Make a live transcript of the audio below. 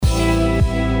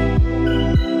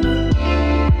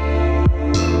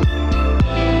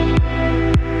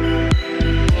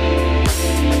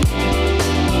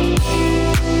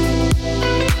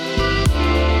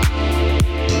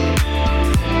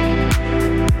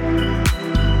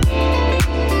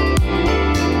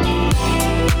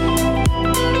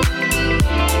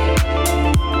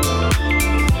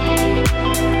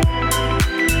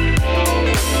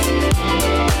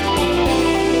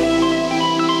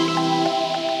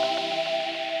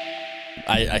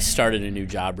I started a new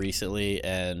job recently,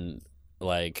 and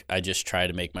like I just try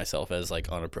to make myself as like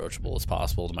unapproachable as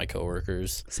possible to my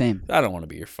coworkers. Same. I don't want to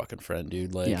be your fucking friend,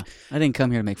 dude. Like, Yeah. I didn't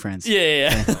come here to make friends.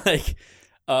 yeah. Like, You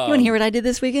want to hear what I did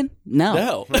this weekend? No.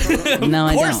 no, No,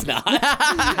 I of course don't. not.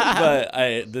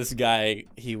 But this guy,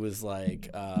 he was like,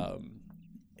 oh,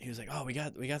 we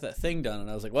got that thing done, and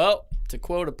I was like, well, to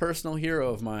quote a personal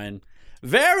hero of mine,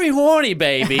 very horny,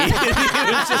 baby. He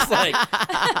was just like,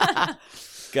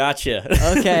 gotcha.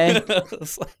 Okay. I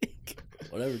was like,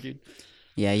 whatever, dude.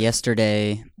 Yeah,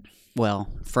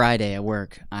 Friday at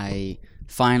work, I've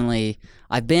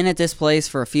been at this place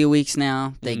for a few weeks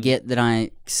now. They get that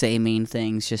I say mean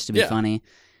things just to be funny.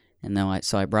 And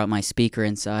so I brought my speaker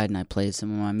inside and I played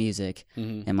some of my music.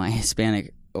 And my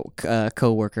Hispanic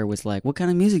coworker was like, "What kind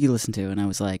of music you listen to?" And I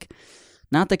was like,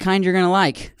 "Not the kind you're going to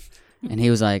like." And he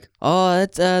was like, "Oh,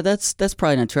 that's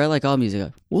probably not true. I like all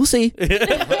music." We'll see.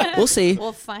 We'll see.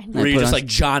 We'll find Were out. you just like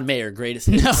John Mayer, greatest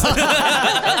hits?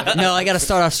 No, I got to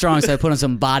start off strong, so I put on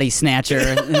some Body Snatcher,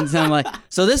 and so I'm like,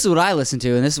 "So this is what I listen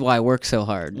to, and this is why I work so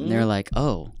hard." And they're like,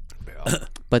 "Oh,"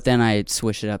 but then I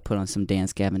switched it up, put on some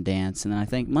Dance Gavin Dance, and then I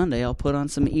think Monday I'll put on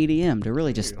some EDM to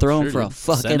really just throw them for a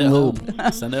fucking Send it loop.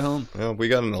 home. Send it home. Well, we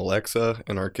got an Alexa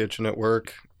in our kitchen at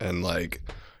work, and like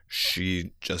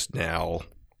she just now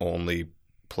only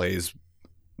plays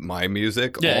my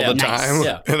music all the time.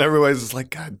 Yeah. And everybody's just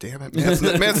like, God damn it,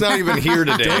 man's not even here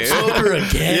today. Don't smoke her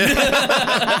again.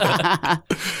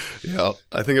 Yeah,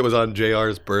 I think it was on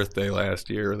JR's birthday last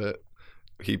year that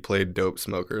he played Dope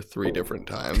Smoker 3 different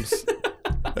times.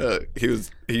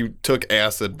 He took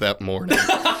acid that morning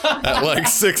at like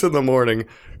 6 a.m,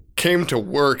 came to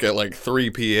work at like 3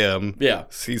 p.m. Yeah.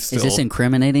 He's still, Is this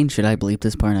incriminating? Should I bleep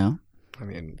this part out? I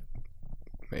mean,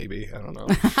 maybe. I don't know.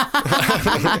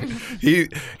 I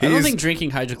don't think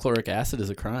drinking hydrochloric acid is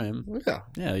a crime. Yeah.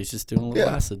 Yeah, he's just doing a little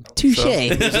acid. Touche.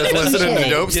 He's just listening to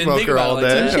Dope Didn't think Smoker about all it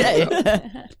like day.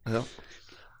 that. Well,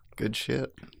 good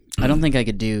shit. I don't think I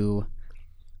could do.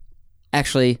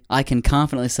 Actually, I can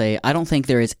confidently say I don't think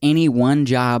there is any one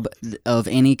job of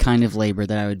any kind of labor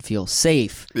that I would feel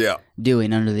safe Yeah.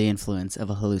 doing under the influence of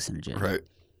a hallucinogen. Right.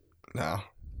 No.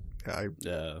 Yeah,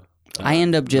 Yeah. I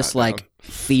end up just Not like down.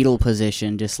 fetal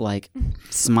position, just like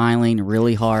smiling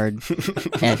really hard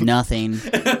at nothing,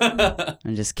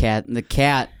 and just the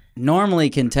cat normally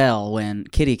can tell when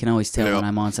Kitty can always tell when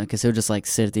I'm on something because he'll just like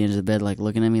sit at the end of the bed like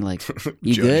looking at me like,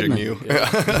 "You good?" judging I'm you.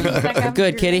 like,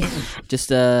 "Good, Kitty. Just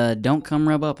don't come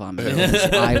rub up on me.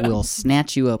 I will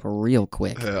snatch you up real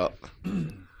quick." Yeah.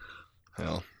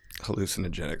 Well,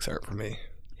 hallucinogenics aren't for me.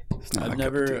 I've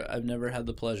never had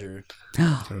the pleasure.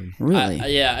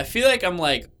 Really? I feel like I'm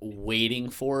like waiting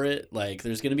for it. Like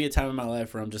there's gonna be a time in my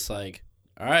life where I'm just like,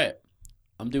 all right,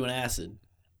 I'm doing acid.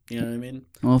 You know what I mean?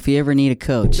 Well, if you ever need a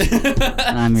coach,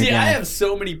 I'm your See, guy. I have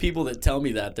so many people that tell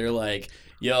me that. They're like,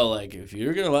 yo, like if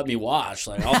you're gonna let me watch,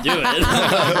 like I'll do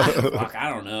it. Fuck, I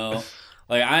don't know.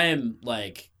 Like I am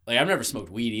like I've never smoked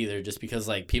weed either, just because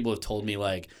like people have told me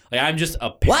like I'm just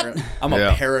a I'm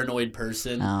a paranoid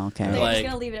person. Oh, okay. They're Like- just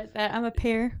gonna leave it at that. I'm a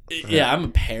pear. Yeah, I'm a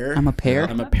pear. I'm a pear?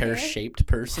 I'm a pear-shaped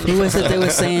person. Who was it that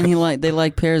was saying they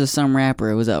like pears of some rapper?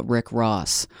 It was Rick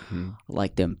Ross.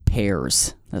 Like them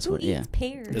pears. That's Who what. eats Yeah.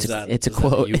 pears? Is that- It's a is that a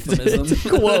quote. euphemism? It's a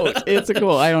quote. It's a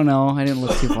quote. I don't know. I didn't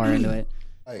look too far into it.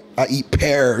 I eat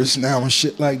pears now and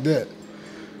shit like that.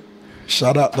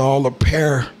 Shout out to all the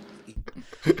pear.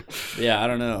 Yeah, I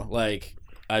don't know. Like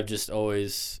I've just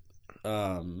always,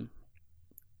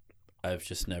 I've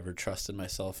just never trusted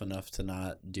myself enough to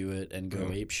not do it and go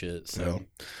ape shit. So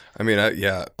I mean,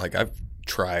 like I've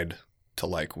tried to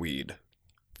like weed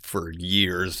for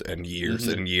years and years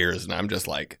and years, and I'm just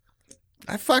like,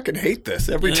 I fucking hate this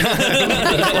every time.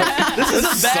 this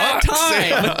is a bad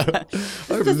time.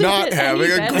 I'm not get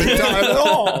having any a good time at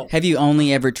all. Have you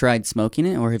only ever tried smoking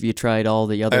it, or have you tried all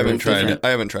the other? I haven't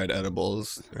different- tried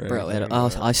edibles. or Bro, anything.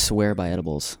 I swear by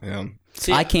edibles. Yeah.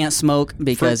 See, I can't smoke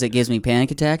because it gives me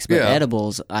panic attacks, but Yeah.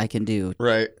 edibles I can do.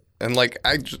 Right. And like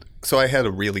so I had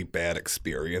a really bad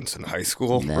experience in high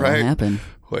school, That'll right? happen.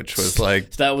 Which was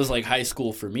like that was like high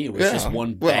school for me. It was just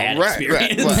one well, bad right,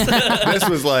 experience. Right. This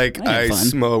was like That ain't I fun.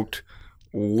 smoked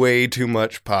way too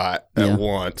much pot Yeah. at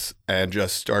once and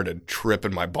just started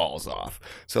tripping my balls off.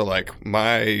 So like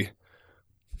my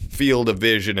field of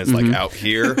vision is like out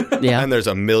here, Yeah. and there's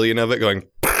a million of it going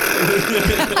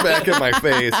back in my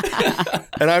face,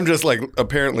 and I'm just like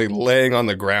apparently laying on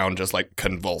the ground just like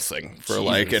convulsing for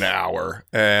like an hour,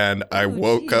 and I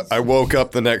woke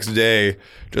up the next day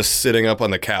just sitting up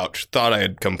on the couch, thought I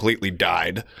had completely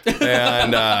died,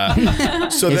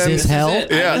 and so Is then this hell?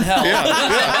 it. I'm in hell.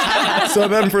 yeah. So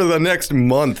then for the next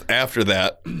month after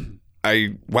that,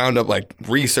 I wound up like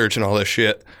researching all this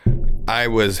shit. I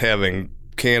was having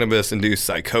cannabis-induced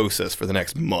psychosis for the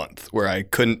next month where I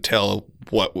couldn't tell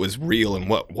what was real and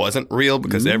what wasn't real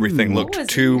because everything looked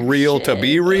too real to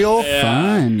be real.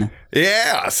 Fun.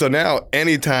 Yeah. So now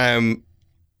anytime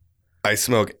I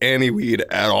smoke any weed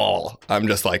at all, I'm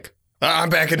just like, I'm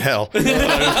back in hell.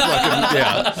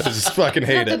 I just fucking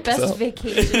hate Not it. the best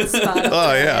vacation spot.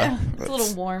 Oh, yeah. It's a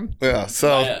little warm. Yeah.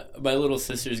 So my little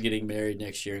sister's getting married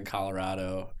next year in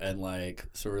Colorado, and like,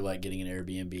 so we're like getting an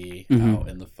Airbnb out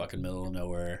in the fucking middle of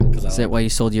nowhere. Is that why you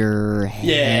sold your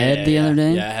head the other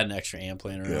day? Yeah, I had an extra amp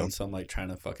laying around, so I'm like trying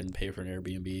to fucking pay for an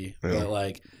Airbnb. But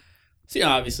like, so you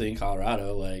know, obviously in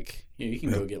Colorado, like, you know, you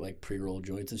can go get like pre-rolled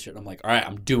joints and shit. I'm like, all right,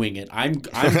 I'm doing it. I'm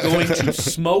going to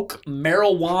smoke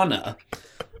marijuana,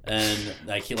 and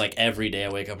like every day I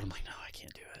wake up, and I'm like, no, I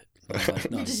can't do it. I'm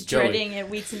like, no, Just Joey. dreading it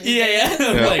weeks and Yeah.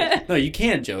 I'm like, no, you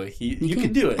can, Joey. You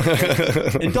can do it.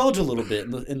 Like, indulge a little bit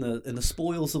in the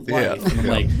spoils of life. And I'm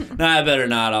like, nah, I better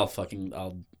not.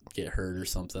 I'll get hurt or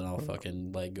something. I'll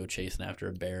fucking like go chasing after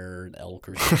a bear or an elk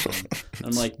or something. And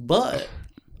I'm like, but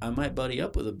I might buddy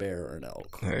up with a bear or an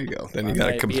elk. there you go. Then you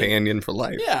got a companion for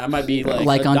life. Yeah, I might be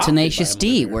like on adopted Tenacious by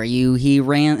D, him. where he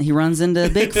runs into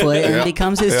Bigfoot and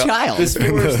becomes his child. This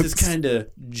forest is kind of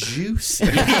juicy.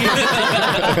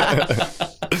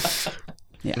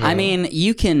 Yeah, I mean,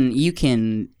 you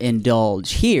can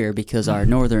indulge here because our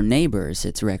northern neighbors,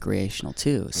 it's recreational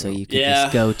too. So you could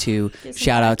just go to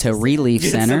shout out to Relief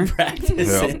Get Center. some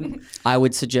practice in. I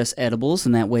would suggest edibles,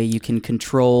 and that way you can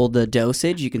control the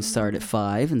dosage. You can start at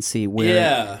 5 and see where.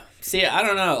 Yeah. See, I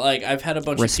don't know. Like, I've had a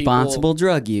bunch Responsible of people.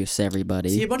 drug use, everybody.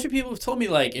 See, a bunch of people have told me,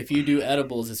 like, if you do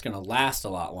edibles, it's going to last a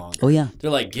lot longer. Oh, yeah.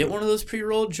 They're like, get one of those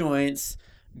pre-rolled joints,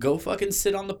 go fucking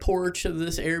sit on the porch of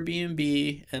this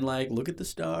Airbnb and, like, look at the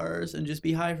stars and just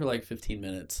be high for, like, 15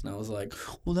 minutes. And I was like,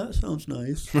 well, that sounds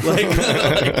nice. Like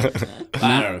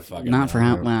I don't know. Fucking Not know. for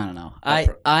how. I don't know.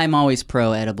 I'm always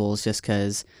pro edibles just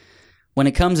because when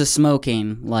it comes to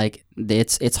smoking, like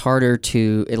it's harder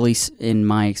to, at least in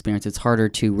my experience, it's harder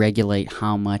to regulate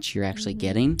how much you're actually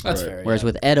getting. That's fair. Whereas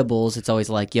with edibles, it's always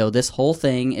like, yo, this whole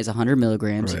thing is 100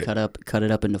 milligrams. You cut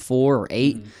it up into 4 or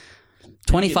 8.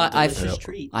 25.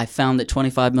 I found that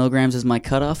 25 milligrams is my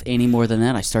cutoff. Any more than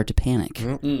that, I start to panic.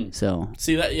 So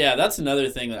see that? Yeah, that's another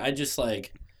thing that I just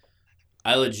like.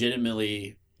 I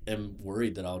legitimately am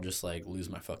worried that I'll just like lose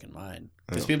my fucking mind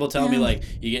because people tell me like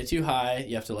you get too high,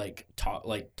 you have to like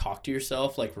talk to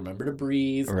yourself, like remember to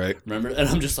breathe, right? Remember, and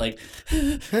I'm just like,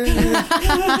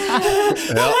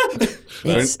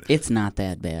 it's not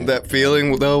that bad. That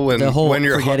feeling though when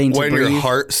your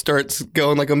heart starts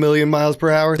going like a million miles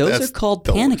per hour. Those are called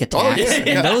panic attacks,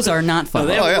 and those are not fun.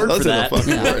 Those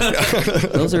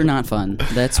are not fun.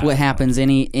 That's what happens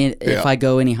if I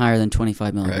go any higher than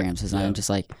 25 milligrams. Is I'm just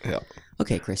like.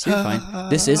 Okay, Chris, you're fine.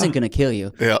 This isn't going to kill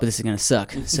you, but this is going to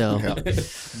suck. So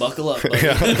buckle up, buddy.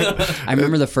 I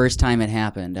remember the first time it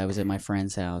happened, I was at my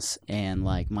friend's house, and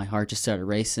like my heart just started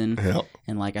racing,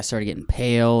 and like I started getting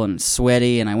pale and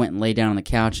sweaty, and I went and lay down on the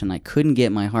couch, and I couldn't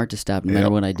get my heart to stop no matter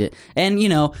what I did. And, you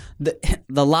know,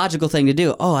 the logical thing to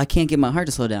do, I can't get my heart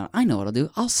to slow down. I know what I'll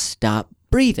do. I'll stop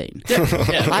breathing.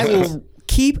 I will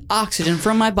keep oxygen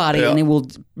from my body and it will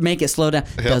make it slow down.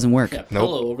 It doesn't work.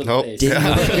 Over the face. Didn't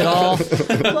work at all.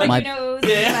 Like your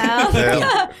nose,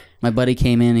 mouth. My buddy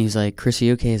came in and he's like, Chris, are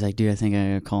you okay? He's like, dude, I think I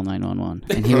gotta call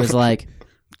 911. And he was like,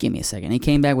 give me a second. He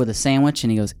came back with a sandwich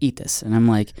and he goes, eat this. And I'm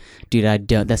like, dude,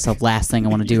 that's the last thing I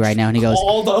want to do right now. And he goes,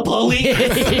 call the police.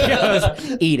 He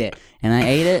goes, eat it. And I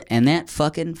ate it and that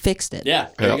fucking fixed it. Yeah,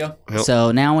 there you go.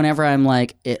 So now whenever I'm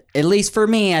like, at least for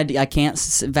me, I can't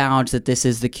vouch that this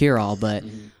is the cure-all, but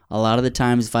a lot of the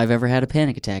times if I've ever had a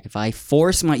panic attack, if I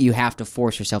you have to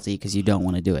force yourself to eat because you don't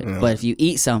want to do it. But if you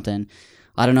eat something,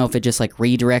 I don't know if it just like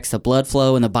redirects the blood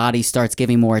flow and the body starts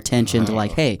giving more attention to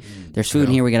like, hey, there's food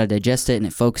in here, we got to digest it, and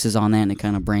it focuses on that and it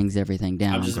kind of brings everything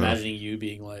down. I'm just imagining you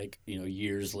being like, you know,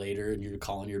 years later and you're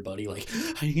calling your buddy like,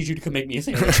 I need you to come make me a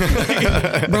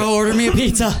sandwich. Bro, order me a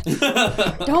pizza.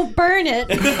 Don't burn it.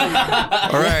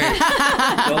 All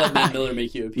right. Don't let Matt Miller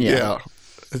make you a pizza. Yeah.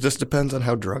 It just depends on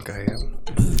how drunk I am.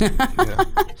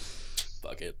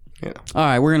 Fuck it. Yeah. All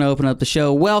right, we're going to open up the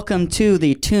show. Welcome to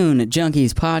the Tune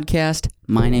Junkies podcast.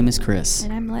 My name is Chris.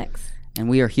 And I'm Lex. And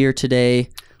we are here today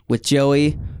with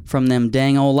Joey from them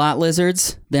dang old lot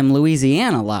lizards, them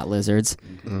Louisiana lot lizards.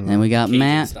 And we got Cajun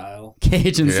Matt. style.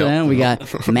 Cajun style. We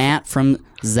got Matt from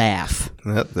Zaff.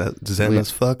 That Zen as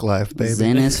fuck life, baby.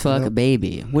 Zen as fuck,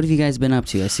 baby. What have you guys been up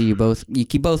to? I see you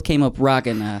both came up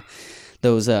rocking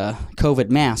those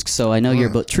COVID masks, so I know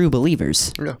you're true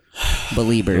believers. Yeah.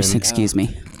 Believers, excuse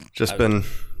me. Just been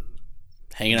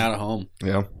hanging out at home.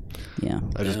 Yeah. Yeah.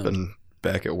 I just been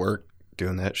back at work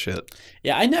doing that shit.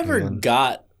 Yeah, I never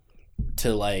got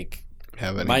to like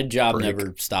Have any my job break.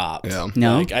 never stopped. Yeah.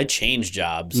 No? Like I changed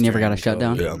jobs. You never got during a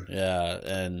shutdown? COVID. Yeah,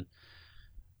 and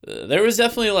there was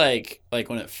definitely like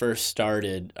when it first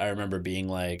started, I remember being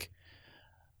like,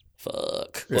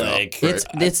 "Fuck!" Yeah. Like It's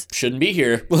I shouldn't be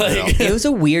here. Like it was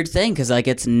a weird thing because like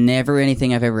it's never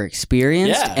anything I've ever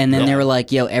experienced. Yeah, and then yeah. they were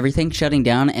like, "Yo, everything's shutting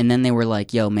down," and then they were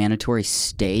like, "Yo, mandatory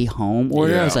stay home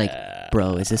order." I was like,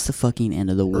 "Bro, is this the fucking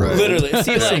end of the world?" Right. Literally.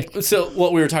 See, like, so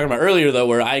what we were talking about earlier, though,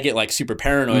 where I get like super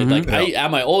paranoid. Like, at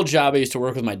my old job, I used to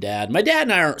work with my dad. My dad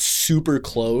and I aren't super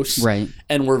close, Right.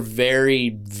 And we're very,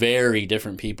 very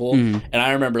different people. And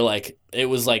I remember like it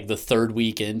was like the third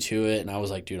week into it, and I was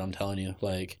like, "Dude, I'm telling you,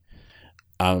 like,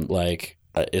 I'm like."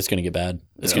 It's gonna get bad.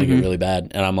 It's gonna get really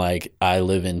bad, and I'm like, I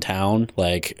live in town.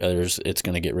 Like, it's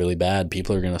gonna get really bad.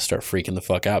 People are gonna start freaking the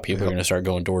fuck out. People are gonna start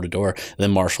going door to door.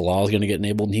 Then martial law is gonna get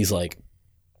enabled, and he's like,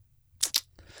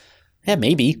 "Yeah,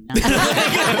 maybe." And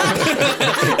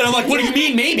I'm like, "What do you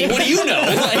mean, maybe? What do you know?"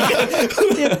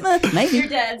 Like, Maybe. Your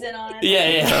dad's in on it.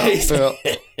 yeah. He's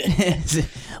like- Yeah.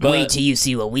 Wait till you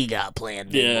see what we got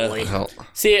planned, big Yeah. boy. Well,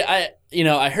 See,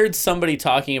 I heard somebody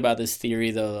talking about this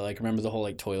theory though. Like, remember the whole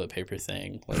like toilet paper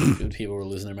thing? Like, people were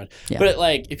losing their mind. Yeah. But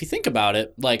like, if you think about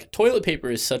it, like toilet paper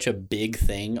is such a big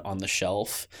thing on the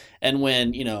shelf, and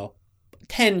when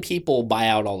 10 people buy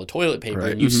out all the toilet paper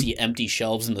Right. and you see empty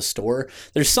shelves in the store,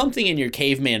 there's something in your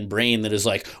caveman brain that is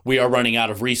like, we are running out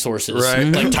of resources. Right.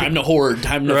 Like, time to hoard,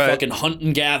 time to Right. fucking hunt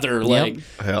and gather. Like,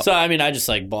 Yeah. so I mean, I just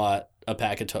like bought a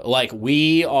pack of like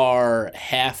we are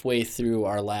halfway through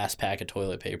our last pack of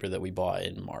toilet paper that we bought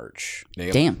in March.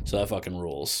 Damn. So that fucking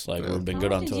rules. Like, we've been How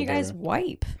good on did toilet you guys paper.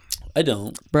 wipe? I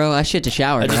don't. Bro, I shit to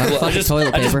shower. I dog. just, Fucking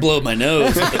toilet I just paper. blowed my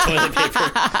nose with the toilet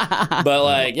paper. But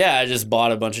like, yeah, I just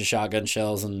bought a bunch of shotgun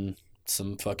shells and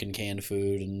some fucking canned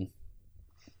food, and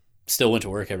still went to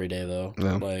work every day though.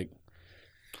 Yeah. Like,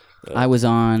 I was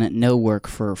on no work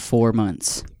for 4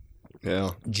 months.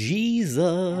 Yeah.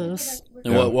 Jesus.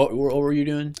 And Yeah. what were you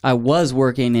doing? I was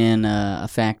working in a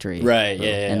factory. Right.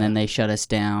 Yeah. And then they shut us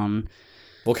down.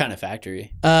 what kind of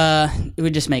factory? It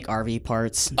would just make RV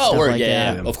parts. And Oh, stuff word, like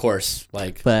yeah, that. of course.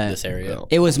 Like But- this area.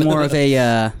 It was more of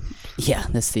a yeah,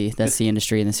 that's the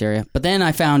industry in this area. But then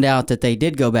I found out that they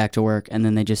did go back to work, and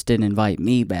then they just didn't invite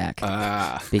me back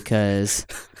because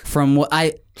from what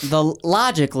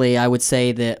logically I would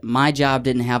say that my job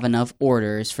didn't have enough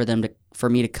orders for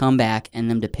me to come back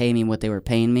and them to pay me what they were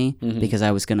paying me because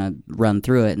I was gonna run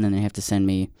through it, and then they have to send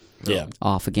me Yeah.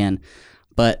 off again.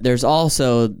 But there's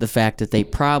also the fact that they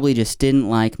probably just didn't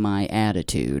like my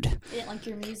attitude. They didn't like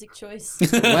your music choice.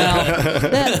 Well,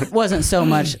 that wasn't so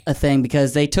much a thing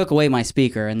because they took away my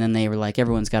speaker and then they were like,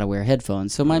 everyone's got to wear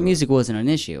headphones. So my music wasn't an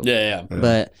issue. Yeah.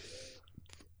 But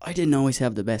I didn't always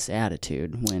have the best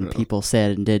attitude when people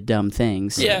said and did dumb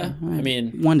things. Yeah. I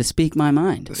mean, Wanted to speak my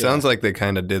mind. It sounds like they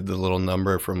kind of did the little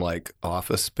number from like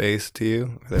Office Space to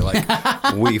you. They're like,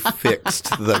 we fixed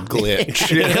the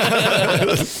glitch.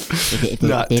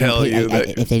 Not tell you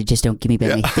that. If they just don't give me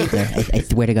back my speaker, I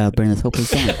swear to God, I'll burn this whole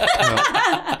place down.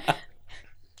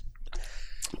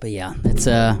 But yeah, it's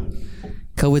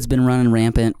COVID's been running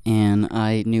rampant, and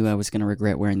I knew I was going to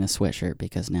regret wearing this sweatshirt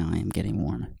because now I am getting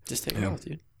warm. just take it off,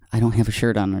 dude. I don't have a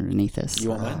shirt on underneath this. You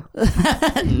want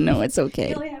mine? No, it's okay.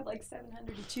 You only have like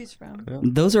 700 to choose from.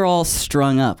 Those are all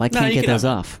strung up. I can't you get can those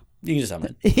have off. You can just have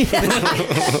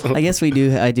mine. I guess we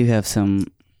do. I do have some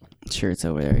shirts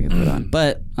over there you can put on,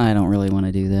 but I don't really want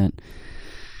to do that.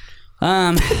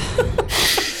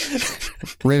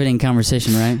 Riveting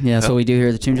conversation, right? Yeah, that's what we do here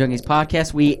at the Tune Junkies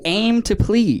podcast. We aim to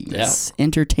please,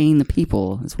 entertain the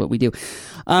people. Is what we do.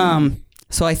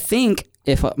 So I think,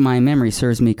 if my memory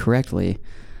serves me correctly,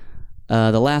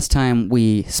 the last time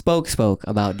we spoke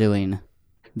about doing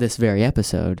this very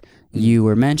episode, you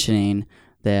were mentioning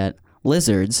that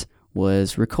Lizards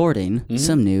was recording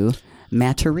some new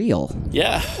material.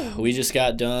 Yeah, we just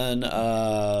got done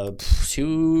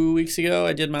 2 weeks ago.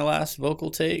 I did my last vocal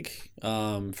take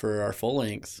for our full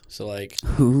length. So like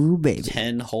Ooh, baby.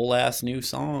 10 whole ass new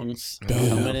songs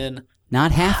coming in.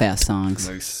 Not half-ass songs.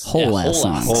 Nice. Whole ass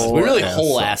songs. We really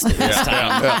Whole-ass whole assed it this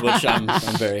time, which I'm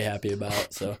very happy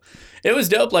about. So it was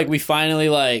dope. Like we finally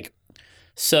like.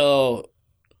 So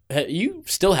you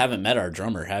still haven't met our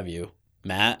drummer, have you,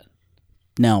 Matt?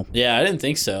 No. Yeah, I didn't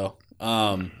think so.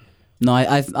 No,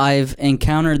 I've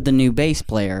encountered the new bass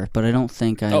player, but I don't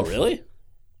think I've... Oh, really?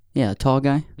 Yeah, tall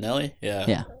guy. Nelly? Yeah.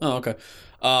 Yeah. Oh, okay.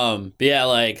 But yeah,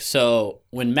 like, so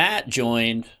when Matt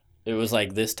joined, it was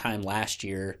like this time last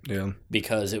year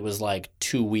because it was like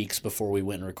 2 weeks before we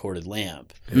went and recorded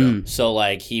Lamp. So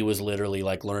like he was literally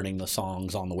like learning the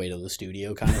songs on the way to the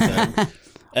studio kind of thing.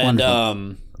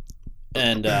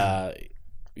 And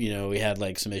you know, we had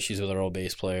like some issues with our old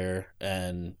bass player,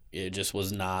 and it just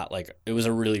was not like, it was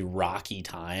a really rocky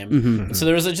time. And so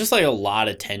there was just like a lot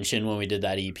of tension when we did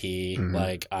that EP.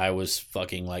 Like I was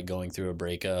fucking like going through a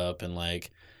breakup and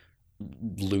like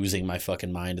losing my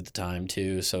fucking mind at the time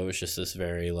too. So it was just this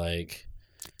very like,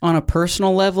 on a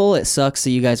personal level, it sucks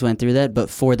that you guys went through that, but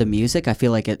for the music, I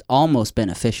feel like it's almost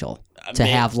beneficial to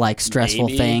have like stressful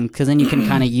thing, because then you can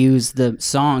kind of use the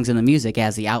songs and the music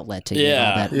as the outlet to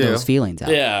get all those feelings out.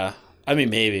 Yeah. I mean,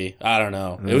 maybe. I don't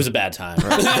know. It was a bad time.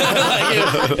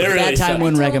 Like, it really bad time sucked.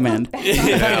 wouldn't recommend.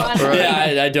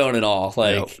 I don't at all.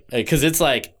 Like, because it's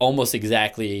like almost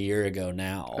exactly a year ago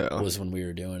now was when we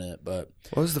were doing it. But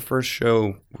what was the first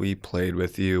show we played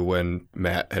with you when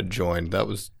Matt had joined?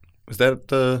 Was that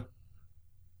the?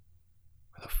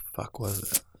 Where the fuck was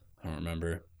it? I don't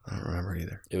remember. I don't remember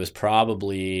either. It was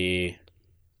probably.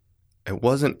 It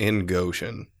wasn't in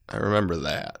Goshen. I remember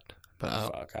that.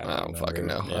 But I don't fucking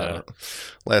know. Yeah.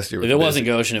 Last year was if it busy. wasn't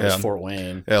Goshen, it was Fort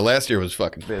Wayne. Yeah, last year was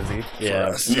fucking busy. Yeah,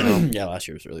 for us, you know? yeah, last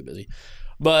year was really busy.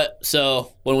 But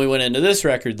so when we went into this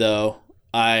record, though,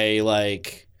 we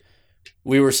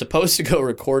were supposed to go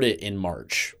record it in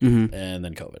March, and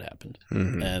then COVID happened,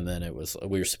 and then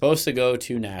we were supposed to go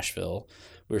to Nashville.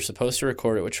 We were supposed to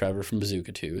record it with Trevor from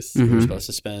Bazooka Tooth. We were supposed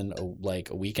to spend a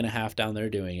week and a half down there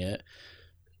doing it.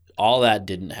 All that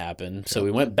didn't happen. So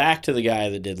we went back to the guy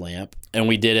that did Lamp, and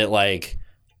we did it like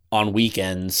on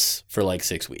weekends for like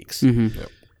 6 weeks.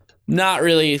 Not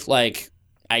really like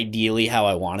ideally how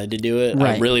I wanted to do it.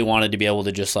 Right. I really wanted to be able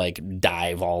to just like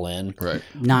dive all in. Right.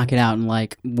 Knock it out in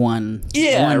like one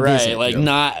right. visit. Like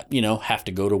not, have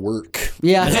to go to work.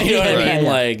 Yeah. You know what I mean?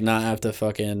 Yeah. Like not have to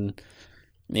fucking,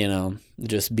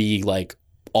 just be like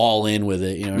all in with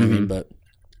it. You know what I mean? But,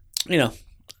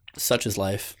 such is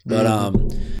life. But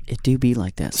it do be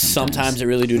like that sometimes. It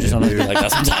really do just want to be like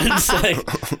that sometimes.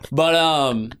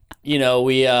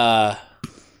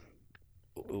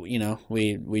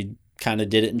 We kind of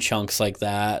did it in chunks like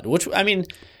that, which I mean,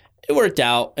 it worked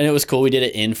out and it was cool. We did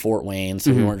it in Fort Wayne,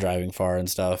 so we weren't driving far and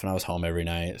stuff, and I was home every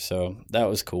night, so that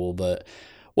was cool. But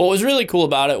what was really cool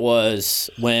about it was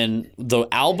when the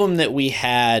album that we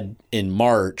had in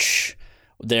March,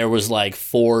 there was like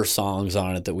 4 songs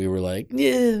on it that we were like,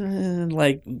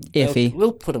 like iffy.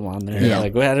 We'll put them on there. Yeah.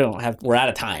 Like we're out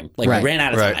of time. Like we ran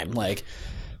out of time. Like,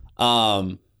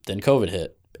 then COVID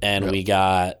hit, and we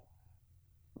got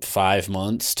 5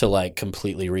 months to like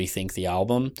completely rethink the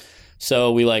album.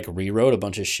 So we like rewrote a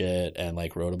bunch of shit and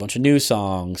like wrote a bunch of new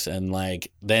songs, and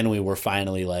like then we were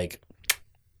finally like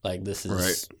this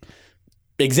is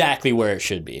exactly where it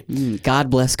should be. God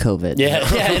bless COVID.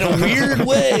 Yeah, in a weird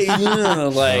way.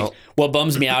 What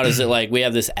bums me out is that like we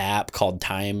have this app called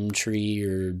Time Tree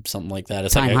or something like that.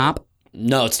 It's Time Hop?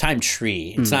 No, it's Time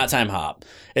Tree. It's not Time Hop.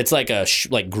 It's like a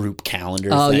group calendar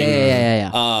Oh, thing.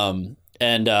 yeah.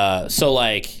 And so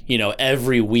like,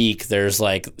 every week there's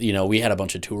like, we had a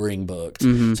bunch of touring booked.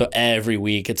 So every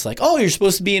week it's like, oh, you're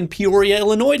supposed to be in Peoria,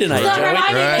 Illinois tonight, Joey.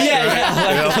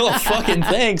 Like, oh, fucking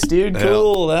thanks, dude.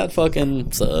 Cool. That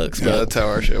fucking sucks. Yeah, that's how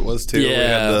our shit was too.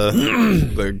 Yeah. We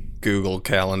had the Google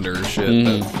Calendar shit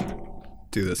that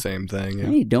do the same thing. Yeah.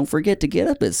 Hey, don't forget to get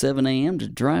up at 7 a.m. to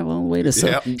drive all the way to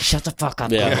Shut the fuck up.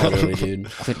 Yeah, literally,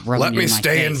 dude. Quit Let rubbing me in my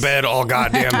stay face. in bed all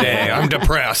goddamn day. I'm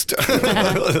depressed.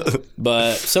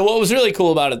 But so what was really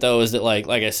cool about it though is that like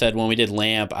I said, when we did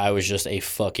Lamp, I was just a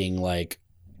fucking like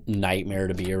nightmare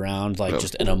to be around, like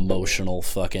just an emotional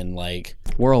fucking like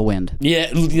whirlwind. Yeah,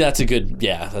 that's a good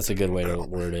way to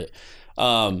word it.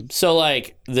 So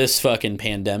like this fucking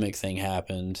pandemic thing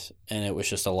happened, and it was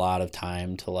just a lot of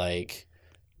time to like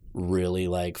really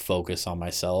like focus on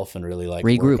myself and really like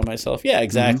regroup work on myself. Yeah,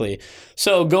 exactly.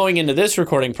 So going into this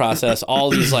recording process, all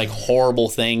these like horrible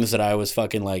things that I was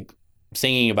fucking like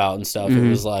singing about and stuff, it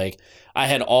was like I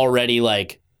had already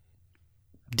like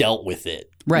dealt with it.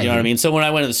 Right. You know what I mean? So when I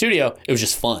went to the studio, it was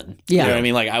just fun. Yeah. You know what I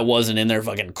mean? Like I wasn't in there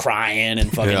fucking crying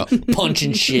and fucking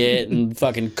punching shit and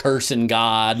fucking cursing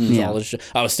God and all this shit.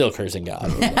 I was still cursing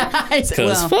God.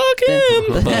 Because fuck him.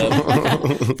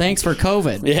 But, thanks for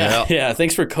COVID. yeah.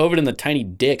 Thanks for COVID and the tiny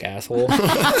dick, asshole.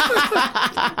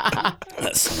 That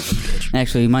son of a bitch.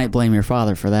 Actually, you might blame your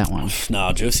father for that one.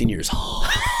 No, Joe Senior's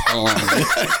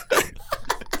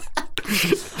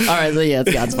All right, so yeah,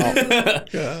 it's God's fault.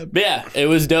 But yeah, it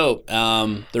was dope.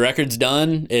 The record's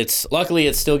done. Luckily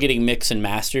it's still getting mixed and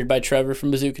mastered by Trevor from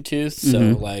Bazooka Tooth. So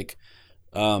like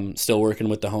Still working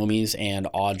with the homies, and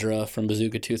Audra from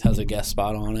Bazooka Tooth has a guest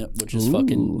spot on it, which is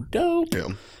fucking dope.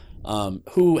 Yeah.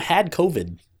 Who had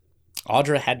COVID?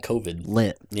 Audra had COVID.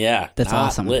 Lit. Yeah, That's not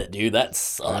awesome. Lit, dude. That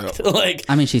sucked. Like,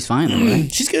 I mean, she's fine, though,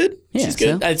 right? she's good. Yeah, She's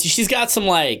good. so? She's got some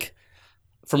like,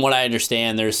 from what I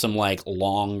understand, there's some like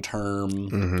long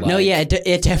term. No, yeah,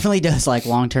 it definitely does like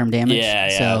long term damage.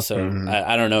 Yeah. So Mm-hmm.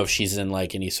 I don't know if she's in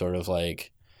like any sort of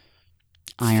like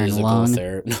iron physical lung.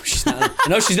 therapy. No, she's not.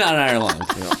 No, she's not an iron lung.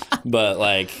 But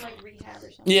like, Like rehab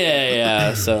or something.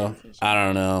 yeah. So I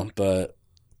don't know, but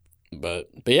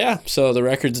yeah. So the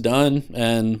record's done,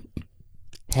 and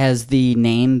Has the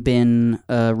name been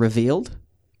revealed,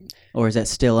 or is that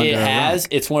still under it a rock? has.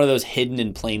 It's one of those hidden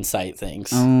in plain sight things.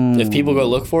 Oh. If people go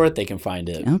look for it, they can find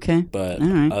it. Okay. But All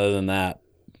right. other than that,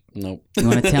 nope. You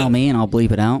want to tell me, and I'll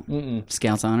bleep it out.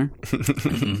 Scout's honor.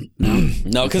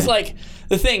 No, because like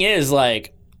the thing is,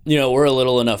 like, you know, we're a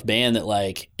little enough band that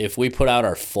like if we put out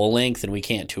our full length and we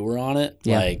can't tour on it,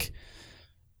 Yeah. like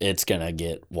it's gonna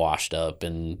get washed up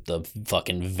in the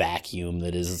fucking vacuum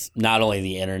that is not only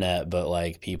the internet but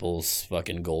like people's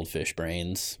fucking goldfish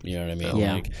brains. You know what I mean?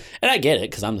 Yeah. Like, and I get it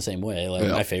because I'm the same way. Like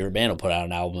Yeah. my favorite band will put out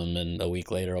an album and a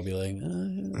week later I'll be like,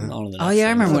 on to the Oh next yeah, I thing.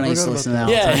 remember when I used to listen to that all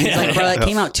the Yeah, time. It's like, yeah. bro, that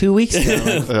came out 2 weeks ago.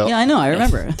 Like, Yeah. yeah, I know. I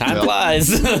remember. Time flies.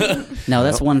 No,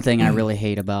 that's one thing I really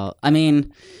hate about. I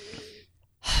mean,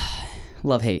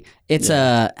 love hate. It's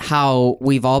how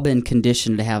we've all been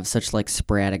conditioned to have such like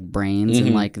sporadic brains,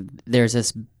 and like there's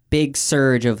this big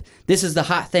surge of this is the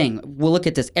hot thing. We'll look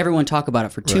at this. Everyone talk about it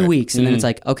for 2 weeks, and then it's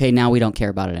like, okay, now we don't care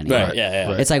about it anymore. Right,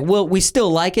 yeah. It's like, well, we still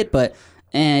like it, but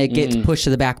it gets pushed to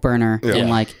the back burner, and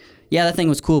like. Yeah, that thing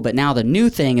was cool, but now the new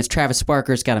thing is Travis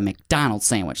Barker's got a McDonald's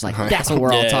sandwich. Like, that's what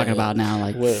we're all Yeah. talking about now.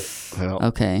 Like, Yeah.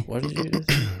 okay, What did you do?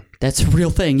 that's a real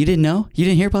thing. You didn't know? You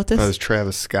didn't hear about this? That was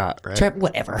Travis Scott, right?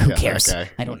 Whatever. Who Yeah, cares? that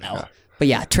guy. I don't know. Yeah. But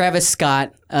yeah, Travis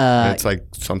Scott. It's like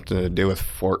something to do with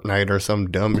Fortnite or some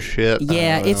dumb shit. I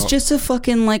Yeah, don't it's know. just a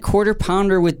fucking like quarter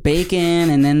pounder with bacon,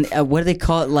 and then what do they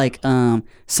call it? Like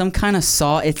some kind of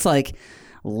sauce. It's like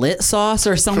lit sauce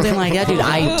or something like that, dude.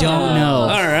 I don't know.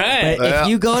 All right. But Yeah. if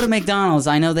you go to McDonald's,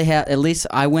 I know they have. At least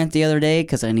I went the other day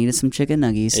because I needed some chicken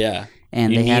nuggies. Yeah.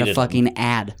 and You they had a needed fucking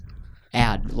ad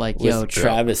like With yo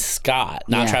Travis Scott,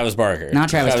 not Yeah. Travis Barker. Not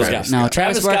Travis Barker. No,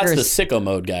 Travis Scott's Barker's- the sicko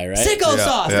mode guy, right? sicko Yeah,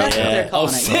 sauce. yeah. That's what Yeah. they're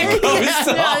calling Oh, it. sicko sauce.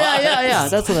 Yeah.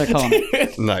 That's what they're calling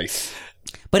it. Nice.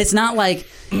 But it's not like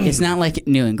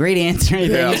new ingredients or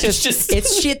anything. Yeah. It's just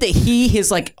it's shit that he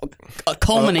has like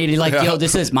culminated. Like, yo,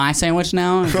 this is my sandwich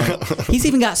now. And like, he's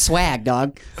even got swag,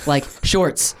 dog. Like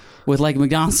shorts with like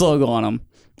McDonald's logo on them.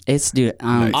 It's dude.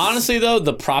 Honestly, though,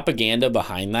 the propaganda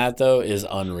behind that though is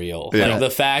unreal. Yeah. Like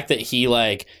the fact that he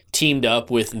like teamed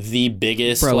up with the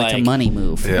biggest Bro, like it's a money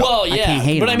move. Yeah. Well, I yeah, can't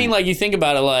hate but on I mean, it. like you think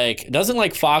about it, like doesn't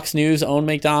like Fox News own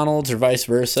McDonald's or vice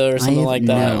versa or something have like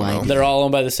that? no idea. They're all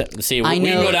owned by the same. See, we I can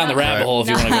know- go down the rabbit Right. hole if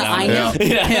you want to go down I there. know.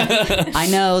 Yeah. I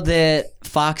know that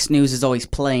Fox News is always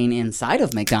playing inside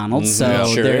of McDonald's, so Yeah,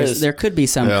 sure is. there could be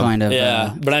some Yeah. kind of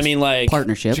Yeah, but I mean, like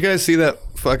partnership. Did you guys see that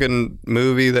fucking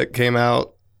movie that came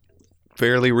out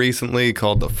fairly recently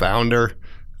called The Founder?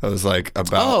 It was like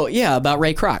about. Oh yeah, about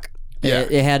Ray Kroc. Yeah.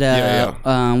 It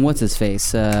had what's his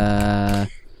face?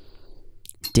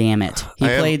 Damn it, he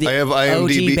played the I have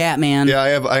IMDb, OG Batman. Yeah, I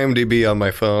have IMDb on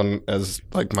my phone as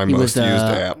like my He most was used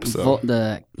app. So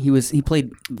he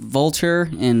played Vulture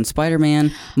in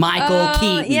Spider-Man. Michael Oh,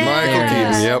 Keaton. yeah. Michael There it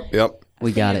Keaton. is. Yep.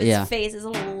 We got it. His Yeah. face is a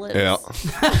little lit. Yeah.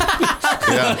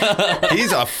 Yeah.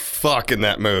 He's a fuck in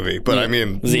that movie, but I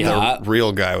mean, Was he the hot?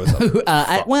 real guy was.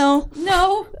 A, Well,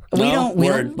 No. we No? don't we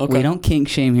Word. don't Okay. we don't kink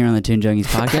shame here on the Toon Junkies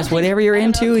podcast. Whatever you're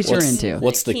into is you're into.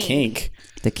 What's the Kink. kink?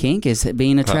 The kink is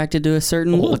being attracted to a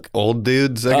certain look. old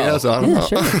dudes, I guess. I don't Yeah, know.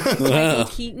 sure. Michael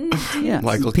Keaton. Dude. Yeah,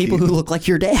 Michael people who Keaton. look like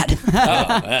your dad. Oh,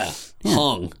 yeah.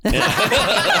 Hung.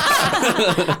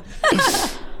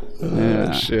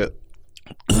 Yeah. Shit.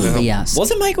 Yes.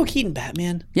 Wasn't Michael Keaton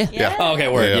Batman? Yeah. Yeah. Oh, okay,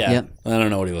 word. Yeah. Yeah. Yep. I don't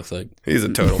know what he looks like. He's a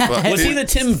total fuck. Was he the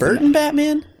Tim Burton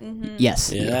Batman?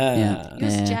 Yes. Yeah. He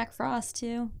was Yeah. Jack Frost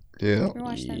too. Yeah. Ever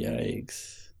watched that movie?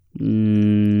 Yikes.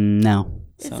 No.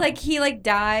 It's like he like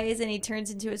dies and he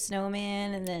turns into a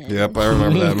snowman and then Yep, I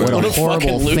remember that What movie. a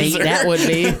horrible fucking fate loser. that would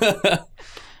be.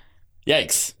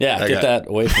 Yikes. Yeah, I get got- that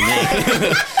away from me.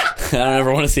 I don't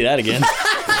ever want to see that again.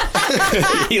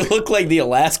 He looked like the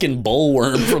Alaskan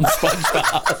bullworm from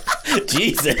SpongeBob.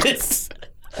 Jesus.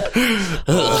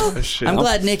 Shit. I'm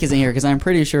glad Nick isn't here because I'm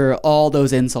pretty sure all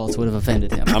those insults would have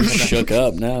offended him. I'm shook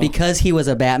up now. Because he was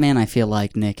a Batman, I feel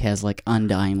like Nick has like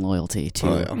undying loyalty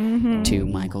to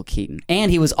Michael Keaton.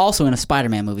 And he was also in a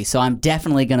Spider-Man movie, so I'm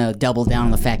definitely going to double down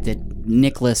on the fact that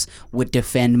Nicholas would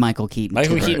defend Michael Keaton.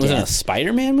 Michael to the Keaton was in a death.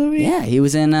 Spider-Man movie? Yeah, he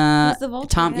was in the Vulture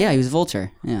Tom. guy? Yeah, he was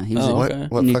Vulture. Yeah, he was Oh, in okay.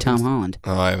 What new fucking- Tom Holland.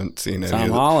 Oh, I haven't seen any Tom of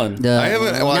the Holland. The, I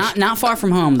haven't watched- not Far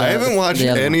From Home. I haven't watched the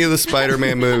other any one. of the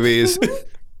Spider-Man movies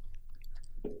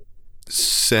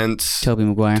since Tobey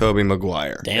Maguire. Tobey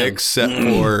Maguire, Damn. except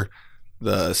for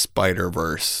the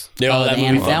Spider-Verse. Yeah, Oh, that the movie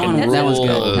anim- that fucking one- that one's ruled.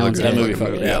 good. That one's That good. movie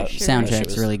fucking Yeah. yeah.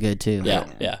 Soundtrack's really good too. Yeah,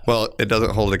 yeah. Well, it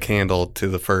doesn't hold a candle to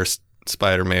the first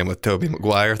Spider-Man with Tobey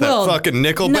Maguire. That Well, fucking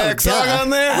Nickelback no, song duh. on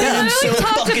there. I know we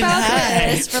talked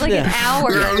about this for like an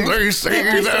hour. And they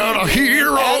say that a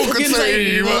hero could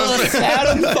save us.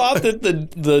 Adam thought that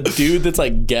the dude that's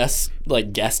like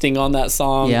guesting on that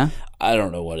song. Yeah. I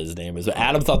don't know what his name is, but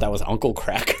Adam thought that was Uncle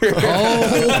Cracker.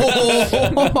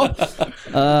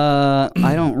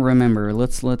 I don't remember.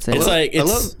 Let's say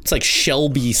It's like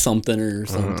Shelby something or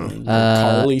something. Or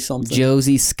Carly something.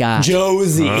 Josie Scott.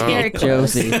 Josie. Very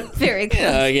close. Josie. Very close.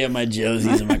 Yeah, I get my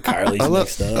Josies and my Carlys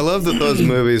mixed I up. love that those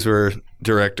movies were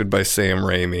directed by Sam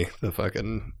Raimi, the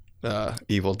fucking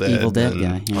Evil Dead, Evil Dead and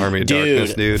guy, yeah. Army of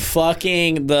Darkness, dude.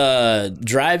 Fucking the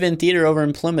drive-in theater over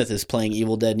in Plymouth is playing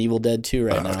Evil Dead and Evil Dead 2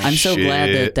 right now. I'm so glad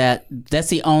Shit. that's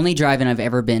the only drive-in I've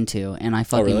ever been to, and I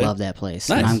fucking really? love that place.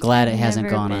 Nice. And I'm glad it hasn't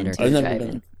Never gone been under. to- I've never drive-in.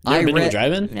 been. I Never been to a read-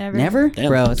 drive-in? Never, Damn.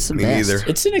 bro. It's the Me best. neither.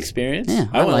 It's an experience. Yeah,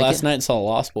 I I went like last it. night and saw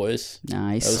Lost Boys.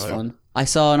 Nice. That was fun. I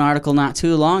saw an article not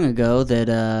too long ago that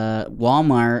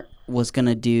Walmart was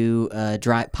gonna do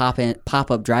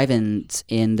pop-up drive-ins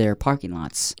in their parking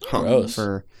lots. Gross.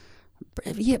 But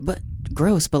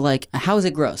gross. But like, how is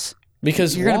it gross?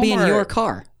 Because You're gonna be in Walmart- your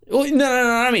car. Well, no,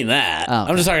 I mean that. Oh,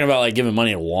 I'm just talking about like giving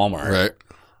money at Walmart. Right.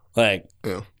 Like,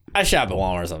 Yeah. I shop at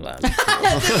Walmart sometimes. And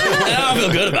I don't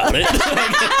feel good about it.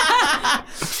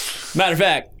 Matter of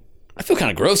fact, I feel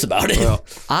kind of gross about it.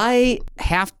 I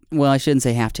shouldn't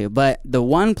say have to, but the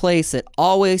one place that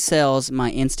always sells my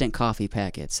instant coffee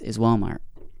packets is Walmart.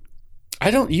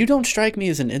 You don't strike me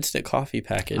as an instant coffee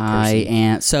packet person. I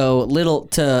am so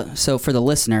for the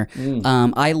listener,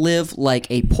 I live like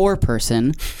a poor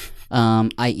person.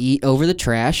 I eat over the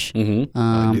trash.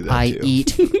 Mm-hmm. do that I too.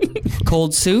 eat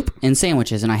cold soup and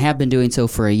sandwiches, and I have been doing so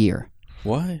for a year.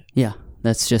 Why? Yeah,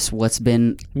 that's just what's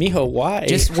been Mijo, why?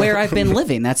 just where I've been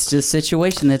living. That's just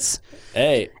situation that's.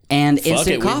 Hey, And Fuck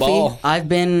instant it, we coffee, ball. I've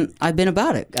been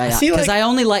about it see, because like- I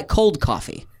only like cold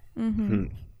coffee.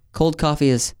 Cold coffee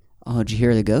is. Oh, did you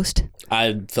hear the ghost?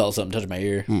 I felt something touch my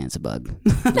ear. Yeah, it's a bug.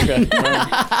 Okay.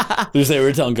 We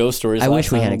were telling ghost stories. I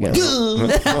last wish we had a time.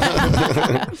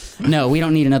 ghost. No, we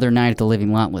don't need another Night at the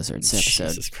Living Lot Lizards episode.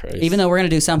 Jesus Christ. Even though we're gonna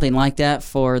do something like that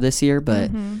for this year, but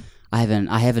I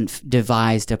haven't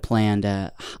devised a plan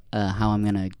to how I'm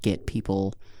gonna get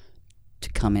people to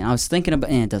come in. I was thinking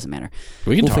about. It doesn't matter.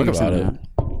 we can We'll talk figure about it. something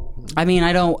out. I mean,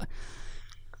 I don't.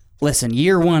 Listen,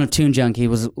 year one of Toon Junkie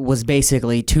was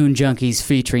basically Toon Junkies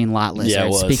featuring Lot Lizards Yeah, it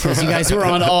was. because you guys were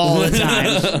on all the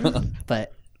time.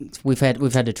 But we've had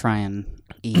to try and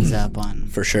ease up on.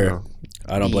 For sure.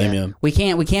 I don't blame you. We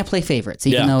can't play favorites,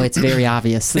 even Yeah. though it's very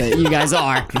obvious that you guys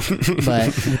are.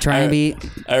 But we try and be.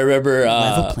 I remember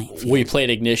Level playing field. we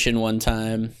played Ignition one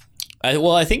time.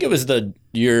 I think it was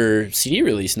your CD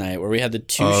release night where we had the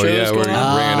two Oh, shows yeah, where going you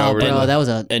on. ran over bro, the- that was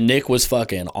a. And Nick was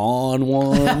fucking on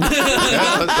one.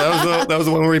 Yeah, that was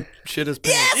the one where he shit his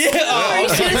pants. I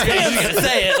was gonna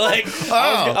say it. Like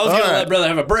I was gonna let brother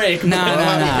have a break. No.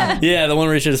 Yeah, the one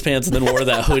where he shit his pants and then wore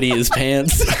that hoodie as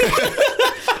pants.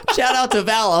 Shout out to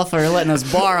Vala for letting us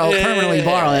permanently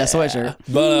borrow that sweatshirt.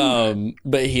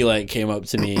 But he like came up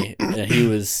to me and he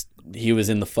was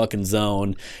in the fucking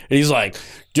zone and he's like,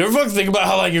 "Do you ever fucking think about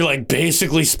how like you're like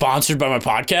basically sponsored by my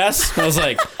podcast?" And I was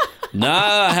like,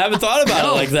 "Nah, I haven't thought about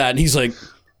it like that." And he's like,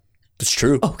 "It's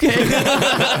true." Okay.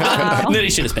 And then he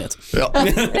shit his pants.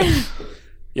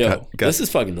 Yo, Got- this is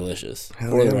fucking delicious.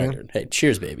 For yeah, the man. record. Hey,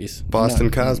 cheers, babies. Boston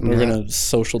Cosmo. We're gonna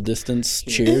social distance.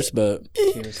 Cheers, but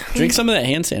drink some of that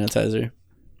hand sanitizer.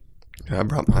 I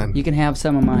brought mine. You can have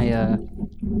some of my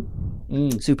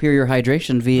superior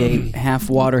hydration via half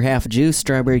water, half juice,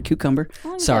 strawberry cucumber.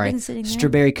 long has Sorry, that been sitting there?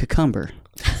 strawberry cucumber.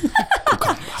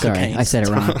 Sorry, I said it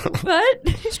wrong. What?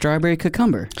 Strawberry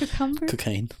cucumber. Cucumber?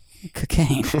 Cocaine.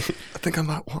 Cocaine. I think I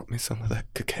might want me some of that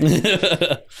cocaine.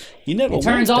 You never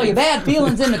Turns want all your bad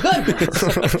feelings into good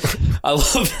ones. I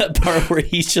love that part where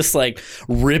he's just like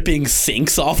ripping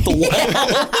sinks off the wall.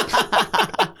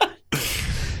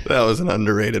 That was an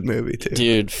underrated movie too.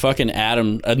 Dude, fucking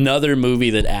Adam. Another movie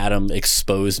that Adam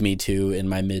exposed me to in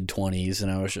my mid-20s,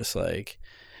 and I was just like,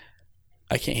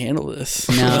 I can't handle this.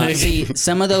 No, Like- see,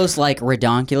 some of those like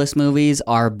redonkulous movies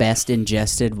are best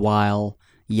ingested while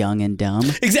young and dumb.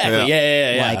 Exactly.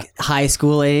 Yeah. Like high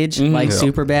school age, like Yeah.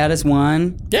 Superbad is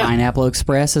one. Yeah. Pineapple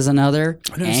Express is another.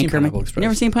 I've never seen Pineapple Express. You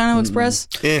never seen Pineapple Express?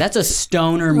 Eh. That's a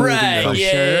stoner movie Right, for yeah,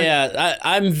 sure. yeah.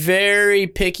 I'm very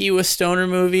picky with stoner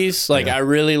movies. Like, I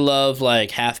really love,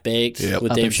 like, Half Baked Yep.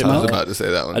 with Up Dave in I was Smoke? Chappelle. about to say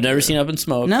that one. I've never seen Up in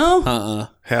Smoke. No?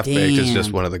 Half Baked is just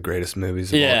Damn. one of the greatest movies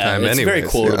of all Yeah, time. it's very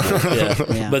anyways. quotable. Yeah.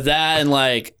 Yeah. But that and,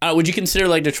 like, would you consider,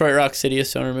 like, Detroit Rock City a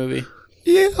stoner movie?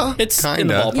 Yeah, It's kinda. in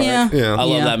the ballpark. Yeah. Yeah. I love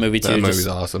Yeah. that movie, too. That movie's Just-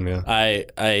 awesome. Yeah.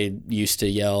 I used to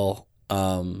yell,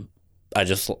 I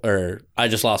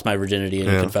just lost my virginity in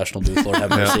a Yeah. confessional booth. Lord have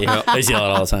mercy. Yeah. I used to yell it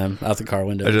all the time out the car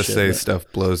window. I and just shit, say but- stuff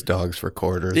blows dogs for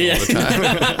quarters Yeah. all the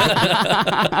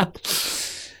time.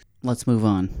 Let's move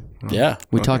on. Yeah.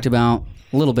 We talked about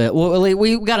a little bit. Well,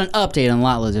 we got an update on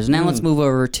Lot Lizards. Now let's move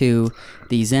over to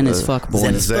the Zen as Fuck Boy.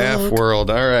 Zaff World.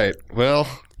 All right. Well,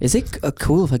 Is it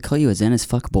cool if I call you a Zen as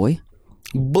Fuck Boy?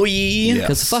 Boy.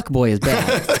 Because fuck boy is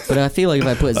bad, but I feel like if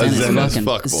I put Zen, Zen as as fucking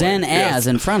fuck boy. Zen Yes. as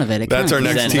in front of it, that's our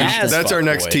kinda next keeps it Zen fresh. as That's our fuck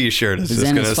next boy. T-shirt. It's just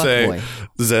Zen gonna as fuck say boy.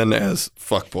 Zen as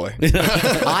fuck boy.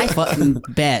 I fucking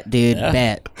bet, dude.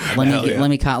 Bet. Let me Hell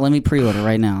yeah. let me pre-order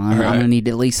right now. I'm right. gonna need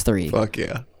at least 3. Fuck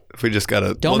yeah. If we just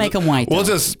gotta Don't make 'em white, We'll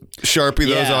though. just Sharpie those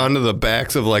Yeah. onto the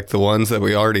backs of like the ones that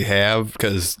we already have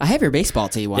because I have your baseball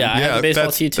tee one. Yeah, I have a baseball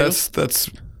that's tee too. that's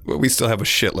we still have a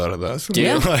shitload of those.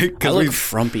 Yeah. like I because look we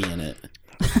frumpy in it.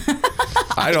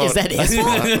 I don't Is that his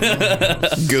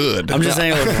fault? good. I'm just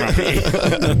saying I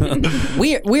look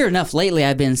frumpy. Weird enough, lately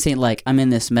I've been seeing, like, I'm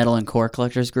in this metal and core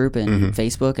collectors group in Mm-hmm.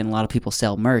 Facebook, and a lot of people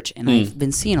sell merch, and I've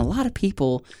been seeing a lot of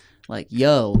people like,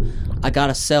 yo, I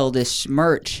gotta sell this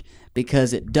merch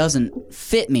because it doesn't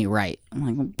fit me right. I'm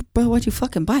like, well, bro, why'd you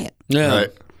fucking buy it? Yeah. Right.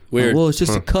 Weird. Well, it's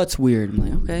just the cut's weird. I'm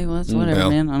like, okay, well, that's whatever, Yeah.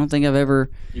 man. I don't think I've ever.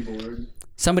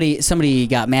 Somebody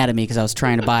got mad at me because I was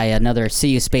trying to buy another See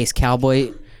You Space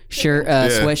Cowboy shirt,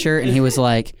 sweatshirt, and he was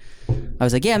like, I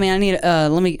was like, yeah, man, I need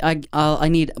I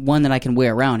need one that I can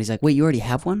wear around. He's like, wait, you already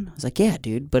have one? I was like, yeah,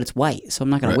 dude, but it's white, so I'm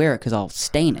not gonna Right. wear it because I'll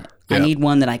stain it. I Yeah. need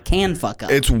one that I can fuck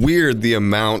up. It's weird the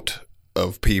amount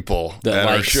of people that at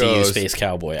our like See You shows. Space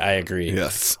Cowboy. I agree.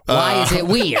 Yes. Why is it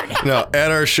weird? No, at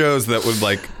our shows that would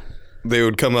like they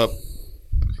would come up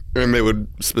and they would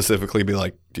specifically be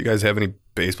like, "Do you guys have any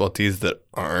baseball tees that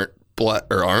aren't black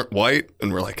or aren't white?"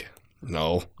 And we're like,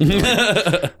 "No." Like,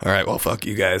 all right, well, fuck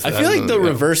you guys. I feel like the Yeah.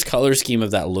 reverse color scheme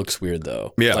of that looks weird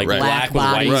though. Yeah, like right. black with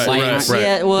body, white. Right, stripes. right.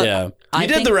 Yeah, well, Yeah. I You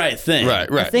did think- the right thing.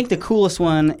 Right, right. I think the coolest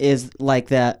one is like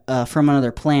that From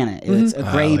Another Planet. It's a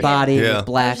gray like- body yeah. with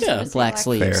black Yeah. black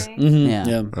sleeves. Fair. Yeah.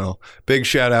 Yeah. Oh, big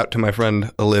shout out to my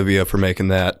friend Olivia for making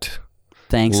that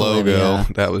Thanks, logo. Olivia.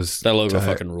 That was That logo tight.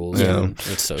 fucking rules. Yeah. Yeah.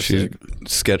 It's so She sick.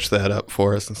 sketched that up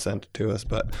for us and sent it to us.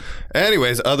 But,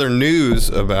 anyways, other news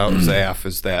about Zaff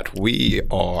is that we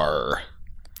are,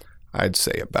 I'd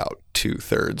say, about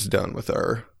 2/3 done with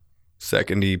our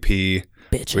second EP.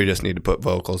 Bitch. We just need to put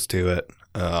vocals to it.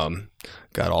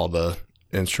 Got all the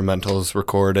instrumentals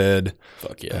recorded,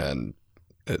 Fuck yeah. and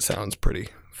it sounds pretty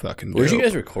fucking Where'd dope. you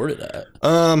guys record it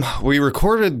at? We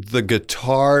recorded the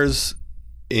guitars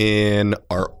in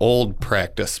our old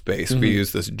practice space. We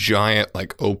used this giant,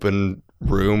 like, open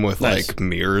room with Nice. like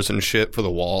mirrors and shit for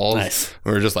the walls. Nice.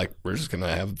 We were just like, we're just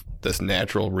gonna have this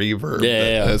natural reverb. Yeah,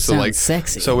 yeah. So Sounds like,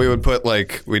 sexy. so we would put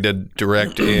like, we did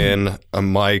direct in a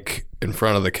mic in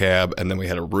front of the cab, and then we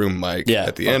had a room mic Yeah,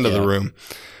 at the fuck end of the yeah. room.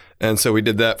 And so we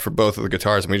did that for both of the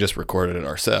guitars, and we just recorded it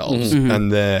ourselves. Mm-hmm.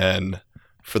 And then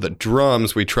for the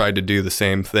drums, we tried to do the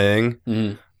same thing,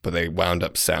 Mhm. but they wound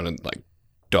up sounding like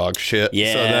dog shit.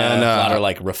 Yeah. So then, a lot of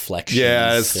like reflections.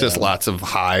 yeah, it's just lots of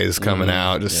highs coming Mhm.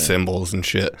 out, just Yeah. cymbals and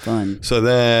shit. Fun. So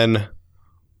then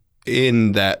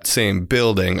in that same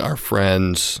building, our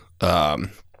friends,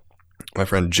 my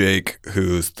friend Jake,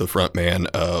 who's the front man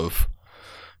of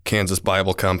Kansas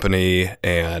Bible Company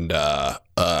and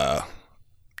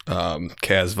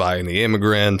Kazvi and the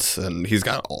Immigrants, and he's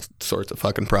got all sorts of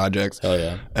fucking projects. Hell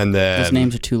yeah. And then Those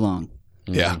names are too long.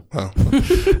 yeah, well,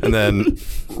 and then I'm a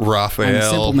simple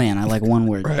Raphael, man. I like one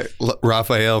word. right?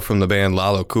 Raphael from the band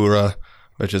La Locura,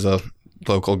 which is a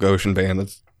local Goshen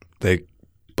band. They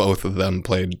both of them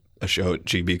played a show at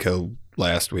GBCO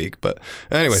last week. But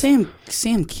anyway,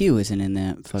 Sam Q isn't in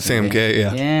that fucking Sam band. K,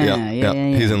 yeah.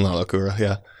 Yeah. He's in La Locura,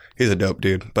 yeah. He's a dope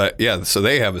dude. But yeah, so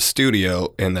they have a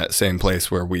studio in that same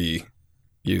place where we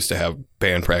used to have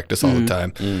band practice all the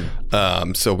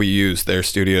time. So we used their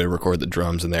studio to record the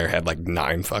drums, and they had like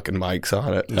 9 fucking mics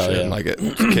on it. And shit. And like it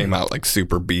came out like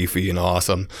super beefy and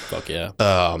awesome. Fuck yeah.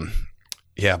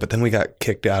 Yeah, but then we got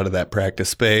kicked out of that practice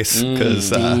space because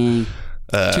too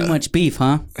much beef,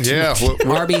 huh? yeah,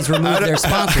 Arby's removed their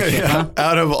sponsorship, huh?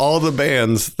 out of all the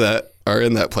bands that are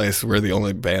in that place, we're the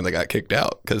only band that got kicked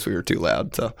out because we were too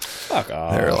loud. So Fuck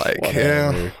off. they were like,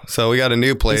 Whatever. yeah. So we got a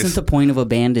new place. Isn't the point of a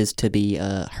band is to be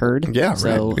heard? Yeah,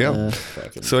 so, right. Yeah.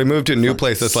 So we moved to a new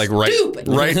place that's like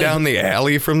right down the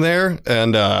alley from there,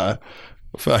 and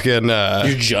fucking.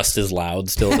 You're just as loud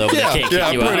still, though. But they can't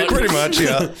kick you out. pretty much,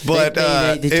 yeah. But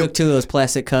they took 2 of those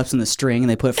plastic cups and the string, and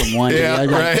they put it from one to the other.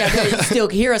 right. Like, you still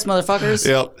can hear us, motherfuckers.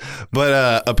 Yep.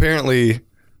 But apparently,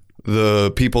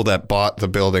 the people that bought the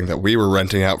building that we were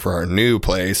renting out for our new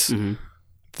place,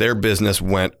 their business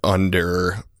went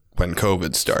under when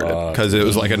COVID started because it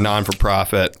was like a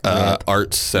non-for-profit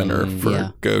arts center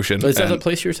for Goshen. But is that And- the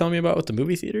place you were telling me about with the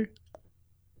movie theater?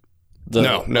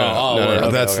 No.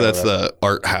 That's the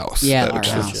art house. Yeah, That- art which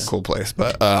house. is a cool place.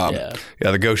 But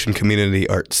the Goshen Community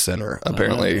Arts Center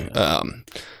apparently.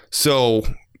 So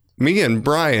me and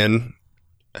Brian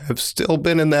have still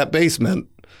been in that basement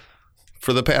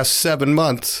for the past 7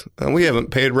 months, and we haven't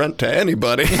paid rent to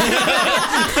anybody.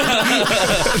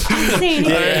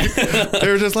 They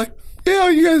were just like, yeah,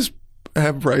 you guys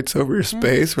have rights over your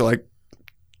space. We're like,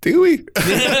 do we?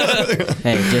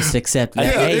 Hey, just accept that.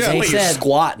 Hey, yeah. they Wait, you're said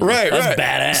squatting. Right, That's right.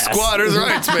 badass. Squatters'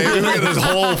 rights, baby. We got this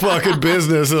whole fucking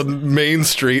business on Main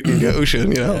Street in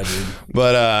Goshen, you know.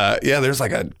 But there's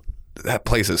like that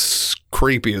place is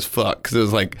creepy as fuck because it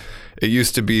was like it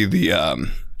used to be the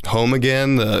Home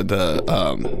Again,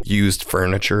 the used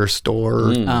furniture store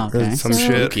or some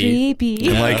shit. Creepy.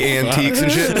 And like antiques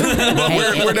and shit.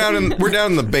 But we're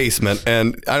down in the basement,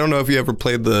 and I don't know if you ever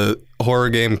played the horror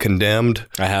game Condemned.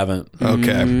 I haven't.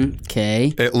 Okay.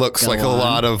 okay. It looks like a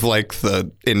lot of like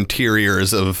the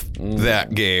interiors of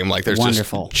that game. Like there's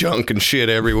Wonderful. just junk and shit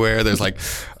everywhere. There's like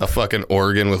a fucking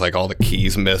organ with like all the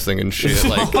keys missing and shit,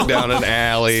 like down an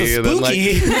alley. And then like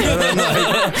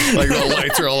the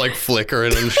lights are all like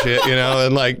flickering and shit, you know,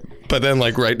 and like. But then,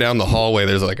 like right down the hallway,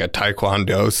 there's like a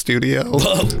Taekwondo studio.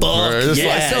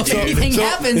 Yeah. So if anything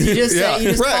happens, you just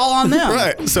fall on them.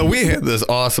 Right. So we had this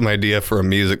awesome idea for a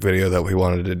music video that we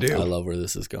wanted to do. I love where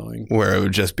this is going. Where it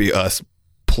would just be us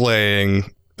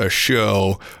playing a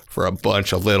show for a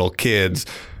bunch of little kids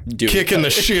kicking the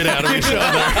shit out of each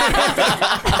other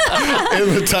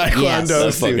in the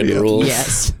Taekwondo studio. Rules.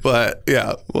 Yes. But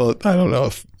yeah, well, I don't know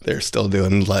if they're still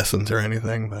doing lessons or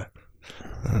anything, but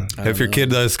if your kid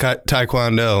does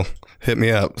Taekwondo, hit me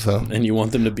up. So And you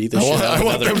want them to beat the shit out I of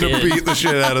want another them kid. to beat the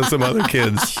shit out of some other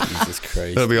kids. Jesus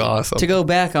Christ. That'd be awesome. To go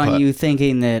back on you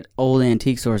thinking that old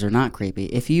antique stores are not creepy,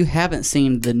 if you haven't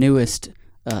seen the newest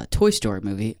Toy Story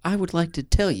movie, I would like to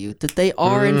tell you that they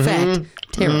are in fact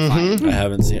terrifying. I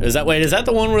haven't seen it. Is that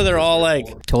the one where they're all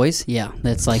like Toys? Yeah,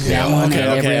 that's like that one and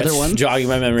every other one. Jogging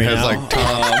my memory Has now. like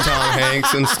Tom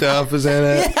Hanks and stuff is in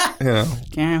it. You know.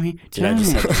 Dude, I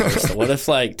just had Toy Story. What if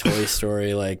like Toy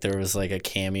Story, like there was like a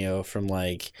cameo from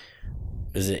like,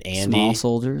 is it Andy? Small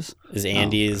Soldiers. Is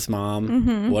Andy his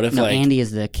mom? What if No, like Andy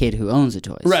is the kid who owns the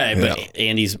toys. right? But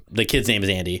the kid's name is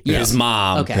Andy. Yes. His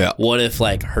mom. Okay. Yeah. What if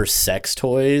like her sex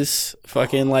toys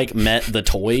fucking like met the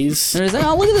toys? There's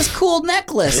oh look at this cool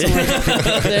necklace.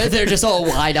 they're just all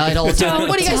wide-eyed all the time.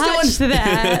 What are you guys doing?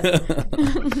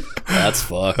 That. That's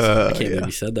fucked. I can't believe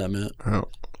you said that, Matt. Oh,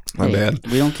 my Hey, bad.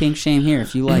 We don't kink shame here.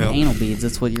 If you like anal beads,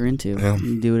 that's what you're into. You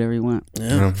can do whatever you want.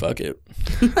 Yeah, fuck it.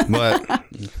 But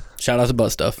Shout out to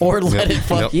Butt Stuff. Or let it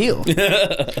fuck you.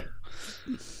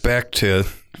 back to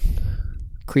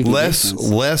Creepy less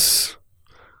basements.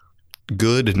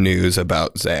 good news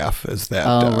about Zaff is that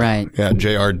right. yeah,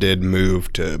 JR did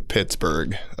move to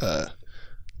Pittsburgh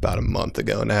about a month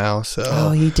ago now. So Oh,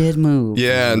 he did move.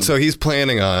 yeah, and so he's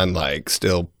planning on like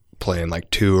still playing like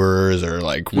tours or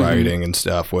like writing and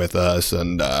stuff with us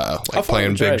and like far playing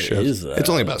of a drive big shows. is that? It's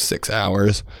only about 6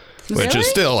 hours, which Really? is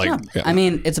still like No, yeah, I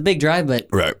mean, it's a big drive, but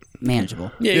right.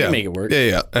 manageable. Yeah, you can make it work.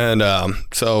 Yeah. And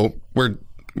so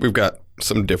we've got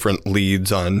some different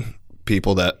leads on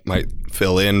people that might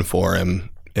fill in for him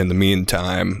in the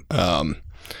meantime.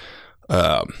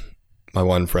 My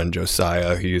one friend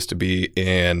Josiah, who used to be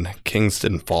in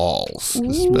Kingston Falls,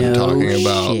 has been No talking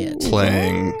about shit.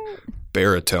 playing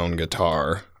baritone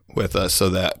guitar with us so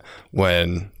that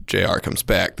when JR comes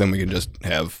back, then we can just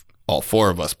have all 4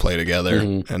 of us play together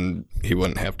and he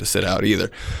wouldn't have to sit out either.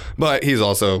 But he's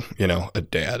also, you know, a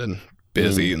dad and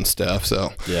busy and stuff.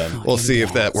 So Yeah. we'll see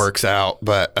if that works out.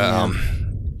 But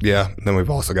yeah, then we've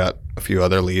also got a few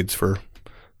other leads for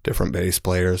different bass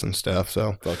players and stuff.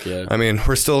 So, Fuck yeah. I mean,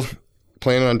 we're still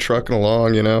planning on trucking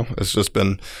along, you know. It's just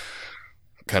been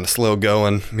kind of slow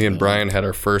going. Me and Brian had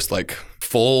our first like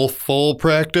full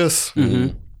practice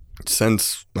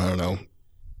since I don't know,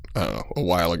 a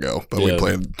while ago. But we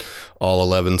played all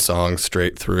 11 songs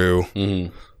straight through.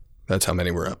 That's how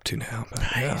many we're up to now. But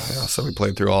yeah, so we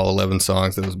played through all 11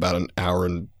 songs. It was about an hour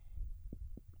and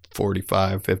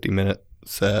 50 minute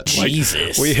set.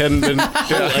 Jesus. Like, we hadn't been.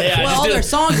 Well, all their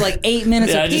songs like 8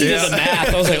 minutes I apiece. just did the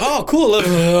math. I was like, oh, cool. And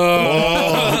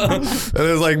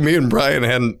it was like me and Brian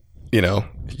hadn't, you know,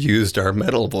 used our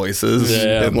metal voices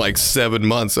in like 7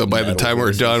 months. So by the time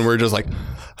we're done, we're just like,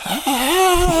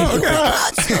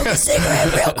 Smoke a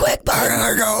cigarette real quick, I'm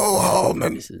gonna go home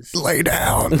and lay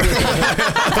down.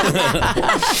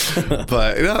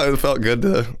 But you know, it felt good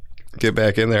to get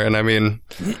back in there. And I mean,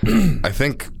 I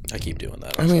think I keep doing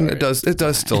that. it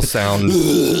does still sound.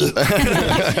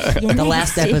 The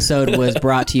last episode was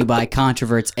brought to you by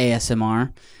Controvert's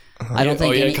ASMR. I don't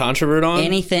think Controvert on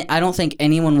anything. I don't think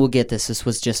anyone will get this. This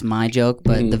was just my joke,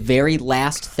 but the very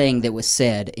last thing that was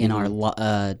said in our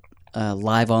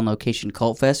live on location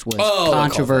Cult Fest was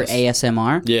Controvert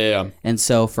ASMR. Yeah. And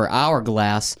so for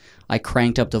Hourglass, I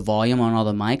cranked up the volume on all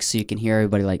the mics so you can hear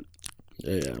everybody like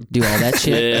do all that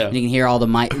shit. Yeah. And you can hear all the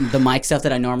mic stuff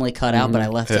that I normally cut out, but I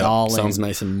left it all Sounds in.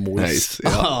 nice and moist. Nice.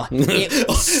 Yeah. Oh,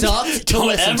 it sucked to Don't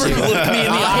listen ever to. look me in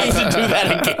the eyes and do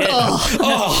that again.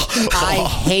 I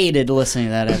hated listening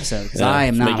to that episode because I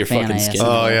am Make not your a fan of fucking skin. ASMR.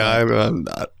 Oh yeah, I'm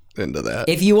not into that.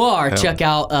 If you are, check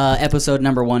out episode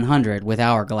number 100 with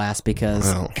Hourglass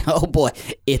because, oh boy,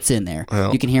 it's in there.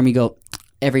 You can hear me go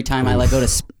every time I go to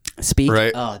speak.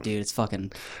 Right. Oh, dude, it's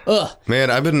fucking, ugh. Man,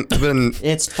 I've been.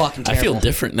 It's fucking I terrible. feel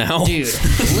different now. Dude,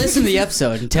 listen to the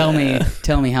episode and tell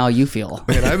me how you feel.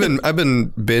 Man, I've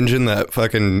been binging that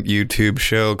fucking YouTube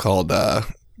show called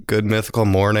Good Mythical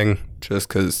Morning just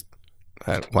because.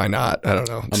 Why not? I don't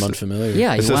know. I'm unfamiliar.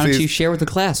 Yeah, It's why just don't you these- share with the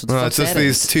class? What the It's fuck just that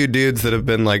these is? two dudes that have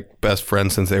been like best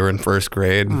friends since they were in first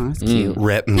grade. Oh, that's cute.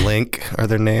 Rhett and Link are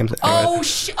their names. Oh,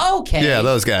 okay. Yeah,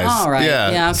 those guys. All right.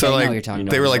 Yeah. okay, So I know like what you're talking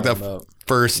they about. were like the about.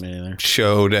 first Me neither.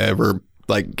 show to ever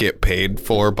like get paid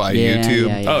for by Yeah, YouTube.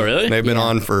 yeah, yeah. Oh, really? They've been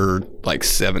on for like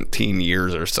 17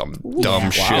 years or some dumb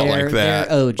shit They're- like that.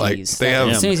 They're OGs. Like they have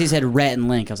As soon as he said Rhett and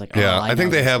Link, I was like, oh, yeah, I I think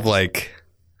know they those have guys. like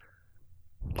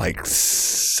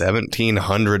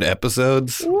 1,700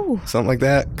 episodes, something like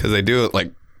that, because they do it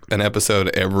like an episode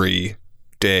every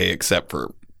day except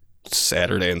for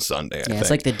Saturday and Sunday. I Yeah, think. it's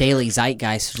like the Daily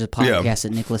Zeitgeist, which is a podcast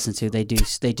that Nick listens to. They do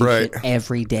Right. shit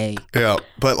every day. yeah,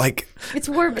 but like, It's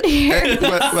warm in here.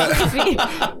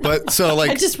 but so I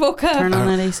like, just woke up. Turn on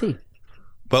that AC.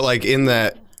 but like in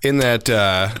that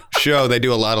show, they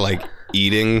do a lot of like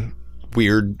eating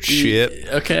weird shit,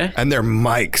 Okay. and their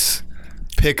mics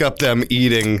pick up them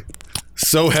eating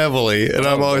so heavily, and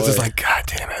I'm always just like, God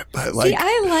damn it! But like, See,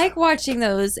 I like watching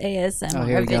those ASMR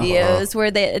here we go. videos where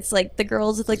it's like the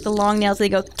girls with like the long nails. They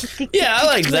go. Yeah, I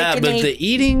like that, and but they- the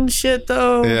eating shit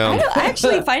though. yeah, I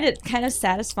actually find it kind of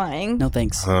satisfying. No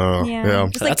thanks. yeah.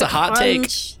 Just like That's a the hot take.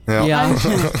 crunch, Yeah.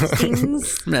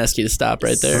 stings, I'm gonna ask you to stop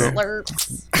right there.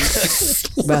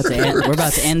 slurps. We're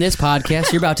about to end this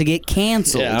podcast. You're about to get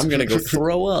canceled. Yeah, I'm gonna go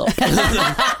throw up.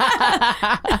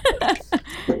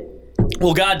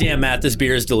 Well, goddamn, Matt, this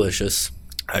beer is delicious.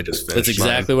 I just That's finished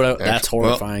exactly mine. what. That's Well,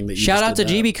 horrifying. That you Shout just out to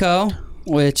did that. GB Co.,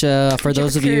 which for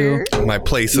those of you my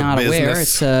place of not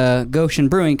business. aware, it's Goshen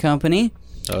Brewing Company,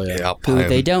 Oh yeah. Yeah, who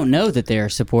they don't know that they're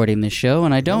supporting this show,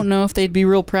 and I don't know if they'd be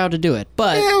real proud to do it.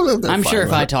 But Yeah, they're I'm fine sure if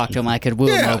with I it. talked to them, I could woo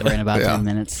Yeah, them over in about yeah. 10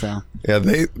 minutes. So Yeah,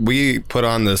 we put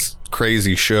on this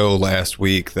crazy show last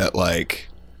week that like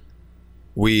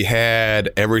we had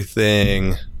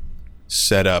everything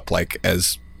set up like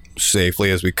as safely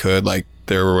as we could. Like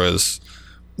there was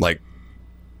like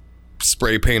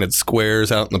spray painted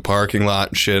squares out in the parking lot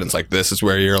and shit. It's like, this is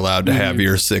where you're allowed to have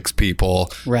your 6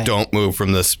 people. Right. Don't move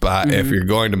from this spot. If you're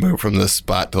going to move from this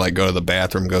spot to like go to the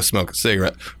bathroom, go smoke a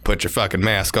cigarette, put your fucking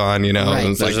mask on, you know? Right.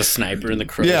 And it's There's like, a sniper in the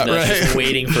crowd Yeah, that's just right.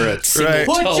 waiting for a single Right.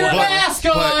 put toe your up. mask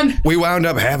on. we wound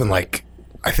up having like,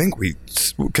 I think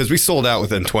because we sold out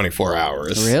within 24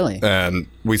 hours. Really? And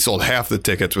we sold half the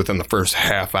tickets within the first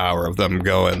half hour of them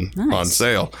going on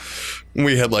sale.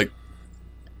 We had like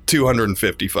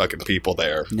 250 fucking people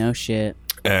there. No shit.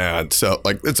 And so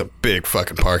like it's a big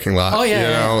fucking parking lot. Oh, yeah, you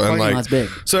yeah. know? And Parking like lot's big.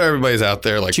 so everybody's out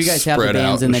there like Did you guys have the spread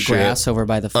bands out in the and shit. grass over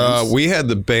by the fence? We had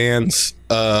the bands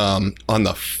on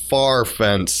the far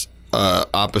fence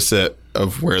opposite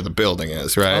of where the building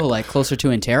is, right? oh, like closer to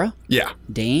Intera? Yeah.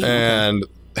 Dang. And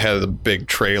had a big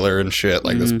trailer and shit,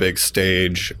 like this big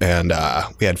stage. And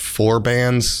we had 4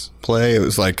 bands play. It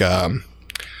was like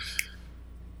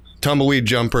Tumbleweed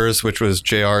Jumpers, which was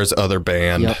JR's other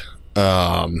band. Yep.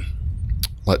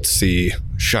 Let's see,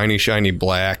 Shiny Shiny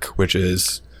Black, which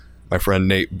is my friend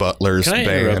Nate Butler's Can I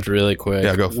band. interrupt really quick?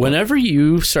 Yeah, go for it. Whenever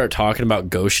you start talking about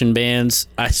Goshen bands,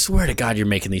 I swear to God, you're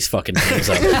making these fucking names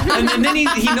up. and then he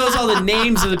knows all the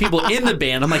names of the people in the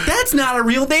band. I'm like, that's not a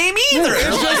real name either.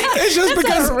 It's just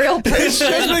because a real it's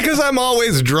just because I'm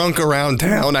always drunk around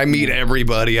town. I meet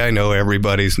everybody. I know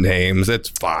everybody's names. It's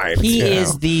fine. He you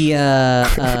is know. the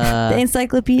The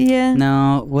encyclopedia.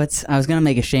 no. What's I was gonna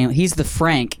make a shame. He's the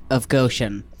Frank of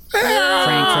Goshen.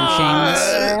 Frank from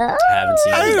Shameless. I haven't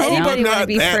seen I it. know, Anybody but wanna not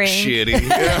be that Frank? shitty.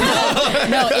 Yeah.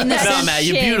 No, in the No, sense, Matt,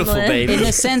 you're beautiful, Shameless. baby.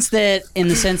 in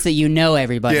the sense that you know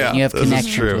everybody. Yeah, and you have this is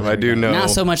connections. true. with I do everybody. know. Not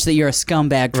so much that you're a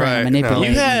scumbag trying Right, to no.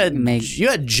 manipulate. You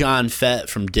had John Fett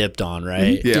from Dipped On,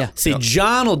 right? Yeah. Yeah. See,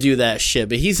 John will do that shit,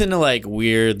 but he's into like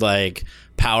weird like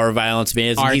power violence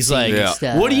bands, and he's Artsy like, Yeah.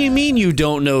 stuff. "What do you mean you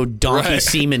don't know Donkey Right.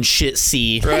 Seaman Shit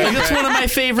C? Like, that's one of my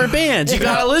favorite bands. You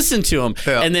gotta listen to them."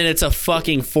 Yeah. And then it's a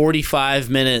fucking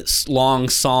 45 minutes long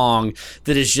song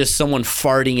that is just someone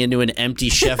farting into an empty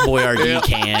Chef Boyardee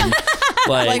can.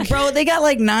 Like, bro, they got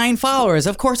like 9 followers.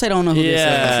 Of course, I don't know who this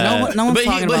is. No one's but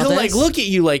talking but about he'll this. like look at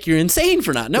you like you're insane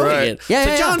for not knowing Right. it. Yeah, so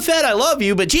yeah, John Fett, I love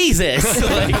you, but Jesus,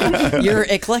 like, Your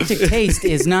eclectic taste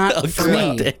is not for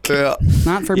me. eclectic. Yeah.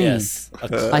 Not for Yes,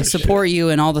 me. I support you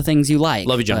in all the things you like.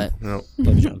 love you, John. but- No.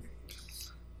 Love you, John.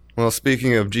 Well,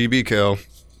 speaking of GBCO,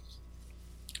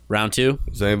 Round 2.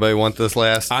 does anybody want this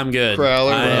last? I'm good.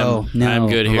 Crowler? Oh, no. I'm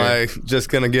good Am here. I just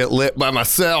gonna get lit by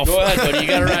myself? Go ahead, buddy. You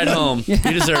got to ride home. You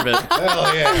deserve it.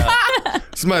 Hell yeah!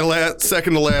 It's my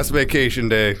second to last vacation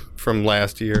day from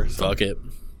last year. So Fuck it.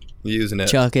 using it.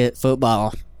 Chuck it,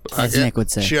 football, as Nick would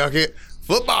say. Chuck it,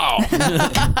 football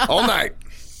all night.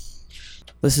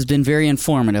 This has been very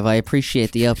informative. I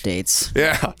appreciate the updates.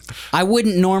 Yeah. I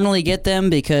wouldn't normally get them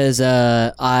because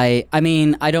I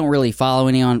mean I don't really follow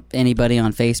anybody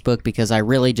on Facebook because I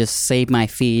really just save my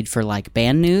feed for like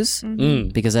band news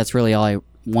because that's really all I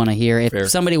want to hear. If Fair.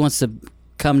 somebody wants to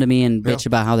come to me and bitch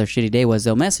about how their shitty day was,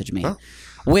 they'll message me.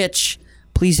 Which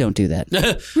please don't do that.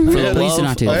 Please do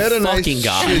not do I that. had a nice Fucking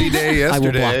God. shitty day I will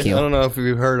yesterday. block you. I don't know if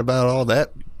you've heard about all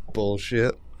that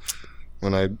bullshit.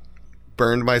 When I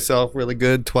burned myself really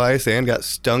good twice and got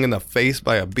stung in the face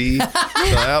by a bee. So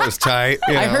that was tight.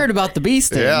 you I know. heard about the bee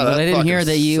sting, Yeah, but that I didn't hear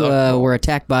fucking that you sucked. were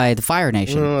attacked by the Fire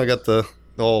Nation. Well, I got the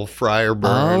old fryer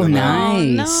burn. Oh, and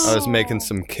then nice. I was making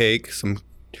some cake, some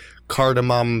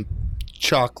cardamom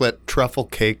chocolate truffle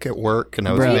cake at work, and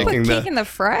I was Bro. making Put cake in the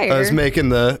fryer. I was making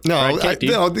the Fried cake,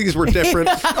 dude. no. These were different,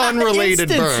 unrelated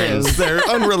burns. They're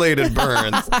unrelated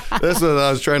burns. This was I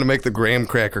was trying to make the graham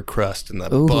cracker crust, and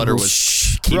the Ooh. butter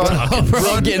was Keep talking. Bro,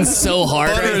 I'm getting so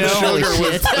hard butter right and now. Holy sugar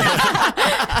was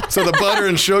shit. so the butter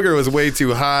and sugar was way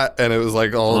too hot, and it was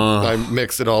like all I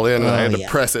mixed it all in, and I had to yeah.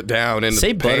 press it down into Say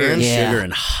the butter pan. and Yeah. sugar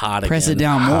and hot Press again. it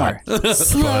down more.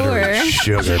 Slower.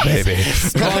 Sugar, baby.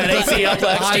 That AC up,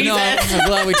 like, I know. Jesus. I'm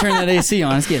glad we turned that AC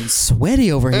on. It's getting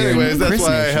sweaty over here. Anyways, in that's Chris why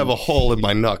I Nation. have a hole in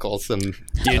my knuckles, and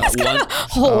Dude, one,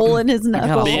 Hole in his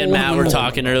knuckle. me and Matt were Oh.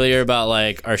 talking earlier about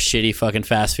like our shitty fucking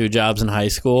fast food jobs in high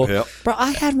school. yep. Bro,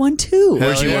 I had one too. Hell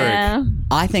Where'd you work? Yeah.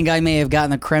 I think I may have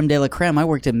gotten the creme de la creme. I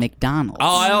worked at McDonald's.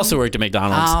 Oh, I also worked at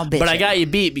McDonald's, Oh, bitch. but I got you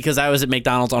beat because I was at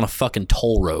McDonald's on a fucking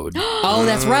toll road. Oh,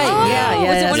 that's right. Yeah, Oh, yeah.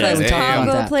 was it That's one right. of We those talked about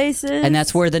Congo that. places? And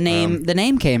that's where the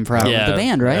name came from. The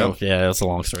band, right? Yeah, that's a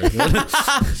long story.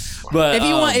 But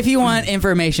If you want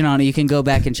information on it, you can go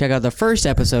back and check out the first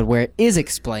episode where it is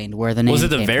explained where the name was it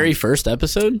the came very from. first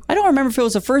episode? I don't remember if it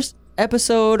was the first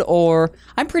episode or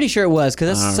I'm pretty sure it was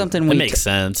because that's something we It makes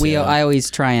sense. We yeah. I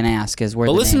always try and ask is where.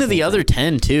 But the listen name to the came other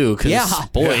 10 too, because Yeah.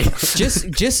 boy, just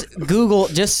Google,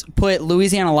 just put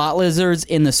Louisiana Lot Lizards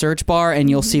in the search bar, and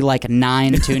you'll see like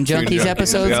 9 Toon Junkies Junkies,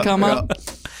 episodes yeah, come yeah. up.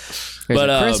 There's But,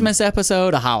 a Christmas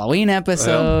episode, a Halloween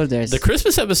episode. There's the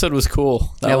Christmas episode was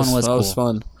cool. That one was that was cool.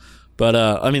 fun. But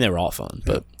I mean, they were all fun.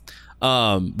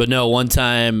 But no, one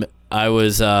time I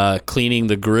was cleaning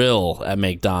the grill at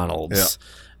McDonald's.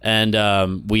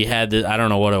 And we had this, I don't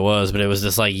know what it was, but it was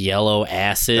this like yellow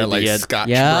acid. That like you had, Scotch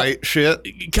Yeah. Brite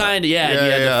shit. kind of, yeah, you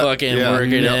had to fucking work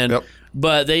it Yep, in. yep.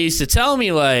 But they used to tell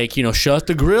me like, shut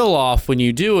the grill off when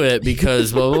you do it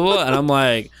because blah, blah, blah. And I'm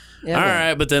like, Yeah, all but-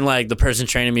 right. But then like the person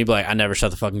training me be like, I never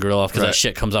shut the fucking grill off because Right. that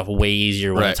shit comes off way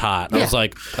easier when Right. it's hot. And I was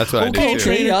like, That's what Okay, I do. too.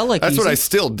 trainer. I'll like That's what I easy.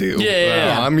 still do.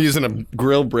 Yeah. I'm using a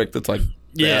grill brick that's like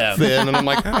Yeah. that thin, and I'm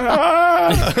like,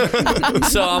 ah.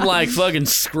 so I'm like fucking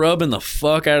scrubbing the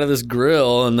fuck out of this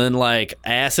grill, and then like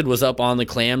acid was up on the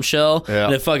clamshell, Yeah.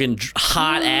 and the fucking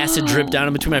hot acid dripped down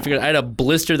in between my fingers. I had a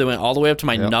blister that went all the way up to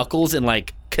my knuckles and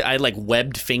like I had like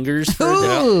webbed fingers for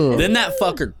Ooh. Then that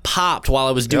fucker popped while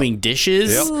I was doing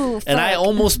dishes, Yep. Ooh, and I fuck.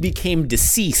 almost became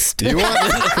deceased. You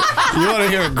want to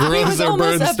hear a grosser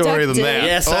almost burn story than abducted. that?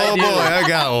 Yes, oh I do. boy, I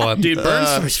got one. Dude, burn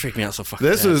stories freak me out so fucking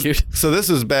This bad, was dude. this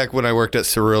was back when I worked at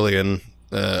Cerulean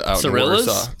out Cirillas?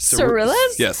 in Warsaw.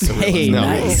 Cirillas? Yes, Cirillas. Hey, no,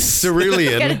 nice.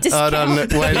 Cerulean Got a out on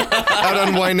discount. out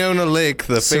on Winona Lake,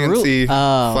 the Cerul- fancy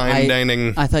Oh, fine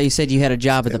dining. I thought you said you had a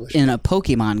job in a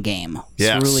Pokemon game.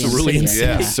 Yeah, Cerulean City.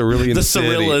 Yeah, Cerulean The City.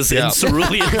 Cirillas Yeah. in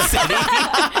Cerulean City.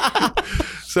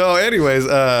 So, anyways,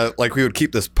 like we would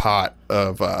keep this pot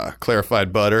of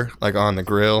clarified butter like on the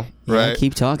grill, Yeah, right?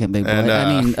 keep talking, big boy. And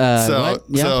I mean, what?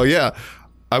 Yeah. so yeah,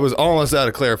 I was almost out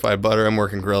of clarified butter. I'm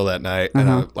working grill that night, and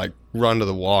I like run to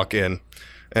the walk-in,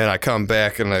 and I come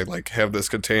back and I like have this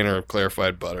container of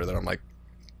clarified butter that I'm like,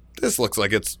 this looks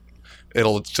like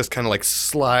it'll just kind of like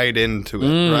slide into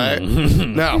it, right?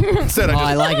 No, instead Oh,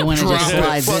 I like it when it just drop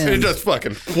slides in. It just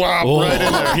fucking plop right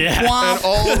in there. Yeah.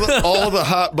 And all the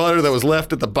hot butter that was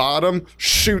left at the bottom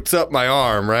shoots up my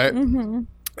arm, right?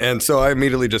 And so I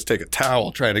immediately just take a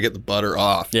towel trying to get the butter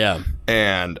off. Yeah.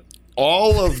 And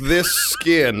all of this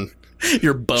skin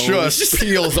Your bones. just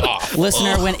peels off.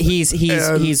 Listener, when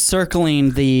he's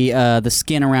circling the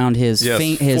skin around his Yes,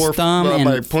 his thumb and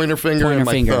my pointer finger and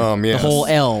my thumb. Yes. the whole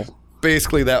L.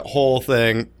 Basically, that whole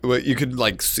thing, you could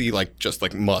like see like just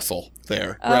like muscle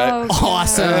there, right? Oh,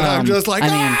 Awesome. And I'm just like, I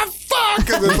mean, fuck!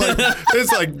 And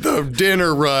it's like the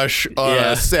dinner rush on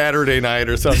Yeah. a Saturday night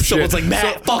or some Someone's shit. like,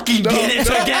 Matt, fucking get it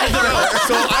together.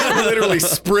 So I literally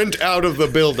sprint out of the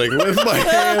building with my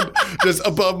hand just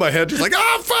above my head, just like,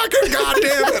 oh, fucking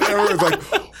goddamn it. And everyone's like,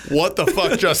 what the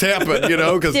fuck just happened, you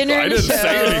know? Because I Dinner didn't say show.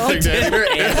 anything to him.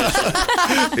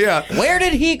 Yeah. where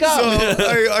did he go? So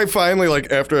I finally,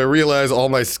 like, after I realize all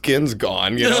my skin's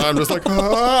gone, you know, I'm just like,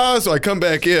 ah. So I come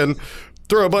back in,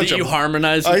 throw a bunch Did you of.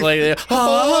 harmonize I- like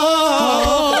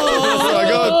Oh my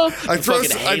god! I throw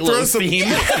fucking Halo some. theme?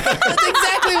 That's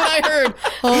exactly what I heard.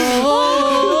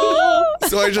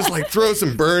 So I just like throw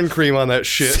some burn cream on that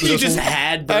shit. and You just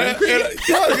had burn cream?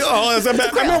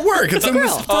 I'm at work. It's in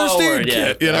this first Oh, aid word, yeah.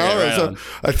 kit, you know. Okay, right And so on.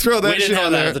 I throw that We didn't shit have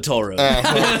on that there. at the toll road. Well,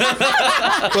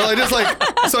 I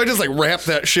just like wrap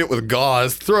that shit with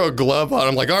gauze, throw a glove on.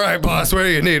 I'm like, all right, boss, where do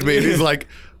you need me? And he's like,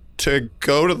 to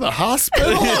go to the hospital.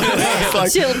 And I was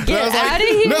like, Chill, and get I was like, outta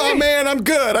here. no, man, I'm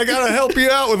good. I gotta help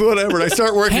you out with whatever. And I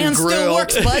start working Hand grill. still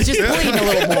works, bud. Just bleed a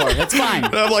little more. That's fine.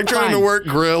 And I'm like trying to work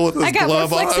grill with this I got more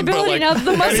glove on. But flexibility like, now that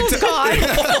the muscle's gone.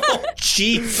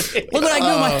 Jeez. Look what I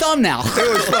can do with my thumb now.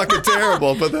 it was fucking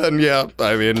terrible. But then, yeah,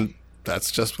 I mean,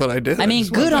 that's just what I did. I mean,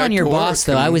 just went good back on your to boss,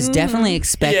 work though. I and- was definitely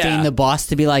expecting Yeah. the boss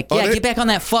to be like, yeah, they- get back on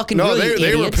that fucking No, grill, you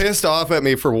they were idiot. pissed off at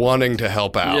me for wanting to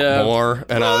help out Yeah. more,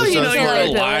 and I Well, was you just know, you're a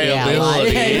like,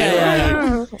 liability.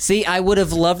 Yeah. See, I would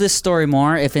have loved this story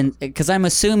more if, because I'm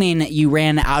assuming you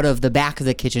ran out of the back of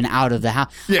the kitchen, out of the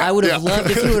house. Yeah, I would have yeah. loved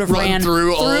if you would have Run ran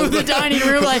through all of the the- dining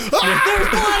room like, there's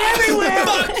blood everywhere.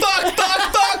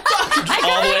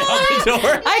 All the way out the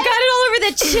door. I got it all over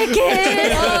the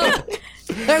chicken.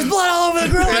 There's blood all over the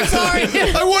grill. I'm sorry.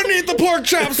 I wouldn't eat the pork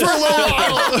chops for a little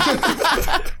while.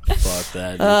 Fuck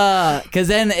that. Because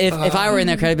then if I were in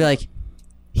there, I'd be like,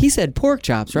 he said pork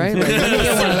chops, right? Like, let me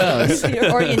get one of those. You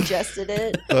already ingested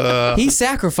it. He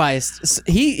sacrificed.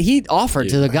 He offered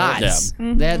to the gods.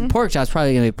 That pork chop's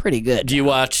probably gonna be pretty good. Do you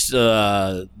watch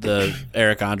the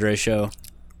Eric Andre show?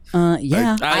 Yeah, I I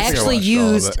think I actually watched all of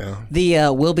used it, yeah.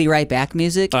 the "We'll Be Right Back"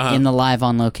 music in the live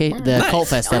on location, the Cult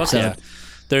Fest episode. Yeah.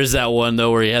 There's that one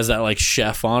though where he has that like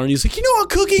chef on, and he's like, "You know what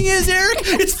cooking is, Eric?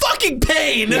 It's fucking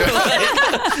pain."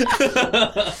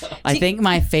 I think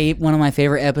one of my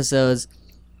favorite episodes.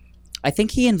 I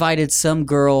think he invited some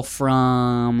girl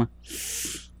from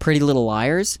Pretty Little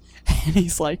Liars, and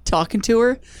he's like talking to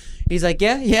her. He's like,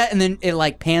 yeah, and then it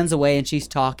like pans away, and she's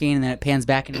talking, and then it pans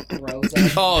back and it throws. Her.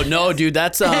 Oh no, dude,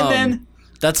 that's then-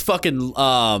 that's fucking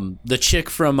the chick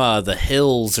from The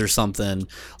Hills or something.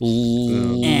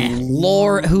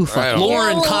 Lauren, who fuck? I don't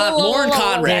know. Lauren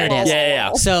Conrad. There it is.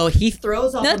 Yeah. So he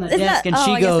throws up No, on the isn't desk, that- and oh,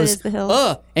 she I guess it goes, is The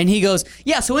Hills. and he goes,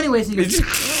 yeah. So anyways, he goes,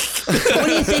 what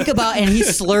do you think about? And he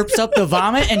slurps up the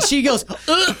vomit, and she goes,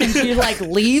 and she like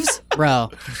leaves,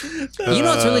 bro. You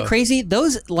know what's really crazy?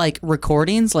 Those like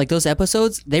recordings, like those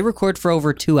episodes, they record for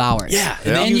over 2 hours. Yeah,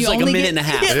 and they use like a minute and a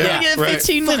half. Yeah, Yeah, you get right.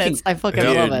 15 minutes. I fucking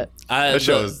Yeah. love it. That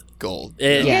show is gold.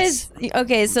 It, Yeah. You guys,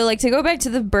 okay, so like to go back to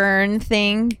the burn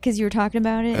thing because you were talking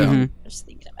about it. I'm just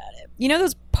thinking about it. You know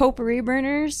those potpourri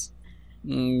burners?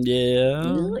 Yeah.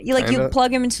 You like you Kinda.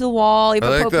 plug them into the wall. You I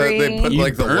put like potpourri. that they put You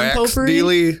like the burn wax potpourri?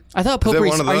 dealy. I thought Is it potpourri.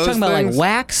 one of Are you those talking about like things?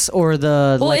 wax or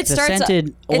the well, like the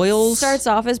scented oils? It starts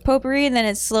off as potpourri and then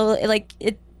it's slowly like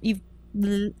it. You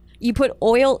you put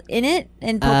oil in it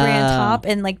and potpourri on top,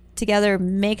 and like together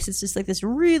mix. It's just like this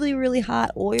really, really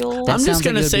hot oil. That I'm just sounds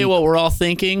gonna like it would say be- what we're all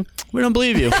thinking. We don't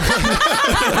believe you. You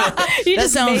That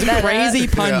just sounds made that crazy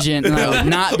up. pungent. And I would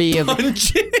not be a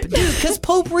dude, because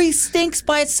potpourri stinks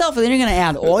by itself, and then you're gonna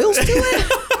add oils to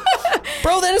it,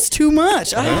 bro. That is too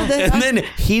much. And then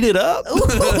heat it up.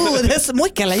 Ooh, that's muy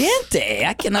caliente.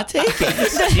 I cannot take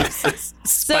it. Jesus.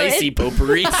 Spicy it-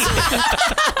 potpourri.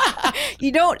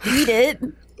 You don't eat it.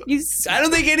 I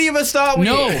don't think any of us thought we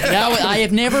No, did. I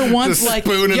have never once Just like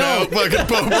spooning yo, out fucking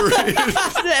potpourri.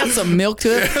 add some milk to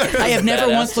it. I have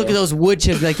never once looked at those wood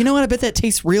chips and be like, you know what? I bet that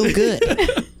tastes real good.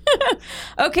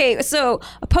 Okay, so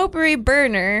a potpourri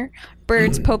burner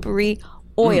burns potpourri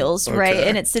oils, right?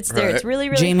 And it sits there. Right. It's really,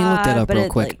 really Jamie, hot. look that up but real it,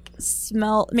 quick.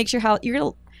 Like, make sure how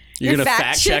you're Gonna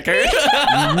fact check her?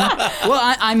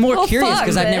 Well, I'm more Well, curious fuck,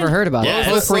 because I've man. never heard about Yeah, it.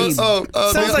 Potpourri. Sounds like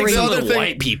the some other of thing,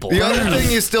 white people. The other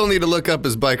thing you still need to look up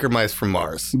is biker mice from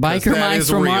Mars. 'Cause Biker that mice is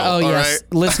from real, Mars. Oh, all yes.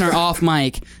 right? Listener off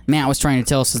mic, Matt was trying to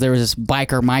tell us that there was this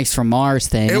biker mice from Mars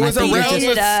thing. It and I was think around. it's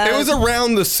just- just- It was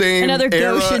around the same Another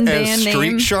era Goshen as band Street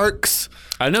name. Sharks.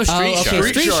 I know Street Oh, okay. Sharks.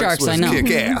 Street Sharks, was I know. kick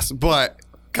ass, but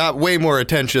got way more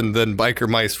attention than biker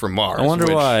mice from Mars. I wonder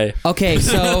which- why. Okay,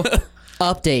 so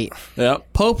update.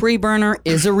 Yep. Potpourri burner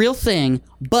is a real thing,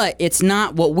 but it's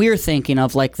not what we're thinking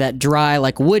of, like that dry,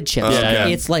 like wood chips. Yeah.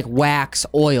 It's like wax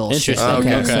oil. shit.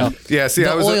 Interesting. Okay, so Yeah, see, the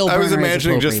I was oil burner is a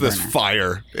imagining just potpourri this burner.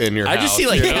 fire in your I house. just see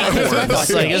like you know? acorns.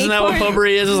 Like, isn't that what Acorn.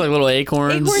 potpourri is? It's like little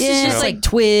acorns. Acorns is Yeah, just it's like like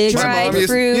twigs. dry My mom used,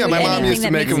 fruit, yeah, my mom anything used to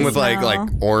that make makes them it with like smell.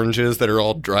 oranges that are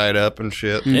all dried up and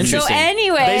shit. Interesting. So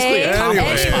anyway, Basically a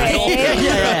compost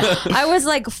pile. I was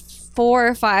like 4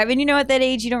 or 5, and you know, at that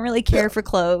age, you don't really care for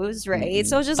clothes, right?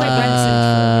 So I was just like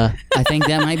running. I think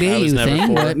that might be I a was you never thing,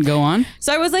 for but it. go on.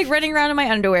 So I was like running around in my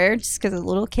underwear just because I was a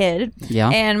little kid. Yeah.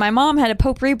 And my mom had a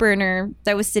potpourri burner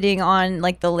that was sitting on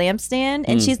like the lampstand,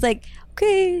 and she's like,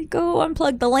 "Okay, go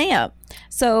unplug the lamp."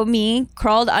 So me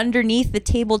crawled underneath the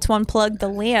table to unplug the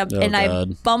lamp, and I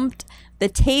God. bumped the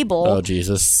table Oh,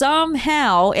 Jesus.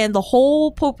 somehow, and the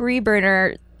whole potpourri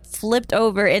burner flipped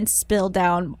over and spilled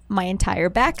down my entire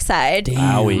backside,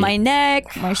 Owie. my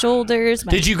neck, my shoulders.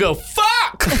 My Did you go,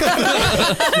 fuck?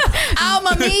 Ow,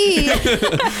 mommy!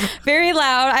 Very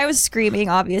loud. I was screaming,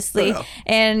 obviously.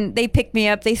 And they picked me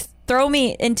up. They throw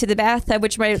me into the bathtub,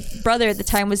 which my brother at the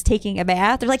time was taking a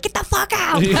bath. They're like, "Get the fuck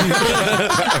out!" He's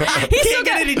still Can't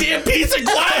get any damn peace of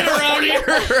quiet around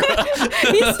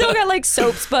here. He's still got like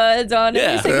soap spuds on it.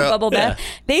 Yeah. He's taking a Yeah. bubble bath.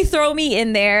 They throw me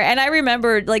in there, and I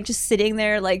remember like just sitting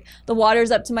there, like the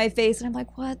water's up to my face, and I'm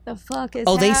like, "What the fuck is?"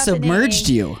 Oh, they happening?" submerged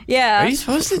you. Yeah. Are you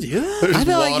supposed to do that? I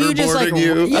feel like you just like Waterboarding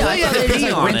you. yeah, I thought I you thought had to they just pee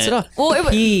like on rinse it. it off. Well, it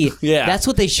was- Pee. Yeah. That's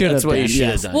what they should That's have what done. you should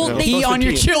yes. have done. Well, Pee on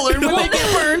your children when they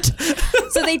get burnt.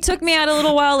 So they took me out a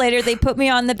little while later. They put me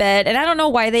on the bed, and I don't know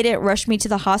why they didn't rush me to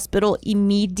the hospital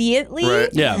immediately. Right.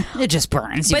 Yeah. It just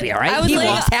burns. You'd But be all right. I was He laying,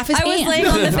 lost half his I was hand. laying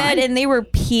on the bed, and they were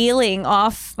peeling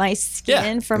off my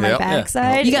skin Yeah. from my Yep. Yeah.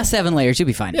 backside. You got 7 layers. You'll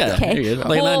be fine. Yeah. Okay. You're good.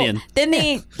 Like an Well, onion. Then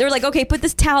they're like, "Okay, put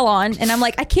this towel on," and I'm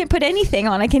like, "I can't put anything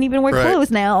on. I can't even wear Right.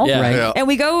 clothes now." Yeah. Right. Yeah. And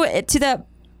we go to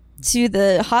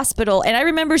the hospital, and I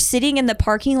remember sitting in the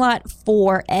parking lot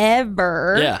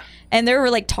forever. Yeah. And they were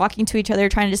like talking to each other,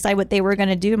 trying to decide what they were going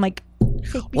to do. I'm like,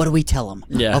 What do we tell them?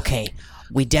 Yeah. Okay.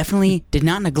 We definitely did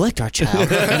not neglect our child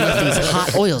and left these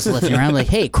hot oils lifting around. Like,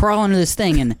 hey, crawl under this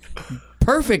thing and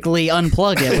perfectly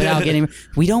unplug it without getting.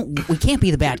 We can't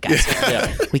be the bad guys.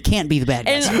 Yeah. We can't be the bad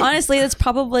guys. and honestly, that's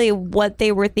probably what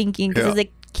they were thinking. Because Yeah. as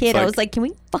a kid, It's I like- was like, can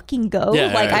we fucking go?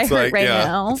 Yeah, like, I It's hurt right yeah,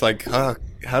 now. It's like,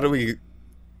 how do we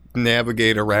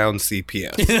navigate around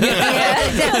CPS?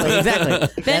 Yeah, exactly.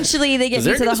 Eventually, they get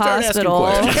They're me to the gonna start asking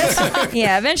hospital.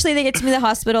 Yeah, eventually they get to me to the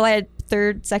hospital. I had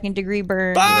 3rd, 2nd degree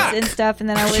burns Fuck! and stuff, and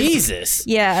then I was Jesus.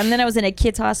 yeah, and then I was in a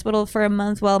kid's hospital for a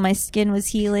month while my skin was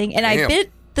healing, and I Damn.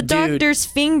 bit the doctor's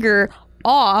finger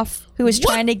off, who was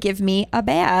trying to give me a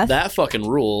bath. That fucking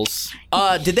rules.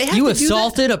 Did they have You to do that?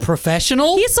 assaulted a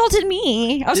professional? He assaulted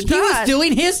me. I was He was not.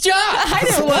 doing his job. I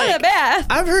didn't want a bath.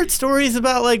 I've heard stories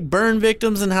about like burn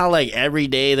victims and how like every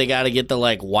day they got to get the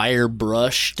like wire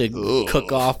brush to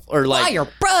cook off or like Wire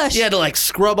brush. yeah to like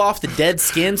scrub off the dead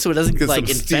skin so it doesn't Get like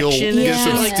some steel, infection. get and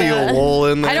some shit like steel that. wool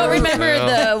in there. I don't remember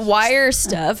Yeah. the wire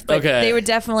stuff, but Okay. they would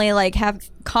definitely like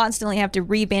constantly have to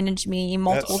rebandage me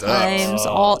multiple sucks. times.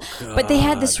 But they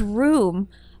had this room.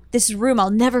 I'll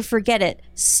never forget it.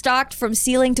 Stocked from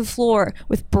ceiling to floor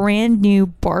with brand new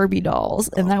Barbie dolls,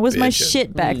 and that was my bitchin'.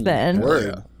 shit back then.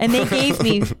 Word. And they gave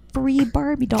me free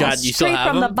Barbie dolls God, you still straight have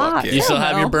from them? the box. You still Hell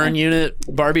have no. your burn unit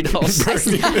Barbie dolls?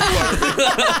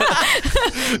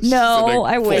 No,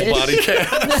 I Full wish. body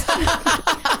cast.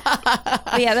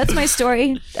 But yeah, that's my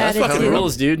story. That's fucking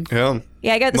rules, dude. Yeah.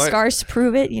 Yeah, I got the scars to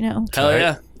prove it. Hell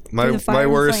yeah. Through the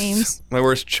fire and flames. My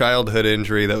worst childhood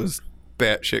injury that was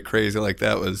batshit crazy like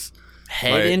that was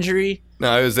Head injury?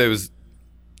 No, it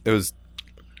was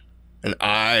an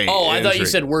eye. Oh, I thought you injury.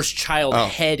 said worst child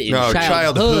head injury. No,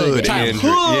 childhood injury.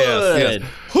 Yes.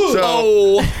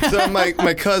 So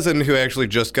my cousin who actually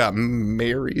just got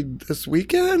married this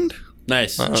weekend.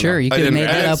 Nice. Sure, you could have made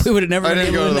that up. We would have never I been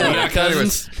didn't able go to to know. the got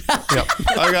cousins? Yep.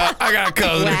 I got a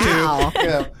cousin Wow. too.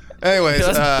 Yeah. Anyways,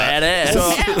 That's badass. So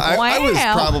I was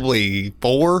Wow. probably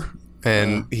 4,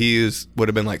 and would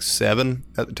have been like 7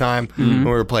 at the time when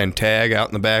we were playing tag out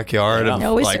in the backyard. Yeah. Of, It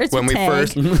always like starts when with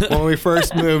we tag. when we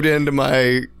first moved into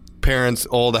my parents'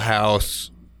 old house,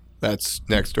 that's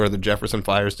next door to the Jefferson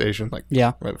Fire Station, like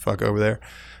Yeah. right the fuck over there.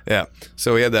 Yeah.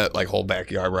 So we had that like whole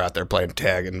backyard. We're out there playing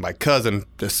tag, and my cousin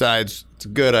decides it's a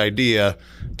good idea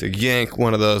to yank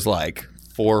one of those like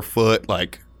 4-foot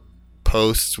like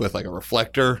posts with like a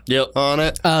reflector on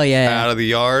it Oh, yeah. out of the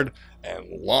yard and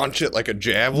launch it like a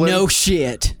javelin. No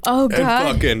shit. Oh and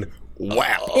god. fucking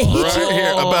wow. It hit Right you.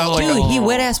 here about like Dude, he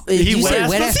wet ass. Did you say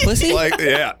wet ass pussy? like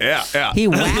yeah. He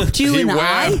whapped you he in the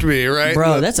whacked eye? me, right?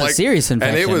 Bro, And, that's a serious And it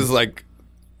infection. was like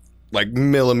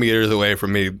millimeters away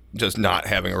from me just not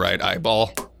having a right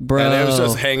eyeball. Bro. And it was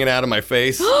just hanging out of my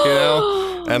face, you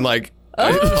know? And like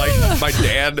my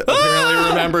dad apparently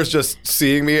remembers just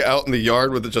seeing me out in the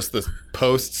yard with just this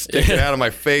post sticking out of my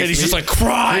face. And he's just like,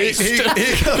 Christ! he goes,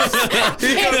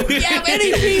 Yeah,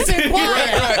 any piece of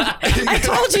right. I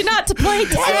told you not to play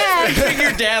tag. Think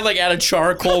your dad like at a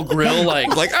charcoal grill, like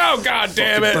oh god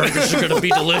damn it. burgers are gonna be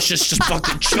delicious, just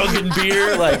fucking chugging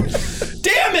beer, like,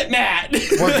 damn it, Matt!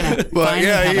 We're gonna But finally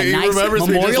yeah, have a he nice remembers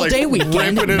me Memorial just, like, Day weekend.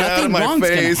 ripping it out of Nothing my wrong's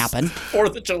gonna face. happen.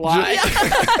 4th of July.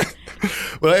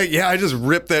 But I just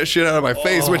ripped that shit out of my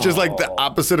face, which is like the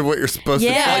opposite of what you're supposed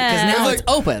Yeah. to do. Because now like- it's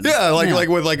open. Yeah, like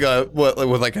with like a with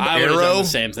like an I would have arrow. done the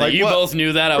same thing. Like You what? both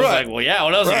knew that. I was Right. like, well, yeah,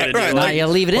 what else are you gonna do? Nah, Like, you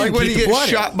leave it in. Like when keep you the get blood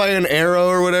in. shot by an arrow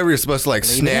or whatever, you're supposed to like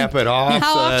snap it off.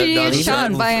 How so often do it you get doesn't-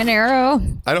 shot by an arrow?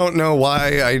 I don't know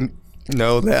why I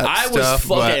know that I was stuff.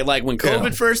 but, like when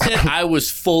COVID first hit, I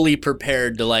was fully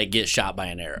prepared to like get shot by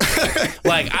an arrow.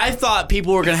 Like I thought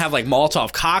people were gonna have like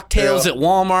Molotov cocktails Yeah. at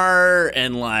Walmart,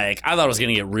 and like I thought it was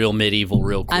gonna get real medieval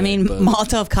real quick. I mean, but-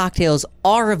 Molotov cocktails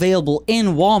are available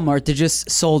in Walmart. They're just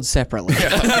sold separately.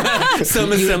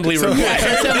 some assembly required.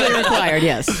 Assembly required,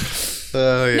 yes.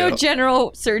 yeah. No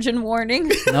general surgeon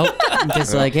warning. Nope.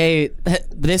 Just like, hey,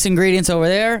 this ingredient's over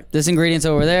there, this ingredient's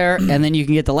over there, and then you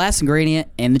can get the last ingredient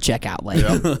in the checkout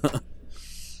later.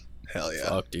 Hell yeah.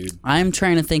 Fuck, dude. I'm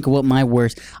trying to think of what my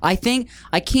worst. I think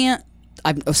I can't.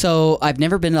 I've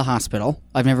never been to the hospital.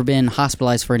 I've never been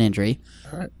hospitalized for an injury.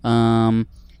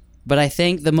 But I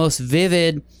think the most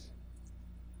vivid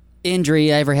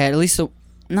injury I ever had, at least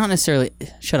not necessarily.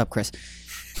 Shut up, Chris.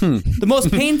 The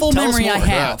most painful Tell us memory I more.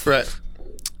 have.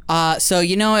 Right. So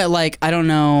you know, like I don't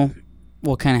know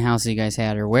what kind of house you guys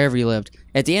had or wherever you lived.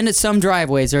 At the end of some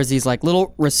driveways, there's these like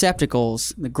little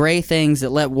receptacles, the gray things that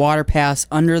let water pass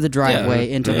under the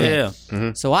driveway into the pit.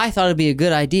 Yeah, So I thought it'd be a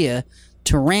good idea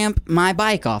to ramp my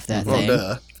bike off that Well, thing.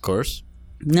 duh. of course.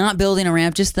 Not building a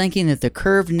ramp, just thinking that the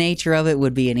curved nature of it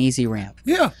would be an easy ramp.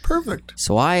 Yeah, perfect.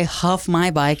 So I huff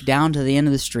my bike down to the end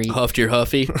of the street, Huffed your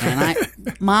huffy. and I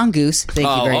mongoose. Thank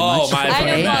you very much. my I fucking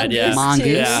had bad. Yeah, mongoose.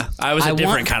 yeah. I was a I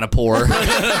different want- kind of poor.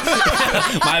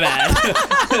 My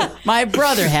bad. My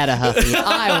brother had a huffy.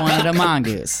 I wanted a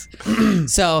mongoose.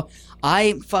 So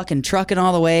I fucking truck it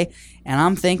all the way, and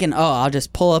I'm thinking, oh, I'll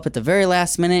just pull up at the very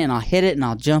last minute, and I'll hit it, and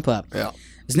I'll jump up. Yeah.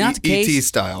 It's not the case. ET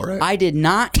style, right? I did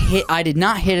not hit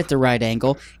at the right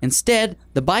angle. Instead,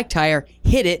 the bike tire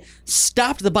hit it,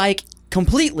 stopped the bike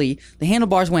completely. The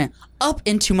handlebars went up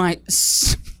into my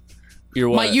You're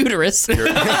what? my uterus, and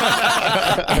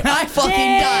I fucking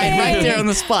died right there on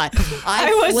the spot.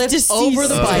 I was flipped deceased. over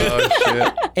the bike, Oh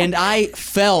shit. and I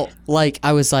felt like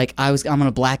I'm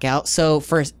gonna black out. So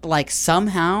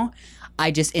somehow I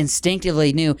just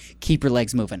instinctively knew, keep your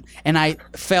legs moving. And I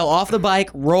fell off the bike,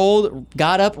 rolled,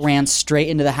 got up, ran straight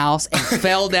into the house, and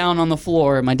fell down on the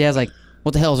floor. And my dad's like,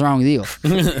 what the hell is wrong with you?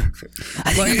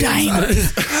 I think I'm dying.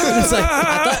 It's like,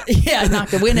 I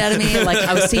knocked the wind out of me. Like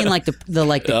I was seeing like the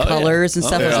colors and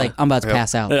stuff. I was like, I'm about to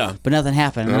pass out. Yeah. But nothing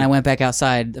happened. And then I went back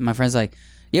outside, and my friend's like,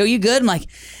 yo, you good? I'm like,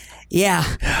 yeah,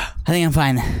 I think I'm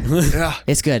fine. Yeah.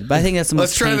 It's good. But I think that's the most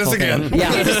Let's try this painful again. thing.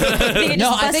 Yeah.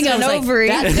 No, I think I was like, ovary.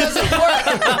 that doesn't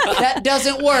work. That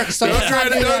doesn't work. So Don't let's try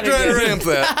not to do that again. ramp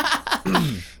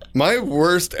that. My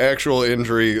worst actual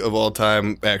injury of all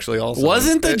time, actually, also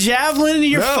Wasn't the javelin in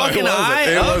your No, fucking it wasn't. eye?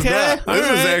 It was Okay. not. all This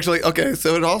is right. actually okay.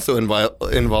 So it also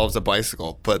involves a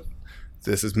bicycle, but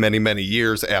this is many, many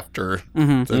years after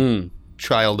the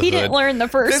childhood. He didn't learn the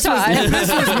first time.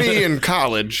 This was me in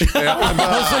college. So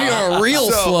you're a real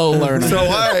slow learner. So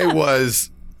I was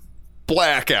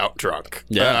blackout drunk.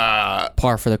 Yeah.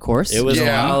 Par for the course. It was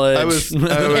college. I was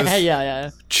yeah.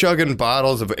 chugging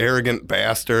bottles of Arrogant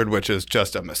Bastard, which is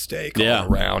just a mistake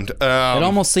all around. It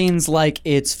almost seems like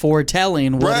it's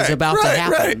foretelling what is about to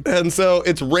happen. Right. And so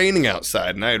it's raining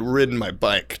outside, and I had ridden my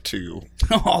bike to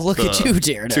Oh, look at you, to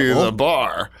Daredevil. the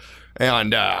bar.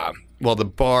 And, well, the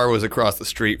bar was across the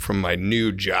street from my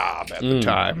new job at the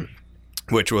time,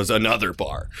 which was another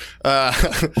bar.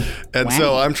 And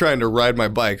so I'm trying to ride my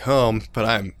bike home, but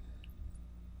I'm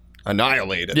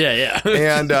annihilated. Yeah.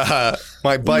 And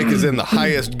my bike is in the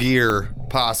highest gear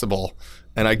possible,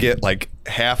 and I get like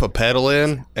half a pedal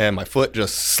in, and my foot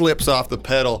just slips off the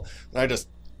pedal, and I just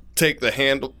take the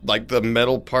handle, like the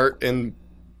metal part in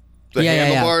the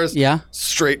handlebars,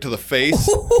 straight to the face.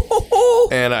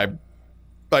 And I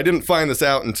didn't find this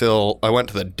out until I went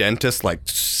to the dentist like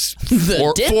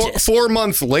 4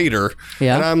 months later.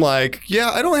 Yeah. And I'm like,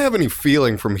 I don't have any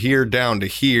feeling from here down to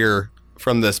here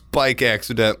from this bike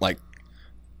accident like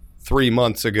 3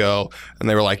 months ago. And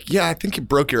they were like, I think you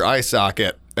broke your eye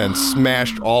socket and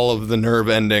smashed all of the nerve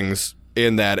endings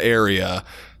in that area.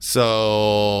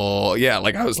 So,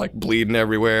 like I was like bleeding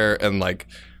everywhere. And like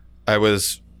I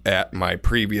was at my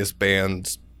previous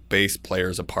band's bass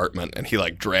player's apartment, and he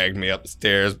like dragged me up the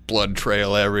stairs, blood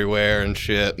trail everywhere and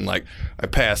shit, and like I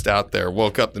passed out there.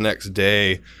 Woke up the next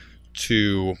day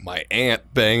to my aunt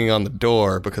banging on the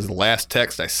door because the last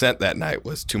text I sent that night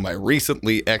was to my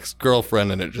recently ex-girlfriend,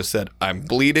 and it just said, "I'm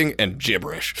bleeding," and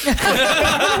gibberish. At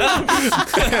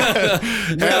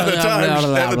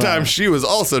the time she was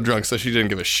also drunk, so she didn't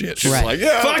give a shit. She was like,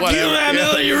 fuck whatever. you,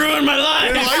 Emily, you ruined my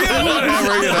life.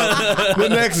 Whatever. The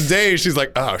next day she's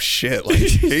like, oh shit, like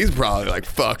he's probably like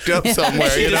fucked up somewhere.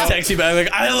 She just texts you back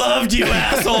like, I loved you,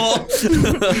 asshole.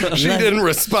 She didn't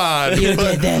respond. You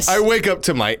But did this. I wake up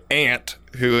to my aunt,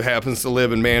 who happens to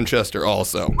live in Manchester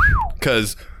also,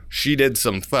 because she did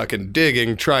some fucking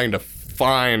digging trying to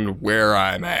find where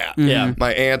I'm at. Yeah.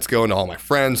 My aunt's going to all my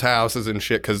friends' houses and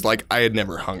shit, because like I had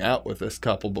never hung out with this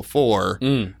couple before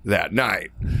that night.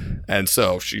 And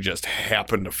so she just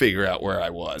happened to figure out where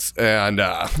I was. And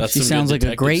She sounds like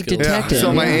a great detective.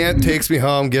 so my aunt takes me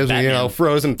home, gives me,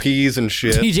 frozen peas and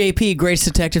shit. TJP, greatest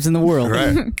detectives in the world.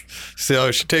 Right. So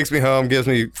she takes me home, gives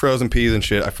me frozen peas and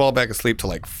shit. I fall back asleep till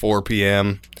like 4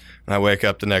 p.m. And I wake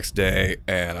up the next day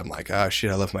and I'm like, oh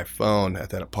shit, I left my phone at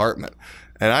that apartment.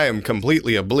 And I am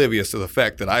completely oblivious to the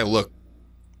fact that I look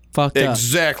Fucked up.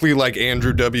 exactly like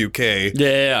Andrew W.K.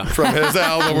 Yeah. from his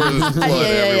album where there's blood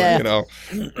everywhere, you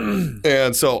know.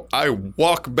 And so I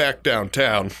walk back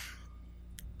downtown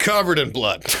covered in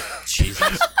blood.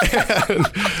 Jesus. And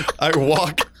I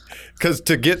walk, because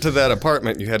to get to that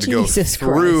apartment, you had to Jesus go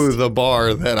through Christ. the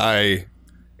bar that I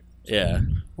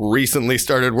recently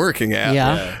started working at.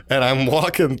 Yeah. And I'm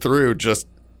walking through just,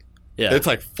 Yeah. it's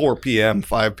like 4 p.m.,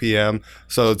 5 p.m.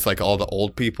 So it's like all the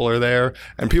old people are there,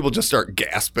 and people just start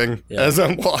gasping as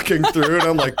I'm walking through, and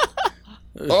I'm like,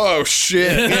 oh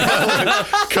shit. You know,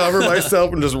 like, cover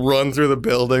myself and just run through the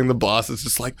building. The boss is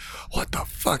just like, what the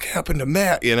fuck happened to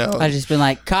Matt? You know? I just been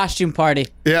like, costume party.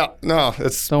 Yeah, no,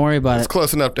 it's Don't worry about it's it.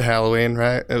 close enough to Halloween,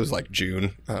 right? It was like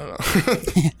June. I don't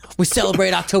know. We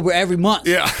celebrate October every month.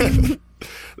 Yeah.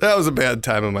 That was a bad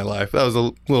time in my life. That was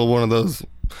a little one of those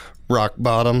rock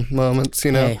bottom moments,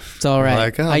 you know? Hey, it's all right.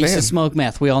 Like, oh, I used to man. smoke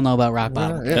meth. We all know about rock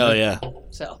bottom. Hell yeah.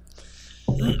 So,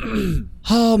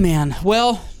 oh man.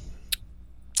 Well,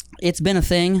 it's been a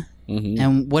thing,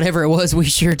 and whatever it was, we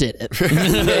sure did it.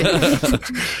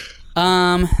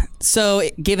 So,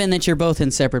 given that you're both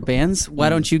in separate bands, why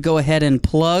don't you go ahead and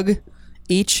plug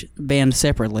each band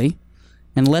separately,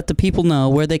 and let the people know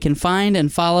where they can find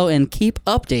and follow and keep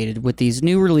updated with these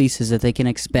new releases that they can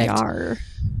expect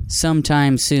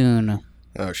sometime soon.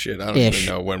 Oh shit! I don't Ish.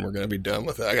 even know when we're gonna be done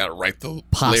with it. I gotta write the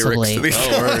Possibly. lyrics to these.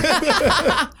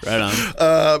 Right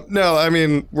on. No, I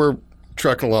mean we're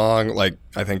trucking along. Like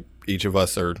I think each of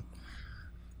us are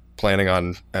planning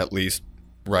on at least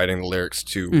writing the lyrics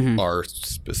to our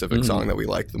specific song that we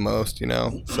like the most. You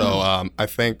know, so I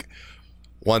think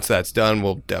once that's done,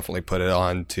 we'll definitely put it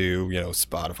on to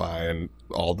Spotify and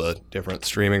all the different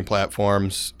streaming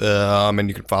platforms. And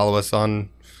you can follow us on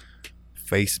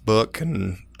Facebook,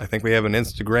 and I think we have an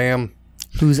Instagram.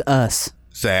 Who's us?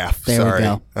 Zaf, There we sorry.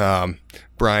 go.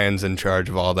 Brian's in charge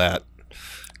of all that,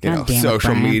 God damn it,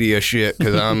 social Brian. media shit.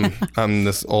 Because I'm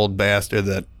this old bastard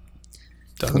that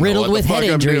doesn't know Riddled what with the fuck head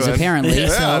I'm injuries, doing. apparently. Yeah,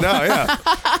 so.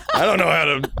 I don't know how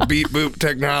to beat boop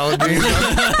technology.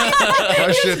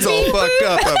 My shit's all fucked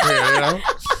up here,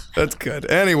 That's good.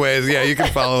 Anyways, yeah, you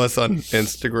can follow us on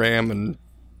Instagram and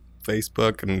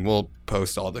Facebook, and we'll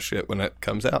post all the shit when it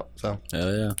comes out. So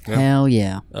Oh yeah. Hell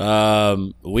yeah.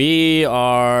 We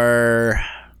are.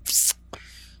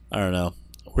 I don't know.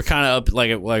 We're kind of up, like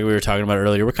we were talking about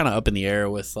earlier. We're kind of up in the air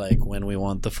with like when we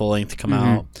want the full length to come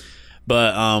out,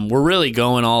 but we're really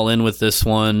going all in with this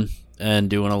one and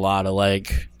doing a lot of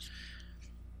like,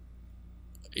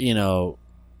 you know,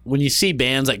 when you see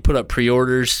bands like put up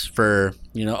pre-orders for,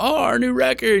 you know, oh, our new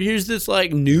record, here's this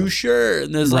like new shirt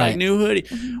and this like new hoodie.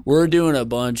 We're doing a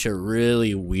bunch of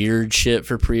really weird shit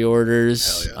for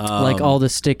pre-orders. Like all the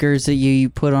stickers that you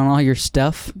put on all your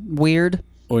stuff. Weird.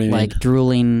 What do you Like mean?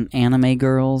 drooling anime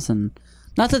girls, and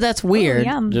not that that's weird,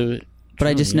 Yum. but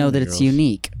I just know that it's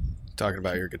unique. talking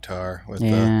about your guitar with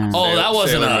Yeah. the Oh, that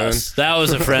wasn't Sailor Moon. us. That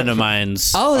was a friend of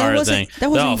mine's. Oh, that art wasn't- thing. that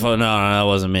wasn't- No, that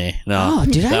wasn't me. No. Oh,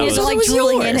 did I? That You don't was- like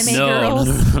drooling anime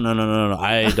girls. No.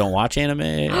 I don't watch anime.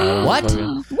 I don't What?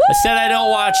 fucking- I said I don't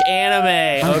watch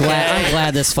anime. I'm Okay.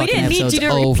 glad this We fucking didn't need episode's you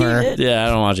to over. repeat it. Yeah, I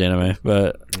don't watch anime,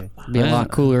 but Be a lot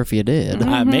cooler if you did.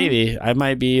 maybe I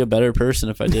might be a better person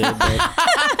if I did.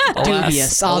 But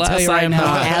Dubious. I'll tell you right I'm now,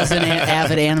 not. as an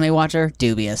avid anime watcher,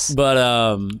 dubious. But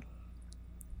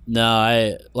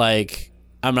no,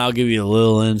 I'll give you a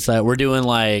little insight. We're doing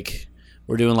like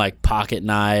pocket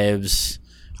knives.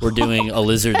 We're doing a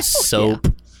lizard soap.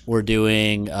 We're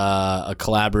doing a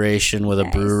collaboration with a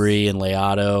brewery in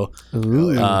Leato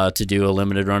to do a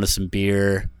limited run of some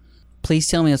beer. Please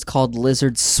tell me it's called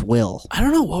Lizard Swill. I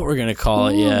don't know what we're gonna call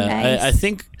it Ooh, yet. nice. I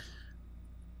think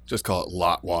Just call it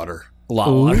lot water.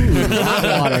 lot water.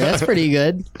 Hot water. That's pretty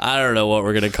good. I don't know what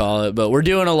we're gonna call it, but we're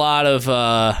doing a lot of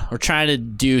we're trying to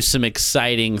do some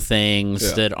exciting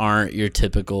things that aren't your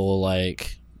typical,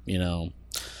 like, you know,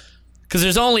 because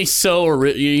there's only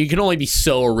you can only be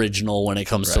so original when it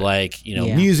comes to, like, you know,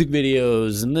 Yeah. music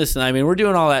videos and this, and I mean, we're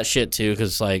doing all that shit too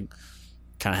because, like,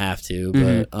 kind of have to,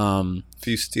 but If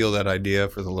you steal that idea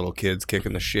for the little kids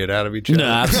kicking the shit out of each other, no,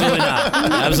 absolutely not.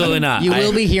 Absolutely not. You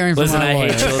will be hearing from Listen, our I hate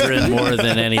lawyers. children more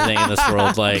than anything in this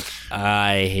world. Like,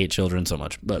 I hate children so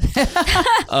much. But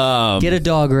Get a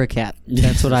dog or a cat.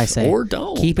 That's what I say. or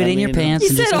don't. Keep it I in your mean, pants. He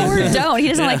and said, just or go- don't. He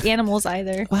doesn't like animals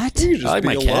either. What? you just I like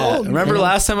my be cat. alone. Remember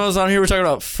last time I was on here, we were talking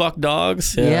about fuck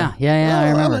dogs? Yeah, I I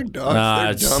remember. like dogs. Nah,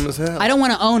 They're it's- dumb as hell. I don't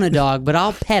want to own a dog, but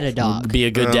I'll pet a dog. Be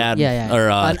a good dad. Yeah. Or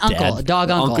An uncle, dad. a dog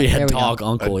uncle. Yeah, There we go. dog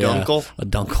uncle. A Yeah. dunkle? A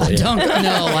dunkle. Yeah.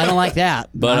 No, I don't like that.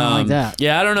 But I don't like that.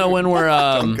 yeah, I don't know when we're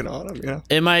Dunking on them, yeah.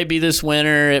 It might be this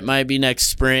winter. It might be next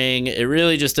spring. It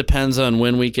really just depends on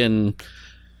when we can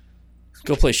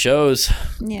go play shows.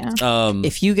 Yeah.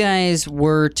 If you guys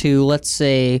were to, let's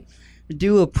say,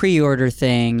 do a pre-order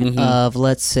thing of,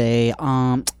 let's say,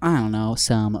 I don't know,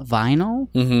 some vinyl,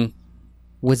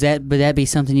 would that be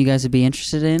something you guys would be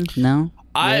interested in? No.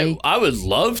 Ray? I would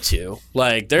love to.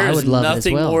 Like, there's would love it as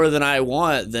nothing well. more than I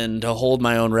want than to hold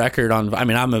my own record on. I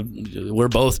mean, we're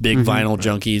both big vinyl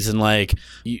junkies, and like,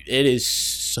 it is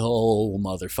so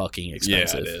motherfucking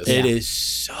expensive. Yeah, it is. It is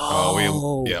so.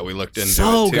 Oh, we looked into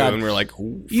so it too, god- and we're like,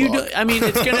 ooh, You fuck. do, I mean,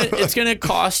 it's gonna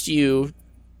cost you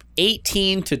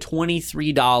 $18 to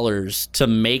 $23 to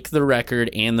make the record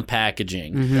and the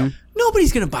packaging.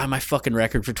 Nobody's gonna buy my fucking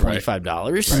record for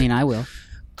 $25. I mean, I will.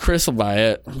 Chris will buy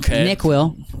it. Okay, Nick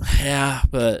will. Yeah,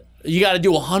 but you got to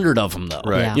do 100 of them though.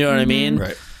 Right. Yeah. You know what I mean?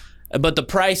 Right. But the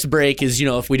price break is, you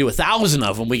know, if we do 1,000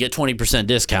 of them, we get 20%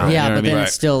 discount. Yeah, you know but what I then mean?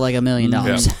 it's still like $1 million.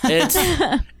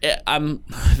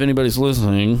 If anybody's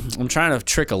listening, I'm trying to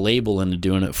trick a label into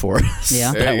doing it for us.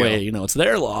 Yeah. There That you way, go. you know, it's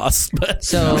their loss. But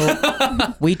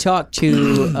So we talked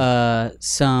to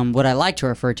some what I like to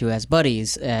refer to as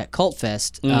buddies at Cult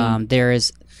Fest.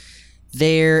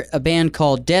 They're a band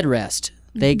called Dead Rest.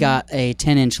 They got a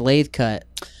 10-inch lathe cut,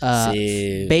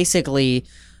 See. basically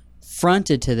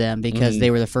fronted to them because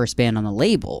they were the first band on the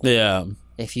label. yeah.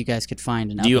 If you guys could find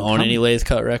an Do you own any lathe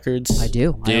cut records? I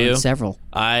do. Do I own you? several.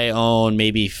 I own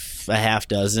maybe a half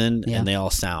dozen, Yeah. and they all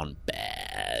sound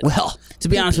bad. Well, to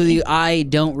be honest with you, I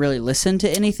don't really listen to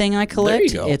anything I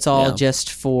collect. go. It's all Yeah. just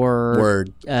for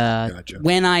Word. Gotcha.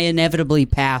 when I inevitably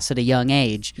pass at a young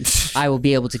age, I will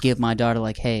be able to give my daughter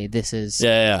like, "Hey, this is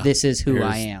Yeah. this is who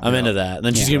I am." I'm into that. And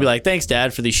then she's gonna be like, "Thanks,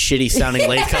 Dad, for these shitty sounding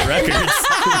lathe cut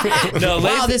records." No,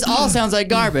 Wow, lathe. this all sounds like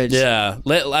garbage. Yeah,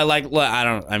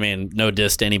 I mean, no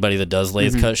diss to anybody that does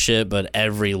lathe cut shit, but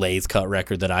every lathe cut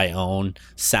record that I own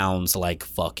sounds like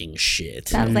fucking shit.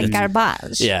 Sounds like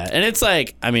garbage. Yeah, and it's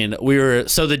like, I mean,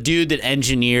 so the dude that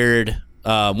engineered,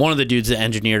 one of the dudes that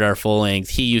engineered our full length,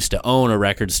 he used to own a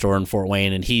record store in Fort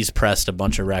Wayne, and he's pressed a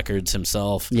bunch of records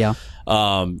himself. Yeah.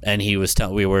 And he was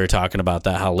we were talking about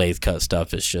that, how lathe cut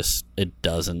stuff is just, it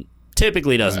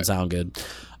typically doesn't sound good.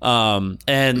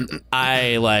 And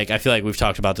I feel like we've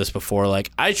talked about this before.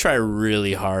 Like, I try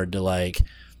really hard to like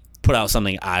put out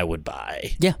something I would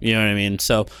buy. Yeah. You know what I mean?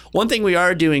 So one thing we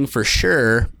are doing for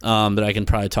sure, that I can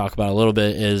probably talk about a little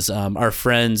bit is our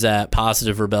friends at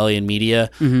Positive Rebellion Media.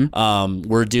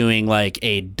 We're doing like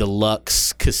a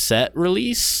deluxe cassette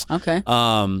release. Okay.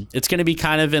 It's going to be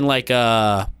kind of in like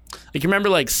you remember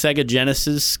like Sega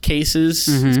Genesis cases?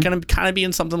 It's going to kind of be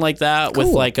in something like that with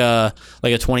like a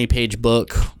 20-page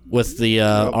book with the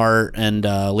art and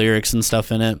lyrics and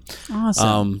stuff in it.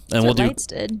 Awesome. And we'll do Lights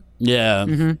did. yeah.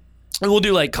 And we'll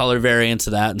do like color variants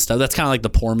of that and stuff. That's kind of like the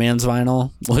poor man's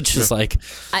vinyl, which is like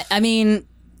I mean,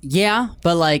 yeah,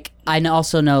 but like I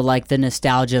also know like the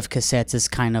nostalgia of cassettes is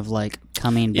kind of like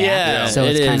coming back. Yeah, so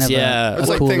it it's kind is, of yeah. a It's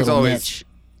like cool things little always niche.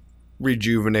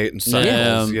 rejuvenate in cycles,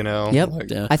 Yeah. you know? Yep.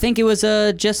 Like, Yeah. I think it was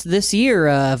just this year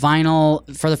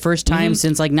vinyl for the first time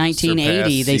since like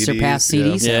 1980 they surpassed CD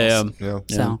CDs, sales. yeah.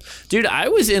 yeah. So Dude, I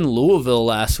was in Louisville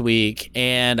last week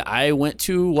and I went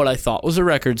to what I thought was a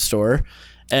record store.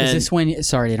 And is this when?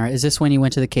 Sorry to interrupt. Is this when you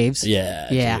went to the caves? Yeah.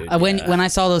 Yeah. Dude, When I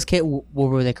saw those caves, what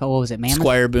were they called? What was it? Mammoth?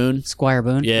 Squire Boone. Squire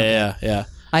Boone. Yeah, yeah.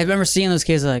 I remember seeing those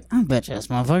caves. Like, I bet you this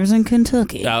motherfucker's in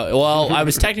Kentucky. Well, I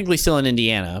was technically still in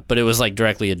Indiana, but it was like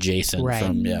directly adjacent Right.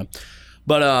 from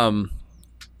But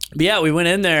yeah, we went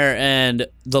in there and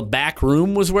the back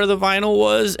room was where the vinyl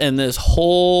was, and this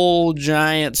whole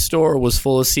giant store was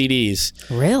full of CDs.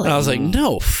 Really? And I was like,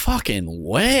 no fucking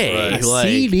way. Right. Like,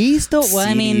 CDs? Though? Well,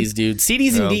 I mean, CDs, dude.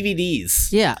 CDs and Yeah.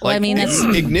 DVDs. yeah. Well, I mean, that's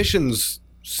Ignition's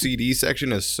CD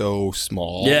section is so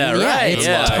small. Yeah, yeah, right. it's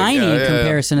yeah. tiny Yeah, in yeah.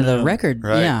 comparison to the record.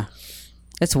 Right. Yeah.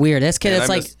 That's weird. That's Man, it's I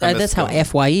like miss- I miss that's how the-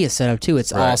 FYE is set up too.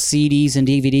 It's all Right. CDs and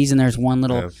DVDs, and there's one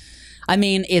little. Yeah. I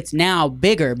mean, it's now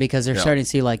bigger because they're Yeah. starting to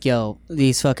see like, yo,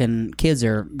 these fucking kids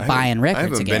are buying I records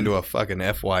haven't again. been to a fucking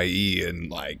FYE in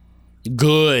like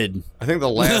Good. I think the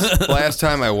last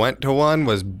time I went to one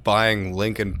was buying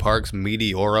Linkin Park's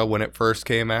Meteora when it first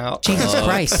came out. Jesus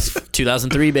Christ.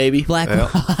 2003, baby. Black.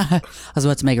 I was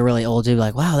about to make a really old dude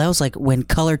like, wow, that was like when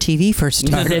color TV first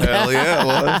started. Hell yeah, it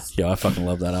was. Yo, I fucking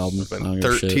love that album. I don't Been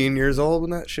give a shit. 13 years old when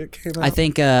that shit came out. I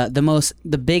think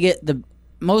the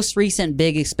most recent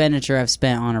big expenditure I've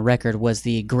spent on a record was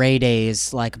the Grey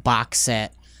Days like box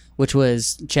set, which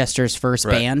was Chester's first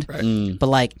band. Right. But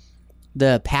like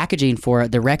the packaging for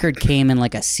it, the record came in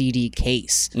like a CD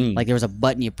case. Like there was a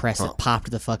button you press that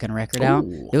popped the fucking record out.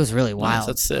 It was really wild.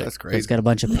 That's sick. That's It's crazy. got a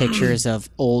bunch of pictures of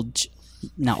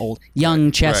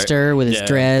young Chester with his Yeah.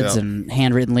 dreads Yeah. and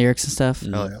handwritten lyrics and stuff.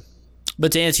 Hell yeah.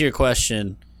 But to answer your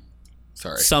question,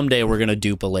 Sorry. someday we're gonna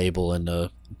dupe a label into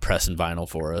pressing vinyl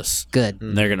for us. Good.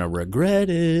 And they're gonna regret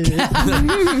it. No,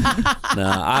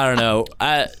 I don't know.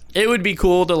 It would be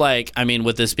cool to like. I mean,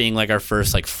 with this being like our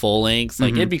first like full length,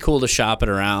 like it'd be cool to shop it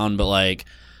around. But like,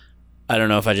 I don't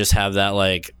know if I just have that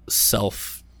like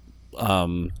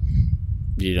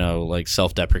like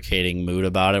self-deprecating mood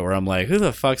about it, where I'm like, who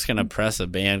the fuck's gonna press a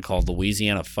band called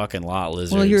Louisiana fucking Lot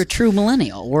Lizards? Well, you're a true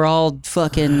millennial. We're all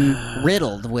fucking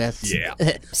riddled with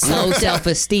low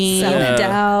self-esteem.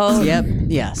 Self-doubt. Yep.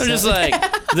 Yeah. I'm just like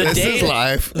the This day is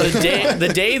life.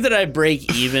 the day that I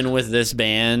break even with this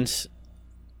band,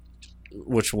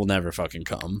 which will never fucking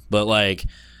come, but like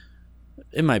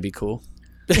it might be cool.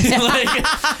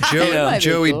 Like,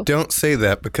 Joey, cool. don't say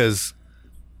that because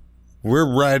we're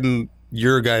riding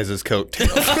your guys'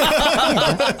 coattails.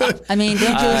 I mean,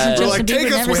 don't you listen to We're Justin like, Bieber? take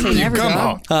us Never with say you. never. Come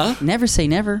dog. on. Never say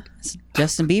never. It's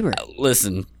Justin Bieber.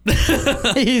 listen,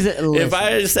 He's if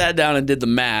I sat down and did the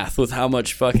math with how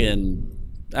much fucking,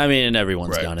 I mean, and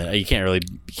everyone's Right. done it. You can't really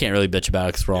bitch about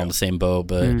it because we're all in the same boat,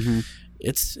 but.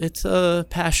 It's a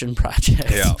passion project.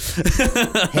 Yeah.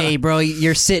 Hey, bro,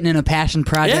 you're sitting in a passion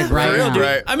project for right real, now. dude.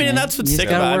 Right. I mean, and that's what's You just sick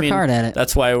gotta about it. I work mean, hard at it.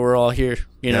 That's why we're all here.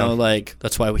 You know, Yeah. like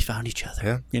that's why we found each other.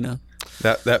 Yeah. You know.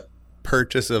 That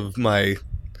purchase of my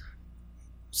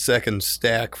second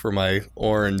stack for my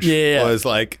orange Yeah. was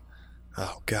like,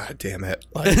 oh god damn it!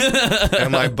 Like,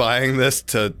 am I buying this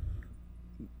to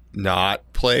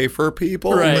not play for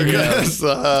people? Right, Because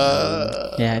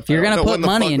Yeah, if you're I gonna don't know put when the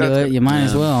money fuck into that's it, you might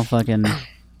as well fucking.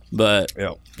 But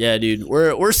yeah. yeah, dude,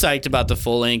 we're psyched about the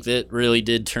full length. It really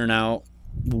did turn out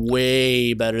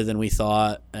way better than we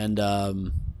thought, and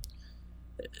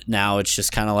now it's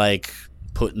just kind of like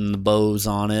putting the bows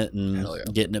on it and Hell yeah.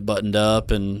 getting it buttoned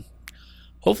up and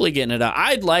hopefully getting it out.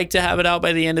 I'd like to have it out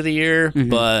by the end of the year,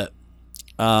 but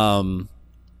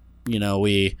you know,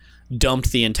 we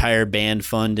dumped the entire band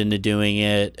fund into doing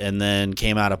it and then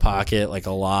came out of pocket like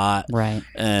a lot. Right.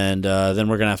 And then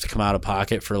we're gonna have to come out of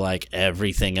pocket for like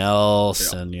everything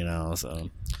else, and you know, so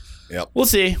We'll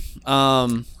see.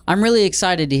 I'm really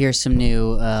excited to hear some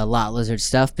new Lot Lizard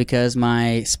stuff because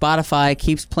my Spotify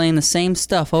keeps playing the same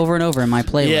stuff over and over in my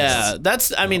playlist. Yeah,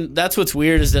 that's what's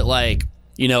weird is that like,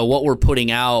 what we're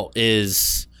putting out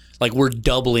is like we're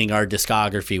doubling our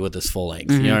discography with this full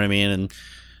length. You know what I mean?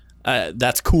 And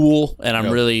that's cool. And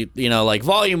I'm really, like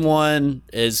Volume 1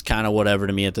 is kind of whatever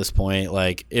to me at this point.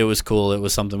 Like it was cool. It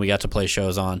was something we got to play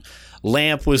shows on.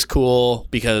 Lamp was cool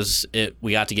because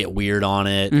we got to get weird on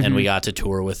it and we got to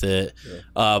tour with it.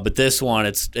 But this one,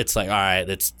 it's like, all right,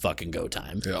 it's fucking go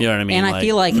time. You know what I mean? And I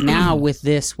feel like now with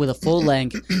a full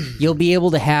length, you'll be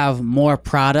able to have more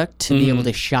product to be able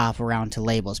to shop around to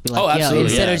labels. Be like,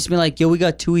 instead of just being like, yo, we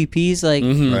got 2 EPs, like,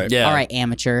 all right,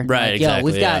 amateur. Right, like,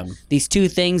 exactly. Yo, we've got these 2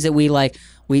 things that we like.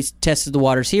 We tested the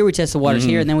waters here, we tested the waters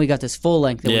here, and then we got this full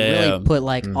length that we really put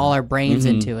like all our brains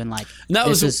into, and like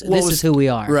this is who we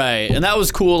are, right? And that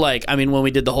was cool. Like, I mean, when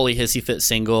we did the Holy Hissy Fit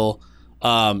single,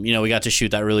 we got to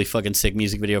shoot that really fucking sick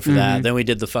music video for that. Then we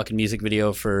did the fucking music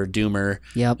video for Doomer,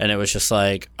 and it was just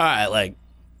like, all right, like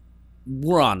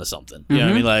we're on to something. You know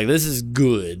what I mean? Like this is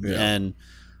good, and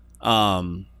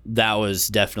that was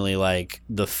definitely like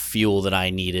the fuel that I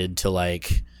needed to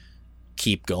like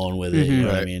keep going with it. You know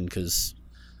what I mean? Because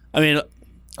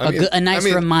a nice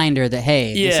reminder that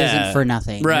hey, this isn't for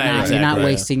nothing. Right, you're not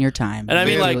wasting your time. And I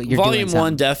mean, like Volume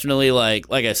 1 definitely like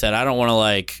I said, I don't want to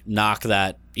like knock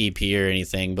that EP or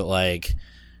anything, but like,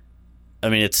 I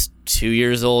mean, it's 2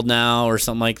 years old now or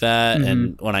something like that.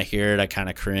 And when I hear it, I kind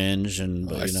of cringe.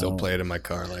 And I still play it in my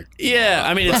car. Like,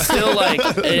 I mean, it's still like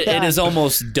it is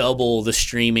almost double the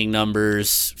streaming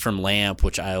numbers from Lamp,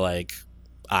 which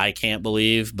I can't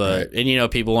believe, but and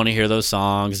people want to hear those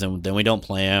songs, and then we don't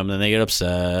play them, then they get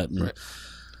upset.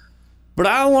 But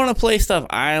I want to play stuff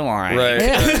I like. Right.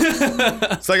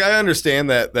 It's like I understand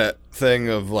that thing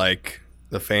of like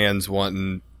the fans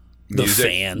wanting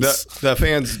music. The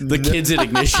fans, the kids at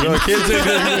Ignition, the kids at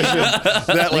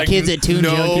Ignition, that like kids at Tune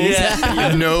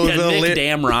Junkies, know the Nick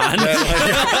Damron,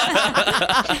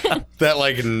 that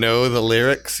like know the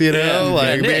lyrics,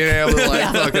 like being able to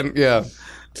like fucking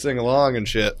sing along and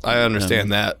shit. I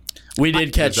understand that. We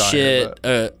did catch shit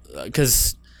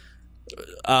because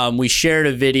we shared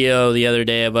a video the other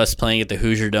day of us playing at the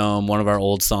Hoosier Dome, one of our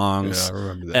old songs. Yeah, I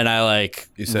remember that. And I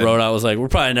wrote out, I was like, we're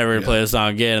probably never gonna play this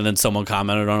song again. And then someone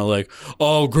commented on it like,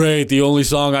 oh great, the only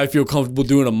song I feel comfortable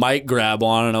doing a mic grab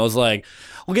on. And I was like,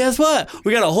 well, guess what?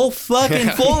 We got a whole fucking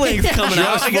full length coming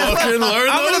out. I'm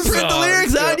gonna print the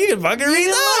lyrics out. You can fucking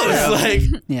read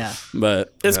those.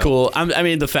 But it's cool. I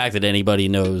mean, the fact that anybody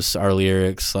knows our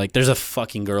lyrics, like, there's a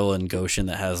fucking girl in Goshen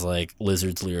that has like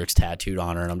Lizard's lyrics tattooed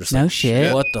on her, and I'm just no like,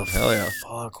 shit. What the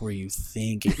fuck were you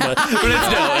thinking? But it's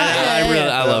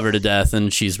I love her to death,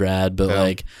 and she's rad. But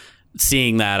like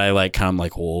seeing that, I like kind of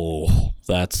like, whoa,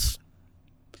 that's.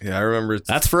 Yeah, I remember.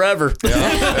 That's forever.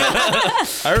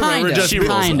 I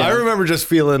remember just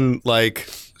feeling like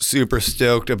super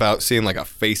stoked about seeing like a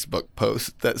Facebook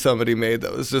post that somebody made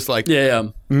that was just like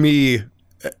me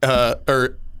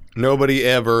or nobody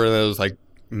ever, and it was like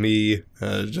me.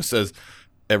 It just says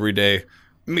every day.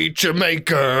 Meet your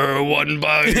maker one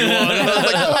by one. I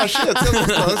was like, oh shit,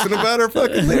 someone's posting about our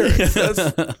fucking lyrics.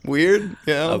 That's weird.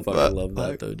 I fucking love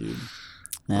that though, dude.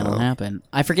 That'll happen.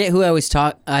 I forget who I was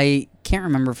I can't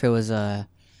remember if it was an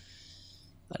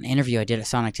interview I did at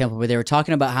Sonic Temple, where they were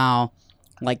talking about how,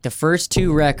 like, the first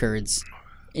 2 records,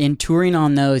 in touring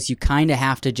on those, you kind of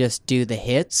have to just do the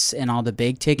hits and all the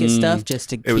big ticket stuff just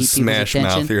to keep people's attention. It was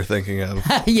Smash Mouth you're thinking of.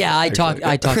 Yeah, I talked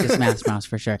to Smash Mouth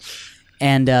for sure.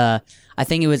 And I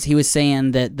think he was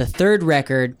saying that the 3rd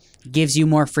record gives you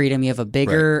more freedom. You have a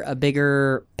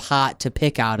bigger pot to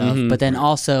pick out of, but then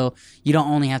also you don't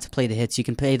only have to play the hits. You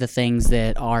can play the things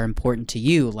that are important to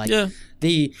you, like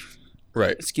the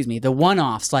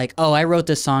one-offs. Like, oh, I wrote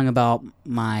this song about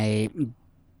my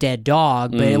dead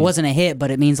dog, but it wasn't a hit, but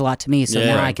it means a lot to me. So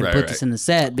now I can put this in the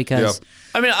set because.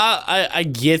 I mean, I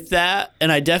get that,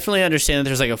 and I definitely understand that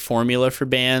there's like a formula for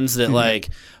bands that like.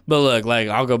 But look, like,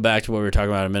 I'll go back to what we were talking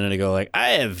about a minute ago. Like, I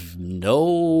have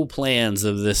no plans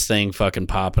of this thing fucking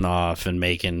popping off and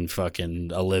making fucking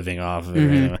a living off of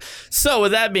it. So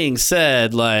with that being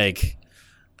said, like,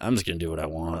 I'm just gonna do what I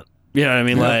want. You know what I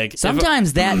mean? Like,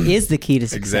 sometimes that is the key to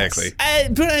success.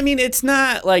 Exactly. But I mean, it's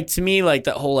not like, to me, like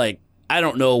that whole like. I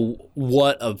don't know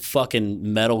what a fucking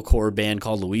metalcore band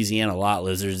called Louisiana Lot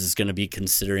Lizards is going to be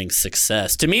considering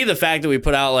success. To me, the fact that we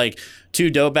put out like 2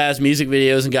 dope-ass music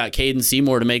videos and got Caden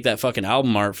Seymour to make that fucking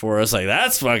album art for us, like,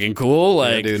 that's fucking cool.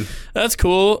 Like, dude. That's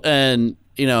cool. And,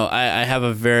 I have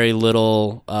a very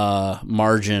little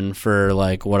margin for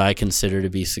like what I consider to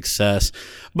be success.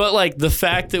 But like the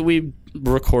fact that we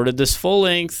recorded this full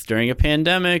length during a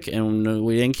pandemic, and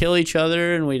we didn't kill each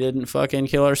other, and we didn't fucking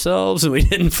kill ourselves, and we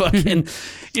didn't fucking,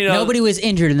 Nobody was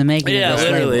injured in the making yeah, of this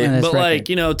literally. label, But record.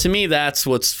 like, to me, that's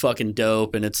what's fucking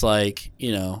dope, and it's like,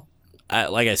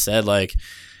 like I said, like,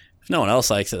 if no one else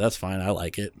likes it, that's fine. I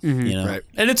like it, Right.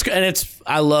 and it's.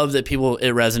 I love that it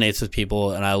resonates with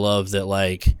people, and I love that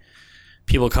like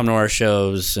people come to our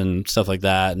shows and stuff like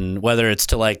that, and whether it's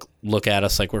to like look at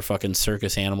us like we're fucking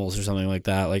circus animals or something like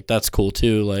that, like that's cool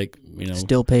too. Like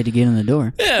Still paid to get in the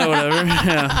door. yeah, whatever.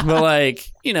 Yeah, but like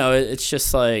it's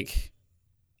just like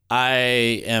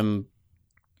I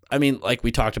mean, like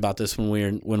we talked about this when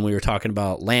we were talking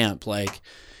about Lamp, like.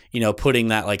 Putting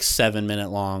that like 7-minute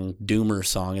long Doomer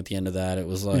song at the end of that, it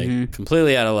was like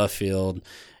completely out of left field.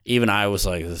 Even I was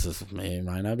like,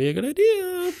 might not be a good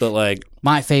idea, but like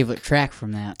My favorite track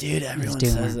from that. dude, everyone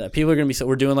Doomer. says that. People are gonna be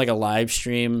we're doing like a live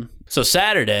stream. So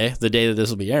Saturday, the day that this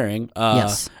will be airing,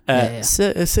 Yes. at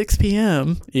 6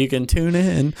 p.m. you can tune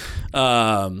in.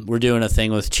 We're doing a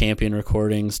thing with Champion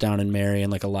Recordings down in Marion,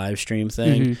 like a live stream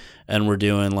thing, and we're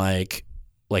doing like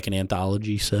an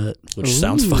anthology set, which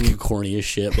sounds fucking corny as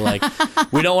shit, but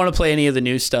like we don't want to play any of the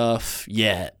new stuff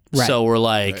yet. Right. So we're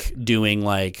like doing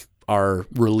like our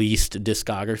released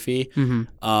discography. You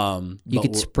but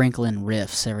could sprinkle in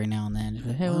riffs every now and then.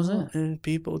 Hey, what was that? and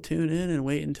people tune in and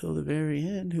wait until the very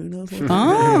end. Who knows what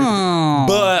Oh.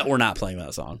 But we're not playing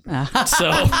that song.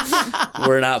 So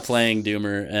we're not playing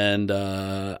Doomer. And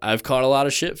I've caught a lot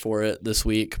of shit for it this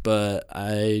week, but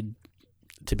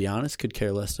to be honest, could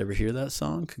care less to ever hear that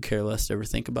song. Could care less to ever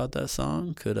think about that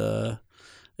song.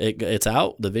 It's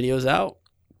out. The video's out.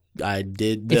 I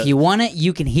did. If you want it,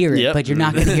 you can hear it, Yep. but you're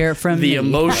not going to hear it from the me.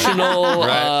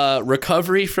 emotional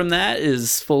recovery from that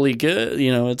is fully good.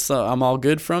 It's I'm all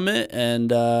good from it,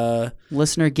 and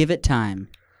Listener, give it time.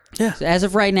 Yeah. So as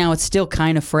of right now, it's still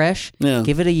kind of fresh. Yeah.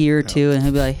 Give it a year or two, and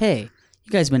he'll be like, "Hey,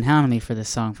 you guys been hounding me for this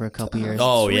song for a couple years.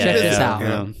 oh yeah, check this yeah, out."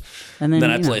 yeah. And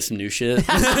Then I play some new shit.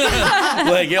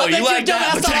 Like, yo, you like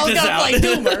that? But check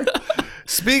this out.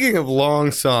 Speaking of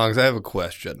long songs, I have a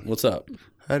question. What's up?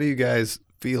 How do you guys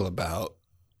feel about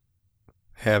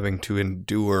having to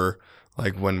endure,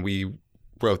 like when we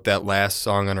wrote that last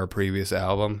song on our previous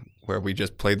album, where we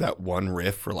just played that one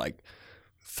riff for like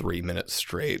 3 minutes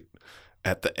straight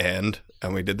at the end,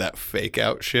 and we did that fake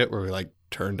out shit where we like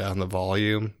turned down the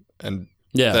volume and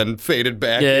then faded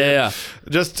back in,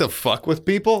 just to fuck with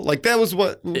people? Like that was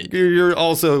what you're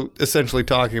also essentially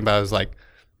talking about, is like,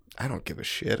 I don't give a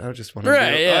shit. I just want to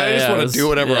I just want to do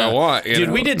whatever I want. Dude,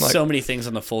 know? we did like, so many things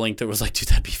on the full length that was like, dude,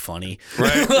 that'd be funny.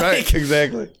 Right, right,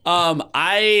 exactly.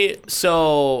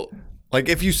 Like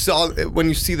if you when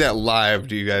you see that live,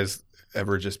 do you guys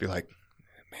ever just be like,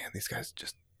 man, these guys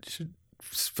just should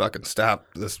fucking stop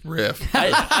this riff.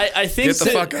 I think Get the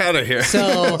fuck out of here.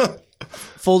 So,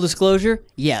 full disclosure,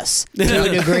 yes, to a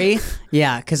degree,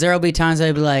 yeah. Because there will be times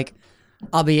I'll be like,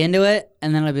 I'll be into it,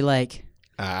 and then I'll be like,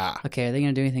 okay, are they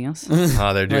gonna do anything else?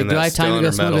 They're doing Like, do I have time to go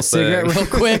smoke a cigarette real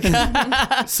quick?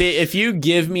 See, if you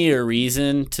give me a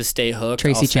reason to stay hooked,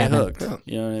 Tracy I'll stay Chapman. hooked.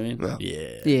 You know what I mean?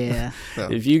 Yeah. Yeah.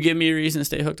 If you give me a reason to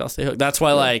stay hooked, I'll stay hooked. That's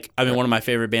why, like, I mean, one of my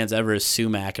favorite bands ever is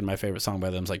Sumac, and my favorite song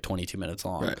by them is like 22 minutes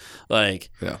long. Right. Like,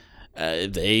 Yeah.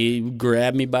 They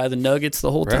grab me by the nuggets the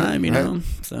whole time, you know?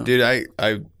 So. Dude,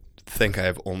 I think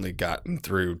I've only gotten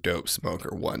through Dope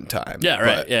Smoker one time. Yeah,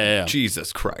 right. But Yeah.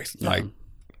 Jesus Christ. Like,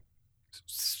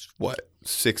 what,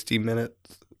 60 minutes?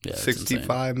 Yeah, it's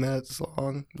 65 minutes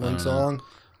long, one song?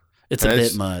 It's a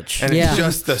bit much. And Yeah.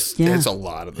 it's just it's a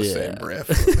lot of the same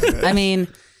riff. I mean,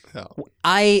 Yeah.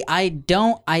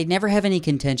 I never have any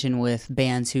contention with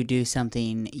bands who do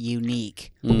something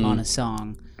unique on a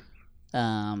song,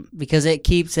 because it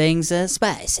keeps things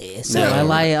spicy. So Yeah.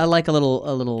 I like a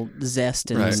little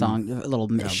zest in the Right. song, a little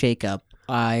shake up.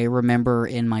 I remember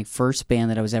in my first band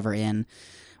that I was ever in,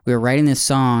 we were writing this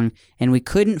song and we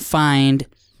couldn't find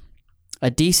a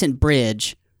decent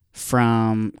bridge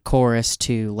from chorus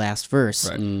to last verse.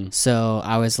 Right. So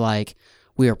I was like,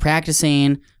 we were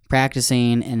practicing,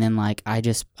 and then like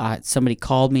somebody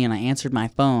called me and I answered my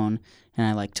phone and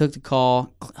I like took the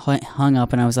call, hung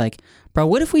up, and I was like, bro,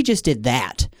 what if we just did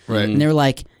that? Right. And they were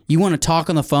like, you want to talk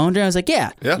on the phone? And I was like,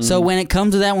 yeah. Yeah. So when it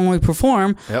comes to that, when we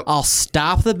perform, Yep. I'll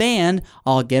stop the band,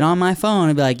 I'll get on my phone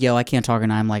and be like, yo, I can't talk,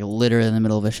 and I'm like literally in the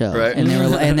middle of a show. Right. And they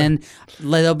were, and then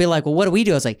they'll be like, well, what do we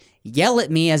do? I was like, yell at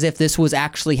me as if this was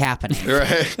actually happening.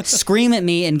 Right. Scream at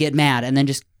me and get mad, and then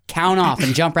just count off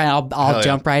and jump right. I'll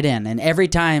jump right in. And every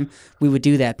time we would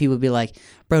do that, people would be like,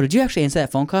 bro, did you actually answer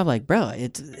that phone call? I'm like, bro,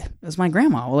 it's my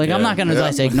grandma. Well, like, I'm not gonna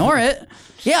like, ignore it.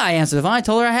 Yeah, I answered the phone. I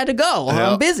told her I had to go.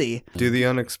 Yeah. I'm busy. Do the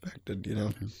unexpected, you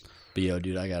know? But yo,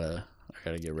 dude, I gotta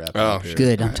gotta get wrapped Oh, up here.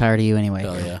 Good. I'm tired of you anyway.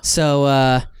 Oh, yeah.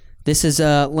 So this is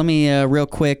let me real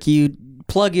quick. You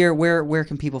plug your where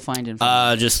can people find it?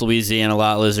 Just Louisiana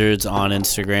Lot Lizards on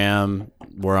Instagram.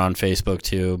 We're on Facebook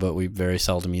too, but we very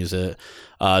seldom use it.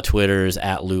 Twitter's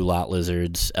at Lou Lot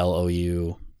Lizards,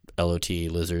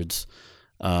 LOULOT Lizards.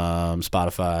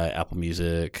 Spotify, Apple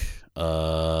Music.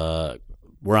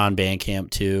 We're on Bandcamp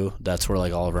too. That's where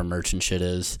like all of our merch and shit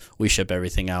is. We ship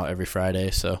everything out every Friday,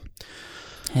 so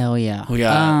Hell yeah. we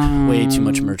got way too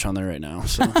much merch on there right now.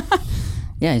 So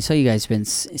Yeah, so you guys been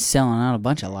selling out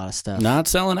a lot of stuff. not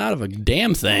selling out of a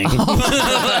damn thing.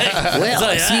 Well,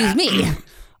 excuse me.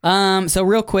 So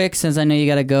real quick, since I know you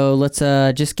gotta go, let's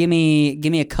just give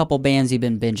me a couple bands you've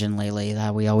been binging lately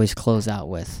that we always close out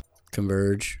with.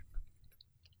 Converge.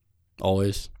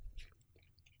 Always.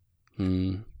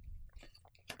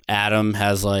 Adam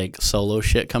has like solo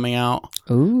shit coming out.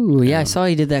 Ooh, yeah, I saw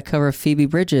you did that cover of Phoebe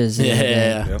Bridges. the other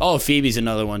day. Yeah. Oh, Phoebe's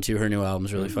another one too. Her new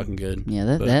album's really fucking good. Yeah,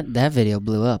 that video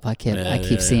blew up. I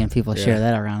keep seeing people share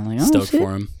that around. I'm like, oh, Stoked shit.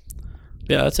 for him.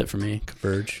 Yeah, that's it for me.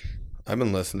 Converge. I've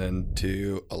been listening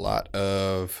to a lot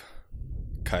of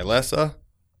Kylesa,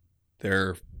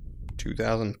 their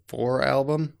 2004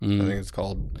 album. I think it's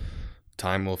called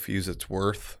Time Will Fuse Its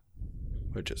Worth,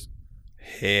 which is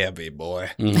heavy, boy.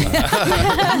 And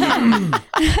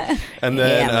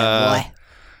then,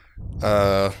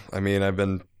 I mean, I've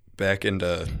been back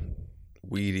into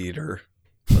Weed Eater,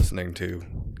 listening to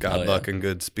Godluck and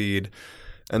Good Speed.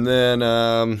 And then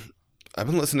I've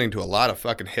been listening to a lot of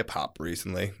fucking hip hop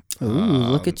recently. Ooh,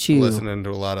 look at you. Listening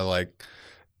to a lot of like,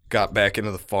 got back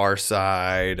into the Far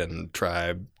Side and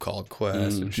Tribe Called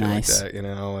Quest and shit nice. like that, you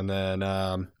know. And then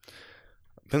I've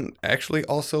been actually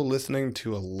also listening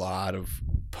to a lot of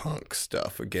punk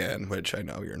stuff again, which I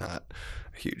know you're not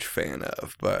a huge fan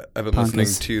of, but I've been listening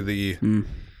to the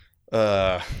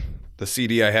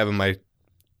CD I have in my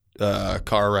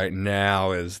car right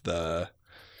now is the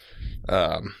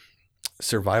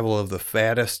Survival of the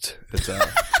Fattest. It's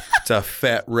a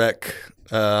Fat Wreck,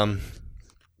 you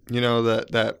know,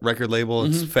 that record label.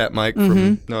 It's Fat Mike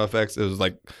from NoFX. It was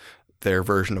like their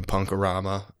version of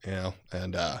Punkorama, you know,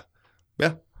 and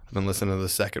yeah, I've been listening to the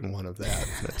second one of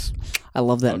that. I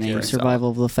love that name, Survival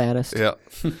of the Fattest. Yeah.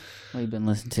 What have you been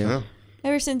listening to? Yeah.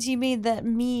 Ever since you made that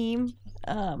meme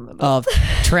Of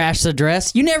Trash the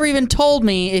Dress. You never even told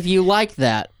me if you liked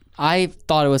that. I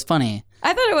thought it was funny.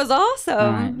 I thought it was awesome.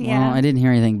 All right. Yeah. Well, I didn't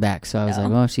hear anything back, so I was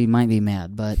like, well, she might be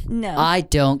mad, but No. I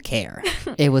don't care.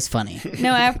 It was funny.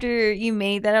 No, after you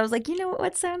made that, I was like, you know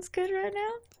what sounds good right now?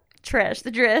 Trash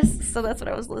the Dress. So that's what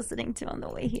I was listening to on the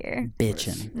way here.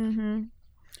 Bitchin'. Mm-hmm.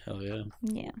 Hell yeah.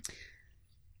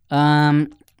 Yeah.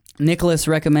 Nicholas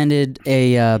recommended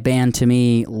a band to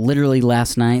me literally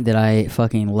last night that I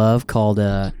fucking love called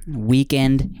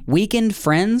Weekend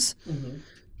Friends.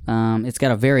 It's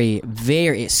got a very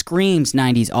it screams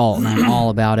 90s alt, and I'm all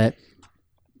about it.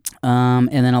 And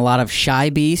then a lot of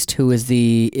Shy Beast, who is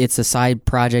it's a side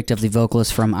project of the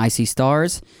vocalist from Icy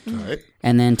Stars. All right.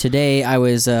 And then today I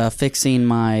was fixing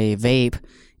my vape,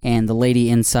 and the lady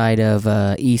inside of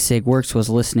eSig Works was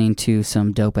listening to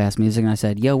some dope-ass music, and I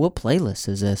said, yo, what playlist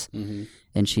is this?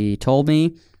 And she told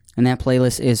me, and that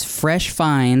playlist is Fresh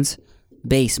Finds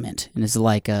Basement, and it's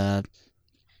like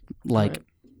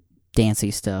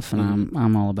dancey stuff, and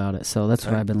I'm all about it. So that's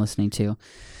what I've been listening to.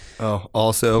 Oh,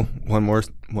 also one more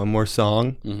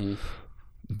song.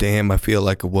 Damn, I Feel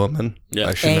Like a Woman. Yeah.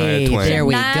 By Shania Hey, Twain. there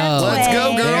we Nice. go. Let's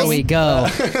go, There girls. we go.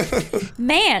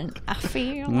 Man, I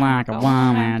feel Like a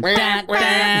woman.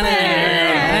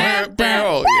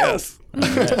 Oh, yes.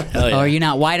 Hell yeah. Oh, are you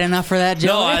not white enough for that, Joe?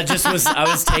 No, I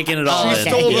was taking it all She in.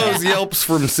 stole Yeah. those yelps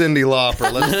from Cyndi Lauper.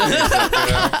 Let's face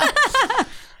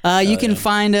it, You can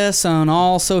find us on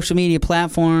all social media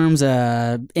platforms,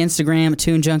 Instagram,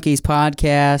 Tune Junkies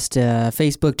Podcast,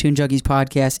 Facebook, Tune Junkies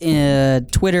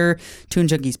Podcast, Twitter, Tune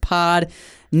Junkies Pod.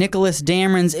 Nicholas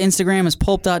Dameron's Instagram is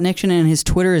pulp.niction, and his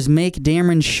Twitter is Make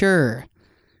Dameron Sure.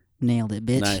 Nailed it,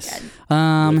 bitch. Nice.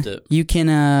 Whipped it. You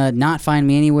can not find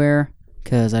me anywhere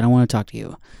because I don't want to talk to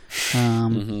you.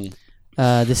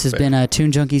 This has been a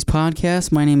Tune Junkies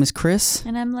Podcast. My name is Chris.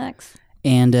 And I'm Lex.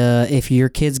 And if your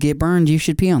kids get burned, you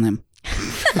should pee on them.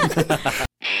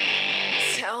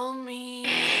 Tell me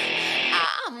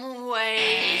I'm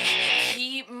awake.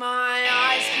 Keep my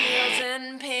eyes peeled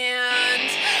and pinned.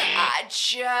 I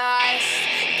just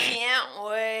can't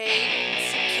wait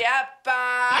to get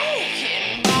back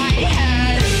in my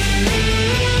head.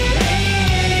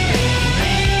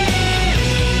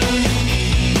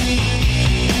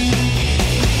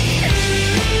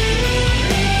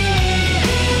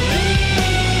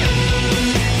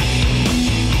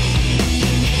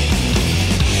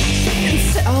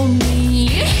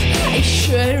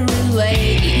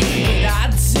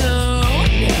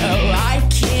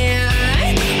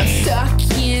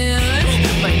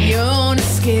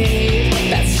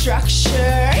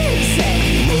 structure.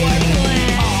 Say more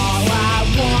plan. All I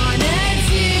wanna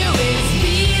do is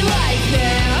be like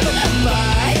them,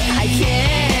 but I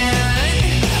can't.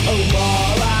 Oh,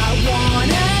 all I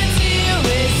wanna do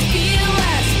is be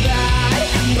less bad,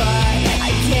 but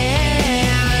I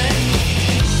can't.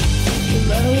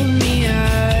 Blow me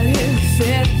up,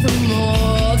 fit the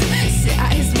mold,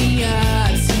 size me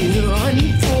up to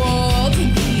unfold.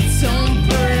 We don't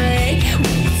break,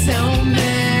 we don't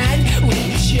mend, we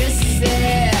just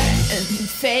sit and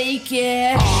fake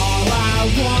it. All I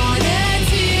want